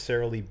past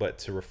necessarily, but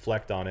to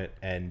reflect on it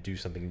and do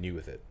something new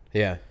with it.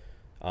 Yeah.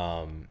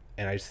 And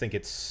I just think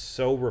it's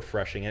so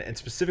refreshing. And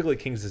specifically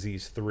King's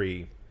Disease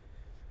 3,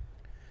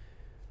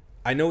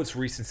 I know it's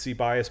recency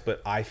bias,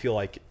 but I feel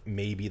like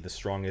maybe the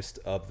strongest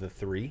of the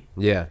 3.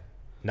 Yeah.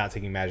 Not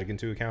taking Magic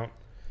into account.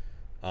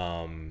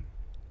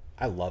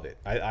 I love it.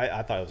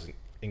 I thought it was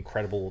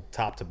incredible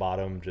top to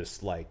bottom,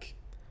 just like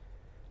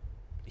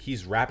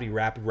he's rapping.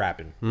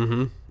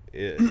 Mm-hmm.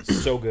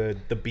 It's so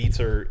good. The beats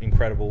are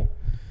incredible.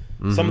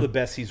 Mm-hmm. Some of the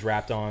best he's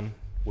rapped on,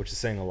 which is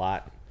saying a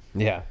lot.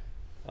 Yeah.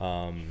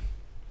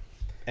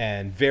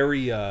 And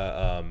very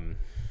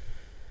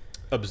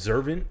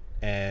observant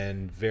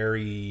and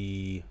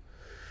very,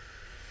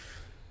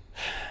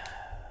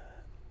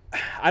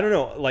 I don't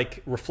know,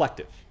 like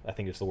reflective, I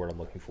think is the word I'm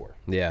looking for.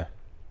 Yeah.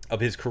 Of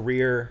his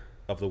career,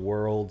 of the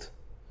world.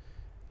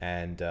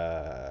 And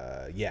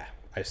I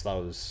just thought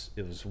it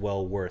was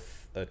well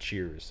worth a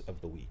cheers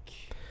of the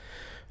week.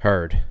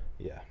 Heard.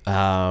 Yeah.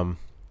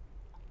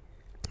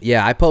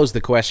 Yeah, I posed the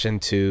question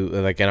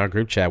to in our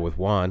group chat with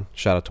Juan.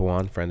 Shout out to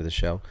Juan, friend of the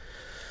show.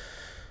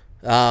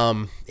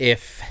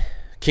 If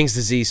King's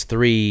Disease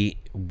 3,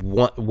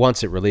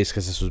 once it released,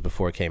 because this was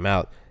before it came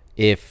out,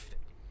 if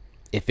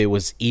it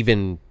was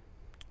even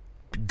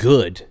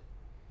good,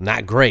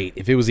 not great,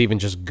 if it was even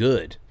just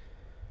good,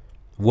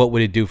 what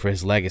would it do for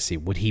his legacy?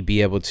 Would he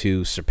be able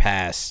to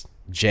surpass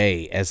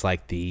Jay as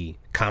like the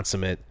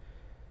consummate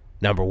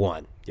number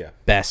 1? Yeah.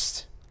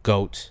 Best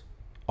GOAT,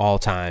 all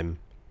time,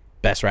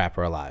 best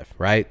rapper alive,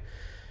 right?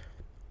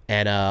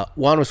 And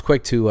Juan was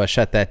quick to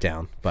shut that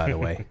down, by the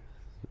way.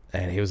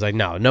 And he was like,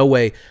 no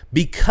way.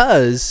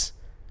 Because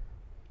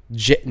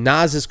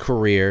Nas's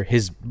career,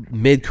 his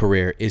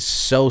mid-career, is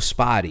so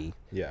spotty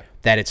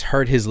that it's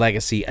hurt his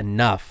legacy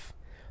enough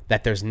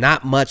that there's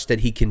not much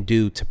that he can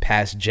do to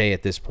pass Jay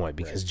at this point,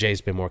 because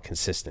Jay's been more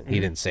consistent. He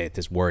didn't say it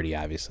this wordy,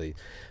 obviously,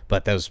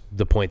 but that was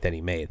the point that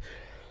he made.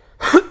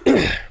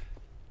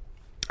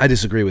 I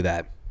disagree with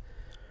that.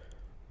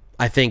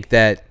 I think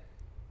that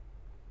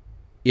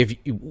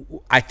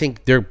I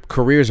think their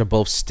careers are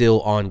both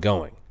still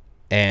ongoing,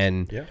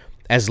 and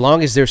as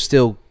long as they're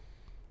still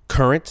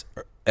current,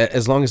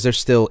 as long as they're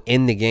still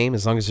in the game,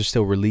 as long as they're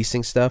still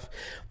releasing stuff,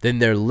 then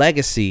their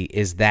legacy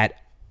is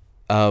that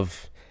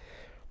of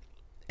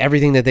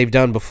everything that they've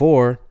done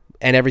before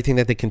and everything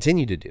that they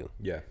continue to do.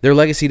 Yeah. Their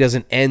legacy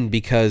doesn't end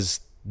because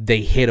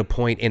they hit a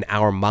point in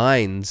our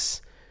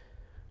minds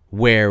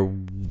where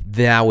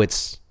now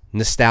it's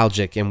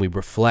nostalgic and we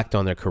reflect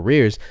on their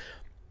careers.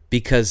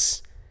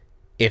 Because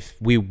if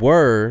we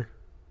were,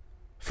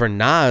 for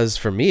Nas,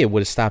 for me, it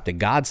would have stopped at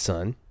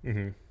Godson.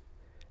 Mm-hmm.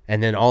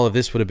 And then all of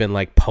this would have been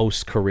like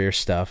post-career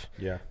stuff.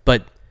 Yeah.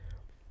 But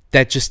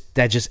that just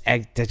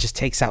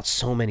takes out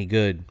so many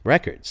good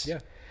records. Yeah.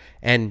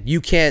 And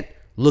you can't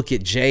look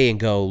at Jay and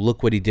go,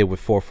 look what he did with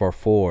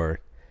 444,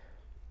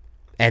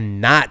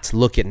 and not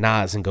look at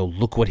Nas and go,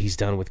 look what he's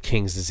done with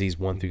King's Disease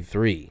 1 through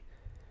 3.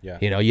 Yeah.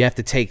 You know, you have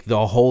to take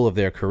the whole of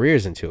their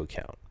careers into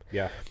account.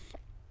 Yeah.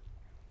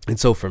 And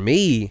so for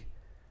me,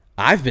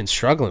 I've been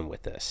struggling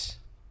with this.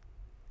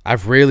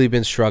 I've really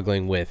been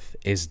struggling with,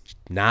 is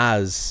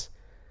Nas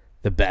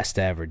the best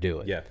to ever do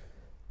it? Yeah.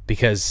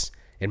 Because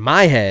in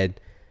my head,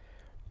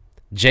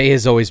 Jay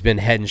has always been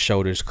head and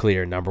shoulders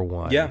clear number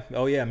one. Yeah.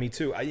 Oh, yeah. Me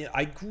too.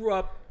 I grew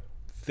up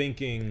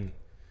thinking,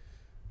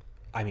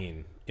 I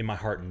mean, in my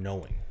heart,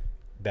 knowing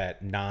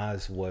that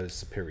Nas was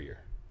superior.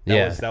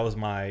 That was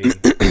my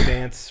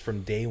stance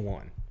from day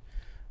one.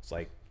 It's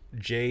like,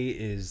 Jay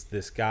is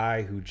this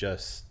guy who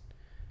just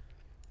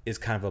is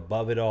kind of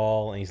above it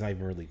all, and he's not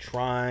even really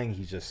trying.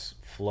 He just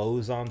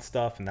flows on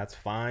stuff, and that's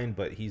fine.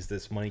 But he's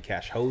this money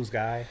cash hose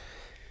guy.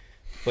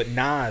 But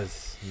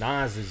Nas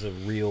is a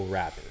real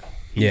rapper.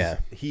 He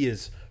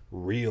is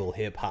real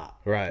hip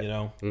hop. Right. You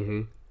know.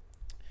 Mm-hmm.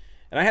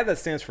 And I had that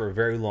stance for a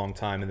very long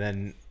time, and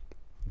then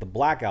the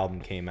Black Album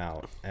came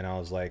out, and I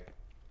was like,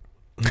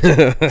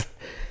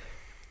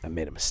 I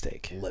made a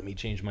mistake. let me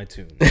change my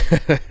tune.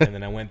 And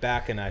then I went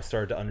back and I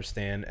started to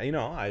understand, you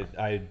know,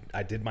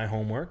 I did my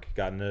homework,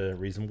 got into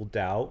reasonable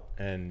doubt,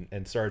 and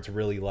started to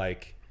really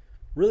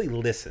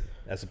listen,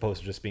 as opposed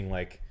to just being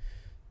like,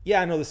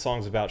 yeah, I know this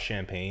song's about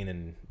champagne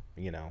and,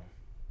 you know,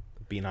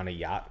 being on a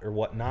yacht or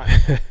whatnot.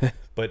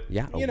 But,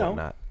 Yeah, you or know,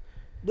 whatnot.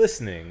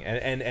 listening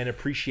and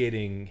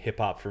appreciating hip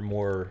hop for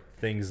more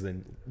things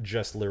than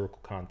just lyrical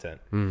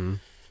content. Mm-hmm.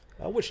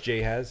 Which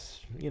Jay has,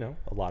 you know,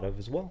 a lot of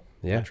as well.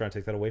 Yeah. I'm not trying to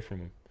take that away from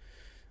him.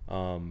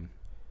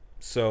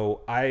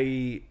 So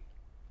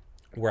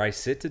where I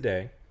sit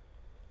today,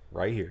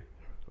 right here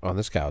On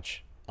this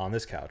couch. on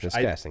this couch, This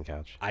casting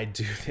couch. I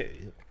do,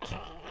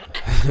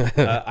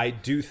 I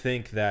do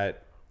think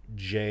that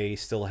Jay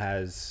still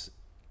has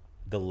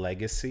the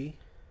legacy,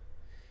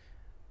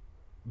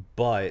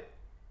 but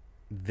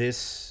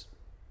this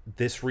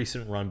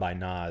recent run by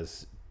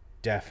Nas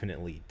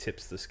definitely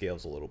tips the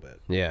scales a little bit.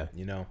 Yeah.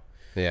 You know.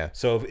 Yeah.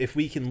 So if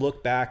we can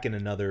look back in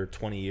another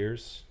 20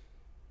 years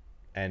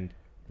and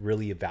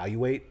really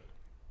evaluate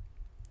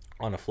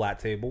on a flat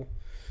table,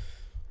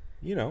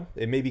 you know,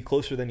 it may be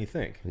closer than you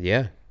think.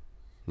 Yeah.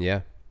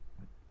 Yeah.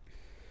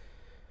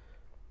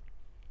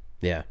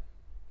 Yeah.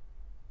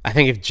 I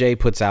think if Jay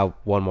puts out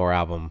one more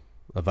album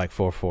of like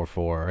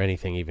 444 or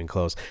anything even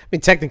close. I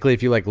mean, technically,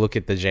 if you like look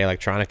at the Jay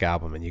Electronic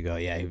album and you go,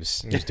 yeah, he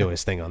was doing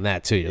his thing on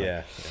that too. You're Yeah.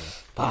 like,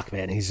 fuck,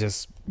 man,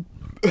 he's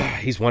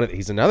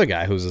he's another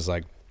guy who's just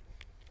like,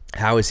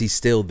 how is he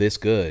still this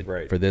good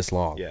Right. for this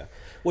long? Yeah.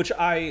 Which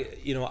I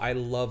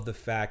love the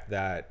fact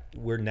that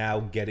we're now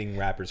getting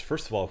rappers,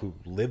 first of all, who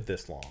live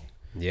this long,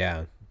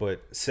 Yeah.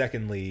 but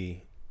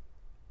secondly,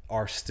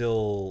 are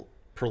still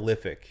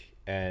prolific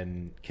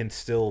and can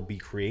still be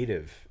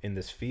creative in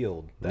this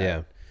field that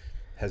Yeah.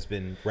 has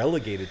been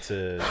relegated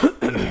to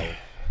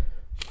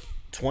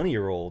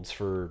 20-year-olds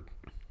for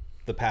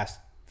the past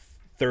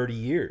 30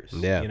 years.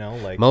 Yeah. You know,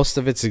 like most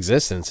of its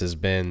existence has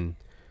been,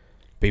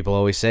 people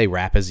always say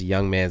rap is a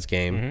young man's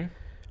game. Mm-hmm.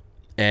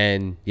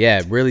 And yeah,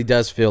 it really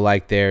does feel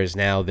like there's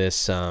now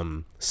this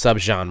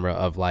subgenre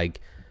of like,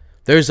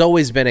 there's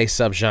always been a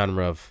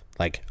subgenre of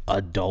like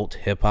adult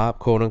hip hop,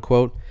 quote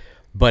unquote,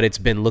 but it's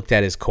been looked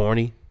at as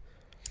corny.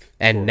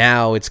 And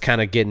now it's kind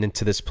of getting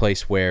into this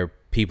place where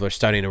people are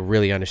starting to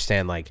really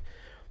understand, like,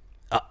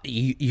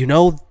 you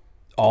know,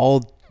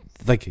 all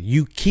like,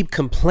 you keep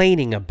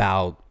complaining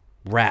about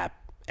rap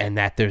and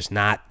that there's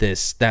not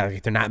this,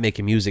 that they're not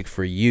making music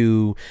for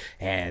you,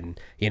 and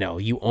you know,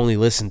 you only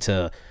listen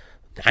to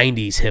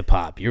 90s hip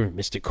hop. You're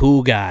Mr.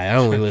 Cool Guy. I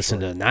only listen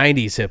to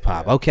 90s hip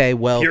hop. Okay,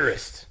 well,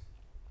 purist.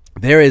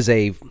 there is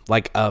a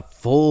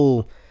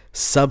full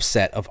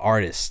subset of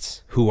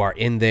artists who are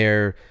in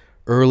their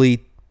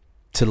early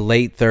to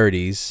late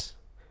 30s,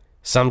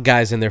 some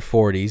guys in their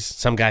 40s,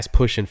 some guys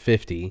pushing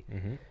 50,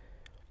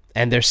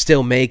 and they're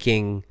still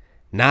making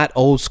not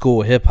old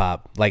school hip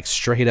hop, like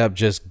straight up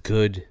just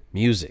good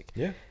music.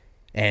 Yeah.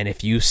 And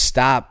if you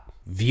stop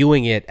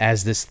viewing it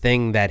as this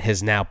thing that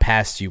has now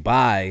passed you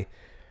by,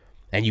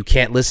 and you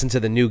can't listen to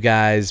the new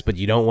guys, but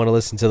you don't want to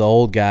listen to the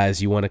old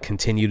guys, you want to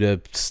continue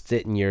to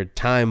sit in your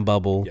time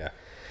bubble, Yeah.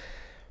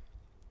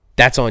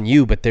 that's on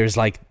you. But there's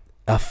like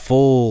a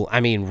full, I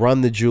mean,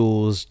 Run the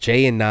Jewels,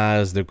 Jay and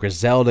Nas, the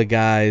Griselda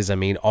guys, I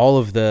mean, all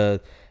of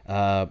the,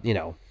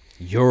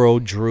 Euro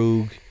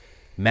Droog,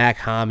 Mac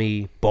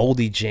Hami,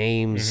 Boldy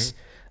James,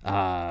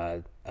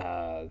 I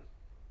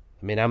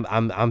mean,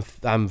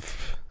 I'm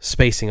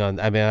spacing on.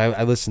 I mean,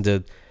 I listen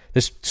to.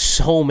 There's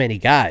so many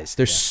guys.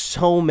 There's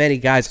so many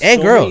guys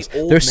and So girls.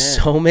 many old There's men.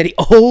 so many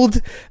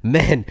old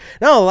men.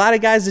 No, a lot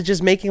of guys are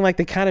just making like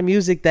the kind of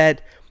music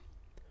that,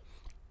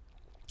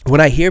 when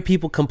I hear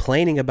people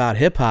complaining about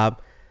hip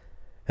hop,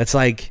 it's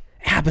like,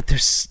 yeah, but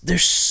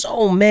there's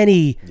so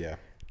many Yeah.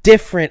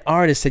 different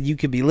artists that you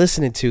could be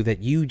listening to that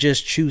you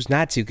just choose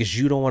not to because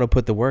you don't want to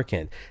put the work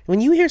in. When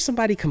you hear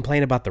somebody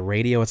complain about the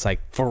radio, it's like,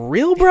 for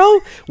real,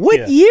 bro? What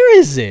Yeah. year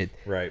is it?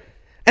 Right.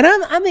 And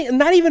I mean,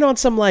 not even on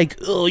some like,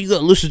 oh, you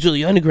gotta listen to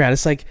the underground.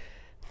 It's like,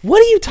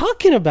 what are you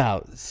talking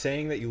about?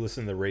 Saying that you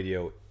listen to the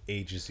radio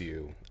ages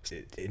you.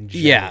 in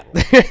Yeah,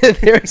 general.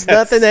 there's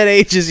nothing that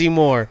ages you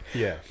more.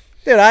 Yeah.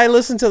 Dude, I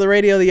listened to the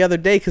radio the other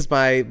day because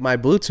my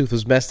Bluetooth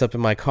was messed up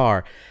in my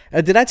car.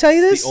 Did I tell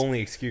you this? The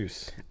only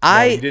excuse.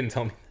 I- No, you didn't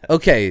tell me that.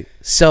 Okay,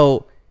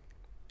 so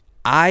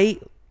I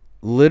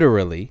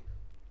literally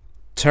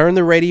turned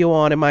the radio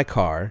on in my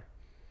car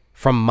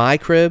from my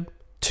crib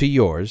to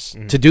yours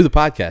to do the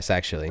podcast,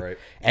 actually, Right.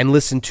 and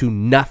listened to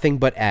nothing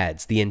but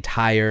ads the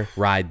entire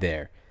ride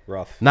there.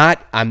 Rough.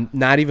 I'm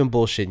not even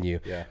bullshitting you.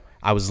 Yeah.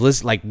 I was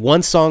listening, like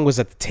one song was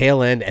at the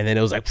tail end, and then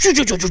it was like,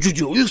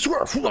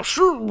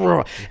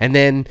 and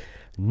then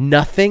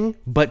nothing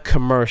but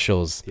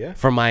commercials Yeah.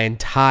 for my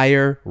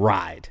entire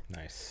ride.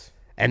 Nice.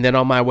 And then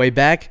on my way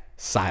back,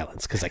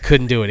 silence because I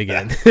couldn't do it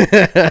again.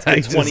 I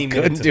just 20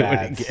 couldn't minutes do of it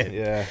ads. again.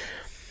 Yeah.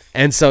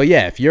 And so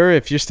yeah, if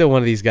you're still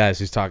one of these guys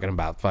who's talking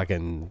about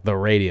fucking the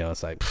radio,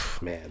 it's like,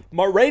 pff, man,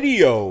 My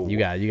radio. you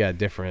got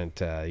different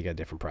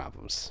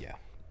problems. Yeah.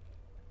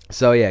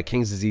 So yeah,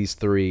 King's Disease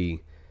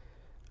 3,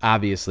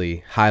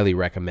 obviously highly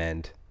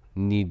recommend.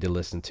 Need to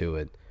listen to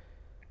it.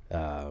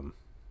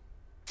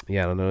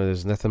 Yeah, I don't know.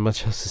 There's nothing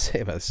much else to say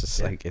about it. It's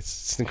just like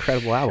it's an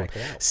incredible album.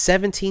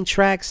 17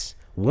 tracks,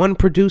 one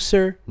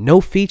producer, no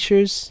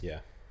features. Yeah.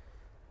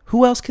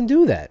 Who else can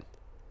do that?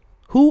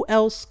 Who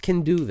else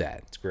can do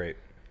that? It's great.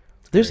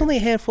 There's only a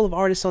handful of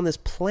artists on this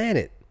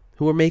planet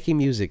who are making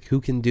music who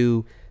can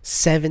do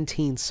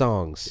 17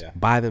 songs Yeah.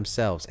 by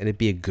themselves and it'd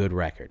be a good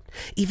record.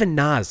 Even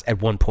Nas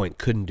at one point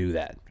couldn't do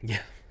that. Yeah.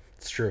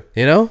 It's true.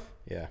 You know?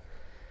 Yeah.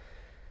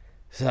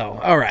 So,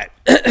 all right.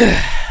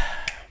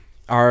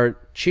 Our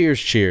cheers.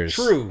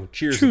 True. Cheers.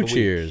 True of the week.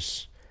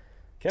 cheers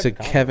to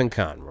Conroy. Kevin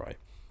Conroy.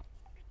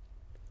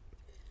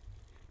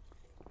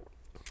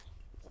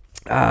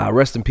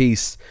 Rest in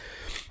peace.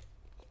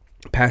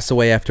 Passed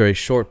away after a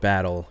short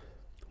battle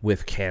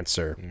with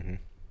cancer.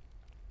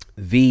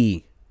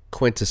 The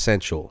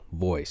quintessential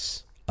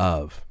voice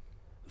of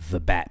the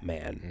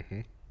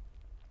Batman.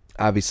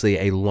 Obviously,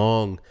 a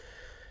long,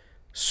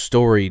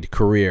 storied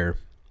career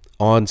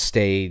on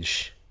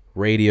stage,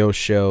 radio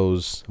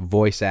shows,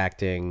 voice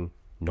acting,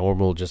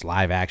 normal, just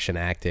live action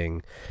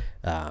acting.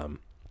 But,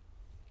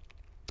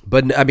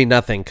 I mean,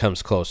 nothing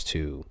comes close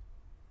to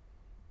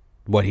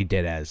what he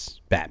did as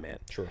Batman.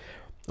 Sure.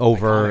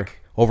 Over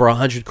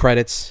 100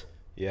 credits.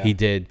 Yeah. He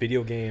did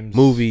Video games.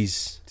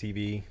 movies,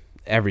 TV.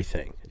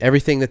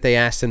 everything that they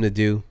asked him to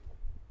do,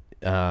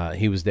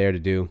 he was there to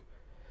do.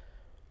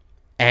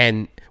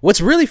 And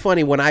what's really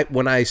funny when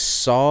I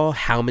saw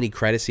how many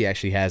credits he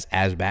actually has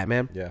as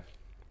Batman, Yeah.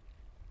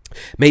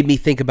 made me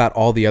think about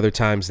all the other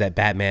times that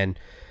Batman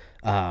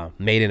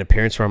made an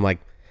appearance where I'm like,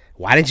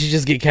 why didn't you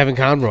just get Kevin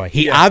Conroy?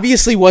 He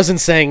obviously wasn't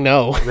saying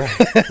no.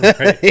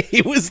 Right.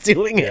 He was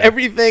doing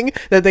everything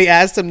that they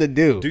asked him to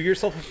do. Do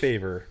yourself a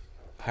favor.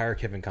 Hire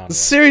Kevin Conroy.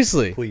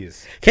 Seriously.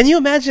 Please. Can you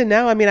imagine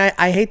now? I mean,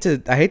 I hate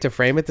to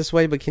frame it this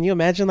way, but can you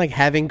imagine like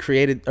having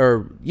created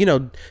or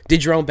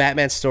did your own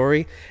Batman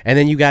story and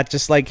then you got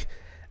just like,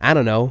 I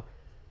don't know,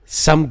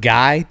 some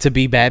guy to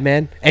be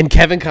Batman and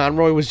Kevin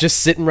Conroy was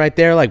just sitting right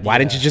there like, why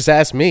didn't you just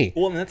ask me?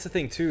 Well, and that's the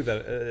thing too.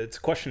 That it's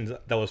a question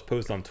that was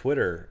posed on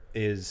Twitter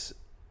is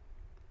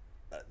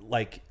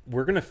like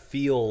we're gonna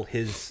feel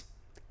his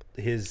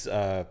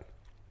the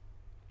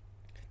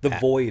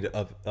void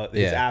of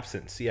his Yeah.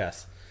 absence.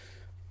 Yes,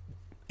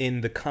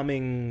 in the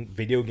coming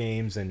video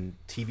games and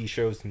TV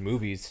shows and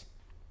movies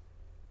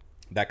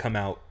that come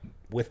out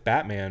with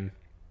Batman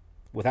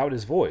without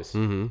his voice.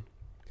 Mm-hmm.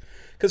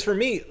 Because for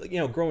me,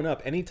 growing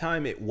up,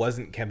 anytime it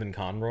wasn't Kevin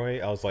Conroy,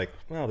 I was like,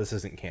 well, this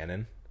isn't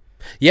canon.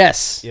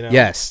 Yes, You know,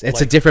 yes,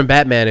 it's a like- different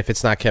Batman if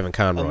it's not Kevin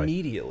Conroy.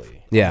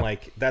 Immediately. Yeah. I'm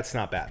like, that's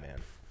not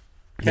Batman.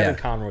 Kevin Yeah.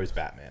 Conroy's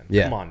Batman.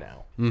 Yeah. Come on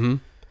now. Mm-hmm.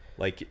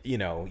 Like,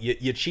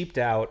 you cheaped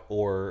out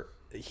or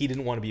he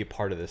didn't want to be a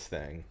part of this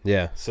thing.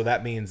 Yeah, So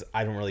that means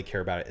I don't really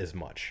care about it as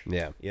much.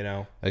 Yeah.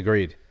 Agreed.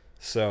 agreed.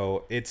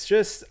 So it's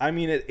just, I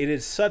mean, it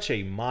is such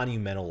a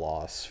monumental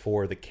loss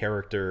for the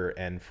character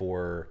and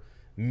for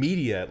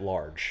media at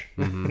large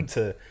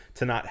to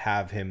not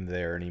have him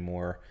there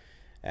anymore.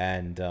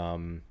 And,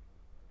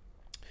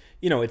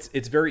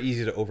 it's very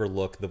easy to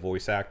overlook the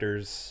voice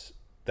actors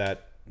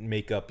that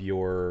make up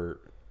your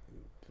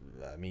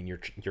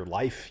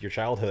life, your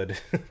childhood.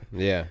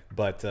 Yeah,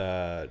 But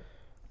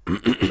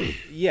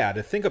yeah,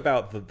 to think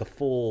about the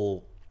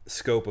full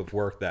scope of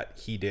work that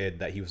he did,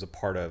 that he was a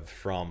part of,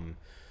 from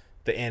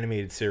the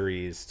animated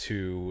series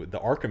to the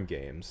Arkham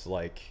games,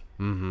 like,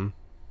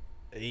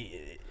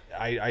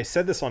 I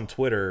said this on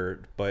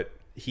Twitter, but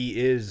he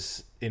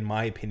is, in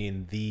my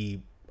opinion, the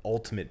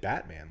ultimate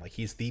Batman. Like,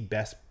 he's the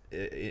best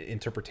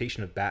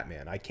interpretation of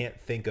Batman. I can't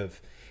think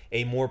of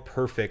a more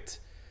perfect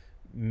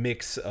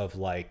mix of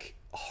like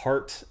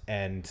heart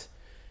and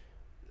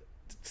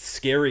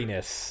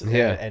scariness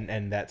Yeah.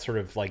 and that sort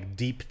of like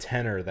deep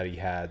tenor that he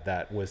had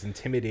that was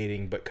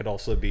intimidating but could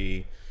also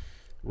be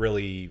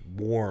really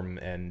warm.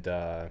 And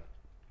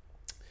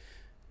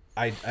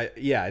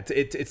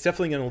it's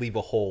definitely going to leave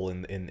a hole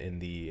in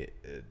the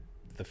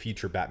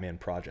future Batman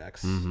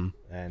projects. And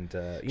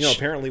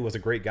apparently was a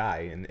great guy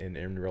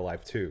in real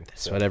life too.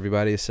 that's what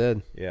everybody has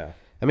said. Yeah.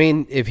 I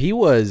mean, if he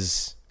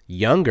was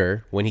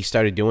younger when he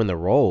started doing the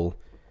role,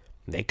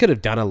 they could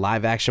have done a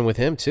live action with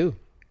him too.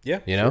 Yeah,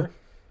 You know?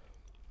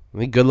 I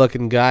mean, good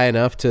looking guy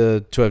enough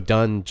to have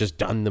done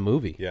the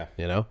movie. Yeah.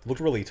 You know? Looked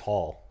really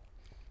tall.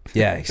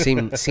 Yeah, he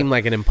seemed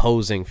like an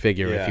imposing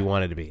figure if Yeah. he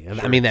wanted to be.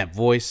 I mean, that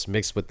voice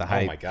mixed with the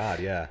height. Oh my god,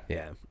 yeah.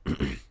 Yeah.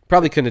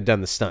 Probably couldn't have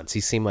done the stunts. He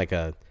seemed like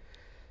a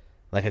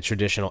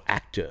traditional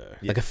actor,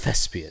 like a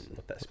thespian.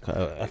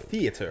 A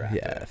theater actor.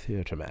 Yeah,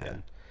 theater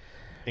man.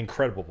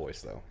 Incredible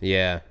voice though.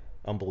 Yeah.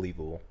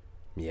 Unbelievable.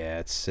 Yeah,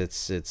 it's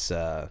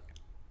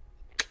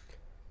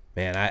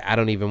man, I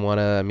don't even want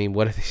to. I mean,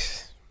 what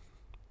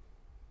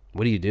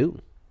do you do?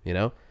 You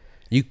know,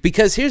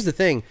 because here's the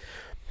thing.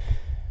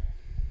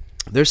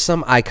 There's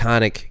some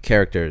iconic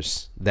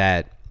characters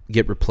that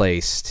get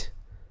replaced,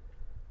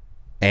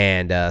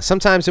 and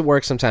sometimes it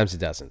works, sometimes it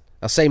doesn't.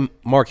 I'll say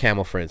Mark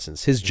Hamill, for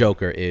instance. His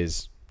Joker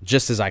is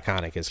just as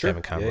iconic as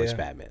Kevin Conroy's yeah.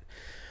 Batman.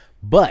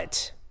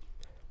 But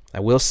I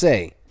will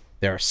say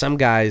there are some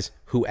guys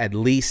who at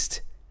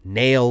least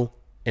nail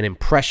an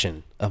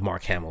impression of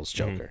Mark Hamill's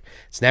Joker.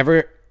 It's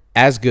never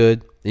as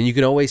good, and you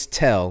can always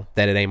tell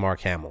that it ain't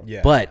Mark Hamill.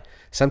 Yeah. But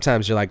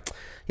sometimes you're like,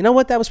 you know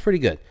what, that was pretty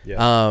good.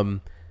 Yeah.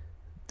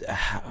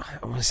 I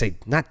want to say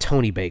not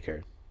Tony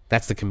Baker.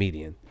 That's the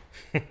comedian.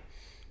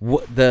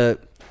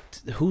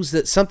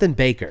 Who's something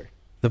Baker,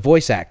 the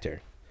voice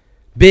actor,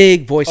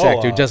 big voice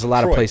actor who does a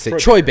lot of PlayStation.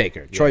 Troy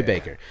Baker. Troy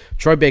Baker.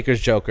 Troy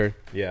Baker's Joker.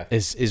 Yeah.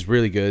 is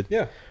really good.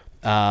 Yeah.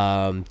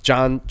 John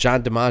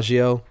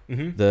DiMaggio,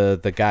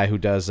 the guy who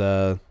does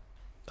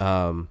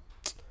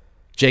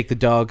Jake the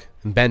Dog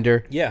and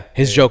Bender. Yeah.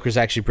 His Yeah. Joker's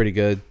actually pretty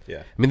good. Yeah.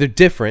 I mean, they're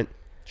different,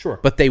 Sure.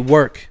 but they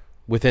work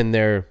within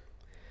their.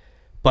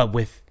 But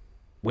with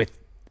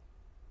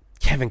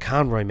Kevin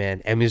Conroy,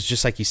 man, I mean, it's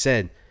just like you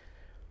said.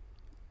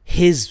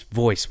 His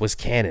voice was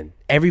canon.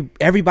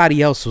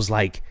 Everybody else was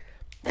like,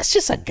 that's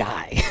just a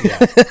guy.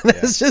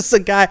 That's just a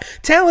guy,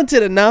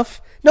 talented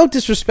enough. No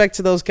disrespect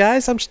to those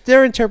guys.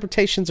 Their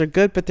interpretations are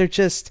good, but they're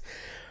just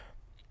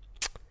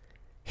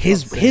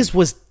his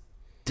was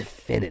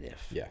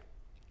definitive. Yeah.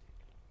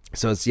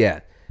 So it's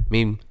I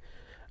mean,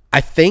 I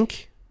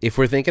think if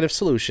we're thinking of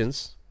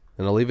solutions,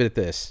 and I'll leave it at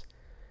this,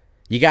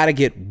 you got to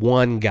get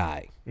one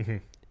guy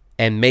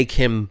and make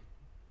him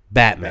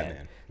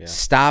Batman. Yeah.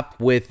 Stop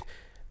with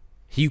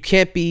you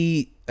can't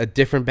be a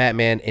different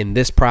Batman in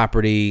this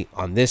property,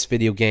 on this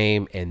video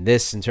game, and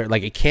this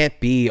like it can't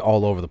be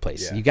all over the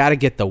place. Yeah. You got to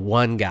get the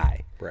one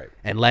guy, Right.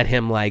 and let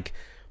him like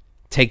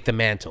take the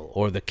mantle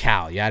or the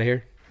cowl. You out of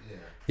here?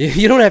 Yeah.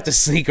 You don't have to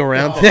sneak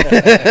around.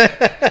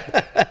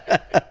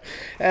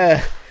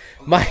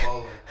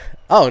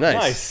 Oh,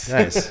 nice.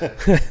 Nice. All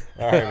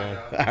right,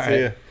 man.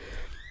 See ya.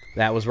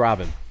 That was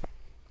Robin.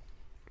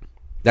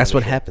 That's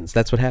what happens.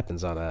 That's what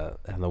happens on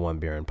the One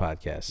Beer and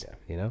podcast. Yeah.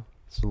 You know,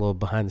 it's a little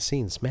behind the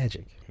scenes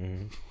magic.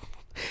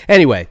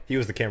 Anyway, He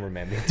was the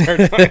cameraman the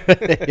entire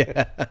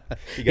time.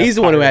 he's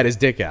the one who had his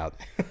dick out.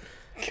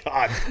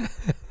 God.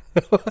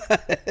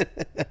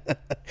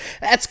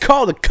 That's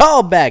called a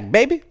callback,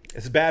 baby,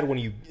 It's bad when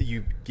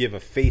you give a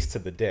face to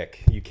the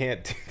dick. You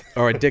can't do that.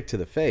 or a dick to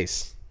the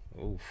face.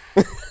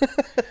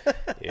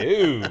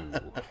 Ew.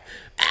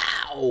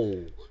 Ow.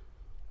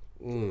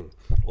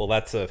 Well,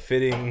 that's a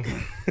fitting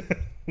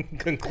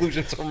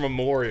conclusion to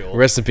memorial.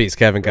 Rest in peace,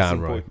 Kevin Rest in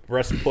Conroy. po-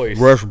 Rest in place.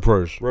 Rest in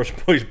peace. Rest in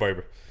place,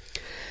 baby.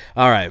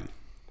 All right,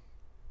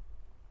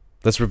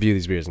 let's review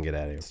these beers and get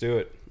out of here. Let's do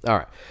it. All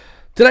right.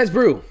 Tonight's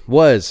brew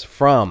was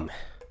from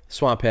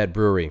Swamphead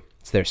Brewery.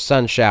 It's their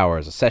Sun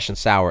Showers, a session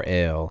sour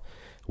ale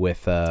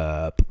with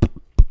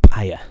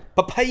papaya.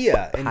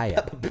 Papaya and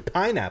Papaya.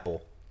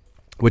 pineapple.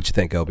 What'd you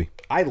think, Obi?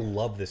 I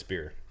love this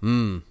beer.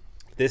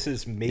 This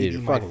is maybe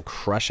You're my fucking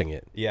crushing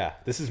it.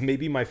 this is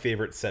maybe my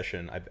favorite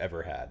session I've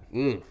ever had.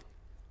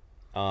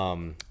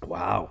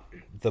 Wow.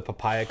 The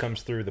papaya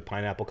comes through, the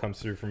pineapple comes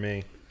through for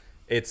me.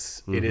 It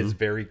is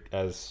very,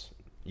 as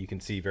you can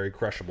see, very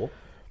crushable.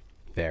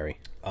 Very.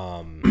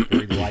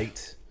 Very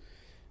light.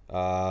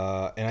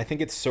 And I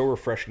think it's so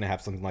refreshing to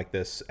have something like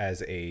this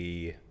as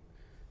a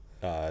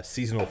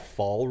seasonal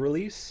fall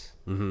release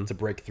to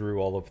break through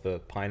all of the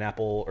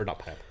pineapple, or not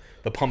pineapple,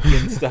 the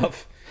pumpkin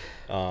stuff.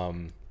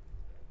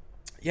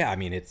 Yeah, I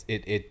mean it's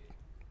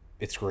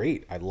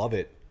great. I love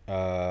it.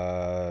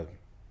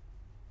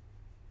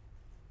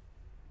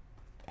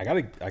 I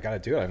gotta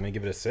do it. I'm gonna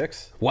give it a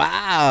 6.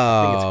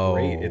 Wow.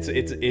 I think it's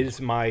great. It is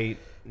my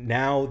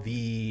now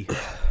the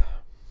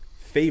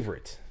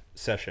favorite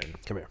session.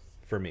 Come here.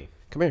 For me.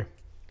 Come here.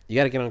 You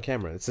got to get on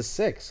camera. It's a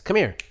 6. Come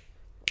here.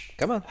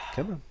 Come on.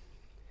 Come on.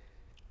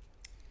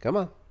 Come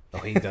on. Oh,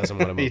 he doesn't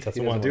want to move. He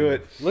doesn't want to do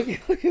it. Look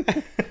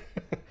at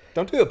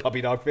Don't do a puppy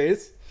dog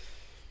face.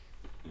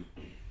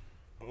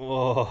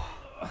 Oh.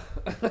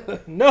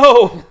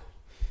 No.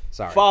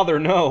 Sorry. Father,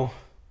 no.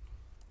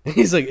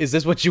 He's like, is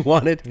this what you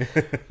wanted?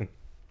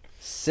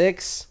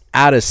 6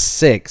 out of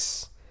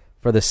 6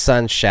 for the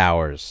Sun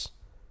Showers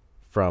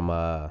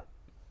from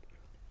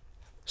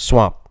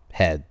Swamp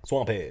Head.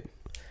 Swamphead.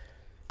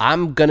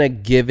 I'm going to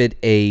give it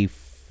a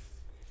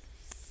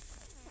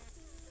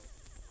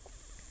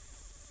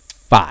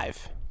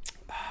 5.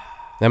 I'm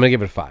gonna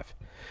give it a 5.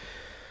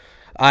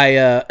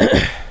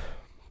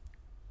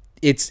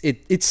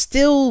 It's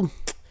still,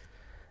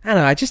 I don't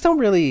know. I just don't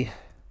really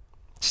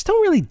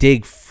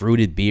dig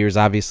fruited beers.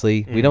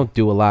 Obviously, we don't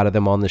do a lot of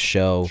them on the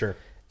show. Sure.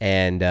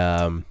 And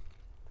I'm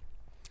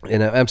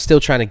still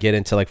trying to get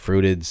into like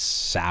fruited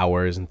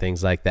sours and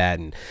things like that.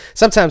 And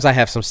sometimes I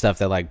have some stuff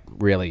that like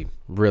really,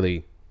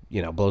 really,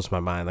 blows my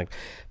mind. Like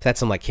if that's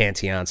some like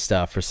Cantillon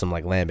stuff or some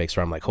like lambics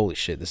where I'm like, holy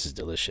shit, this is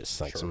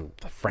delicious. Like some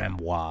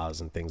framboise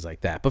and things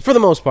like that. But for the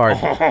most part,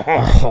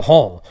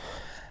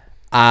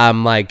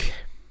 I'm like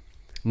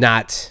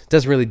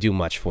doesn't really do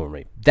much for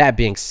me. That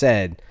being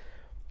said,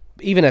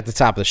 even at the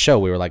top of the show,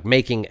 we were like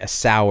making a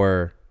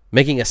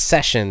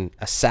session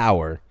a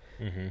sour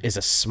is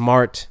a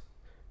smart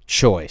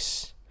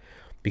choice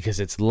because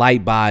it's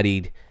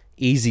light-bodied,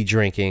 easy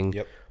drinking.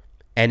 Yep.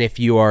 And if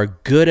you are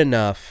good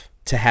enough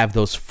to have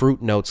those fruit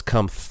notes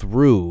come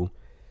through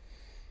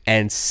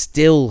and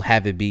still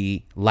have it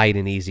be light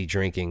and easy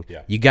drinking,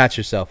 you got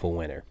yourself a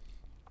winner.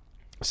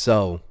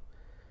 So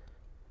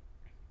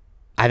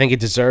I think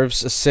it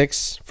deserves a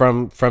 6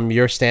 from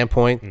your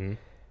standpoint.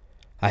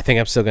 I think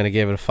I'm still going to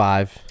give it a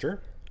 5. Sure,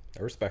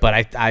 I respect. But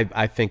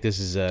I think this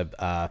is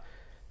a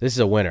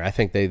winner. I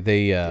think they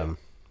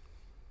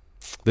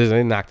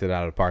knocked it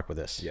out of the park with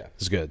this. Yeah,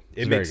 it's good.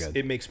 It's very good.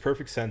 It makes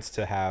perfect sense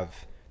to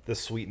have the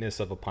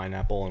sweetness of a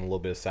pineapple and a little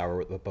bit of sour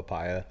with the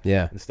papaya.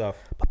 Yeah. And stuff.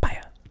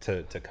 Papaya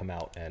to come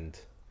out and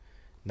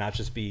not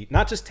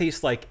just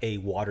taste like a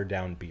watered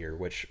down beer,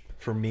 which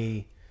for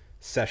me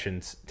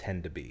sessions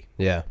tend to be.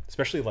 Yeah.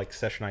 Especially like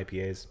session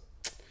IPAs.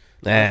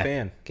 Not a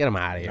fan. Get them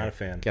out of here. Not a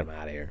fan. Get them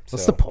out of here.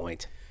 What's So- the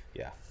point?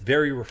 Yeah.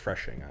 Very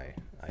refreshing. I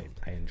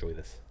enjoy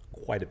this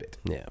quite a bit.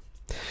 Yeah.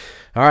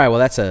 All right. Well,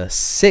 that's a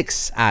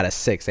 6 out of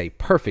 6, a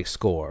perfect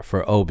score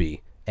for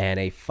Obi, and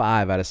a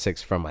 5 out of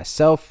 6 from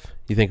myself.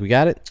 You think we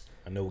got it?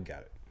 I know we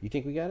got it. You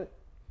think we got it?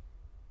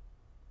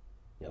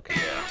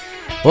 Okay.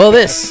 Well,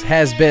 this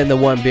has been the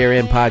One Beer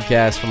In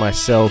podcast for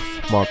myself,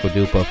 Marco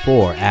Dupa,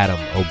 for Adam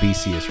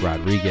Obesius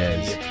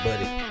Rodriguez.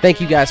 Buddy.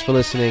 Thank you guys for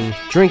listening.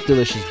 Drink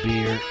delicious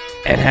beer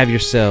and have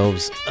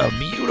yourselves a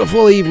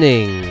beautiful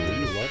evening.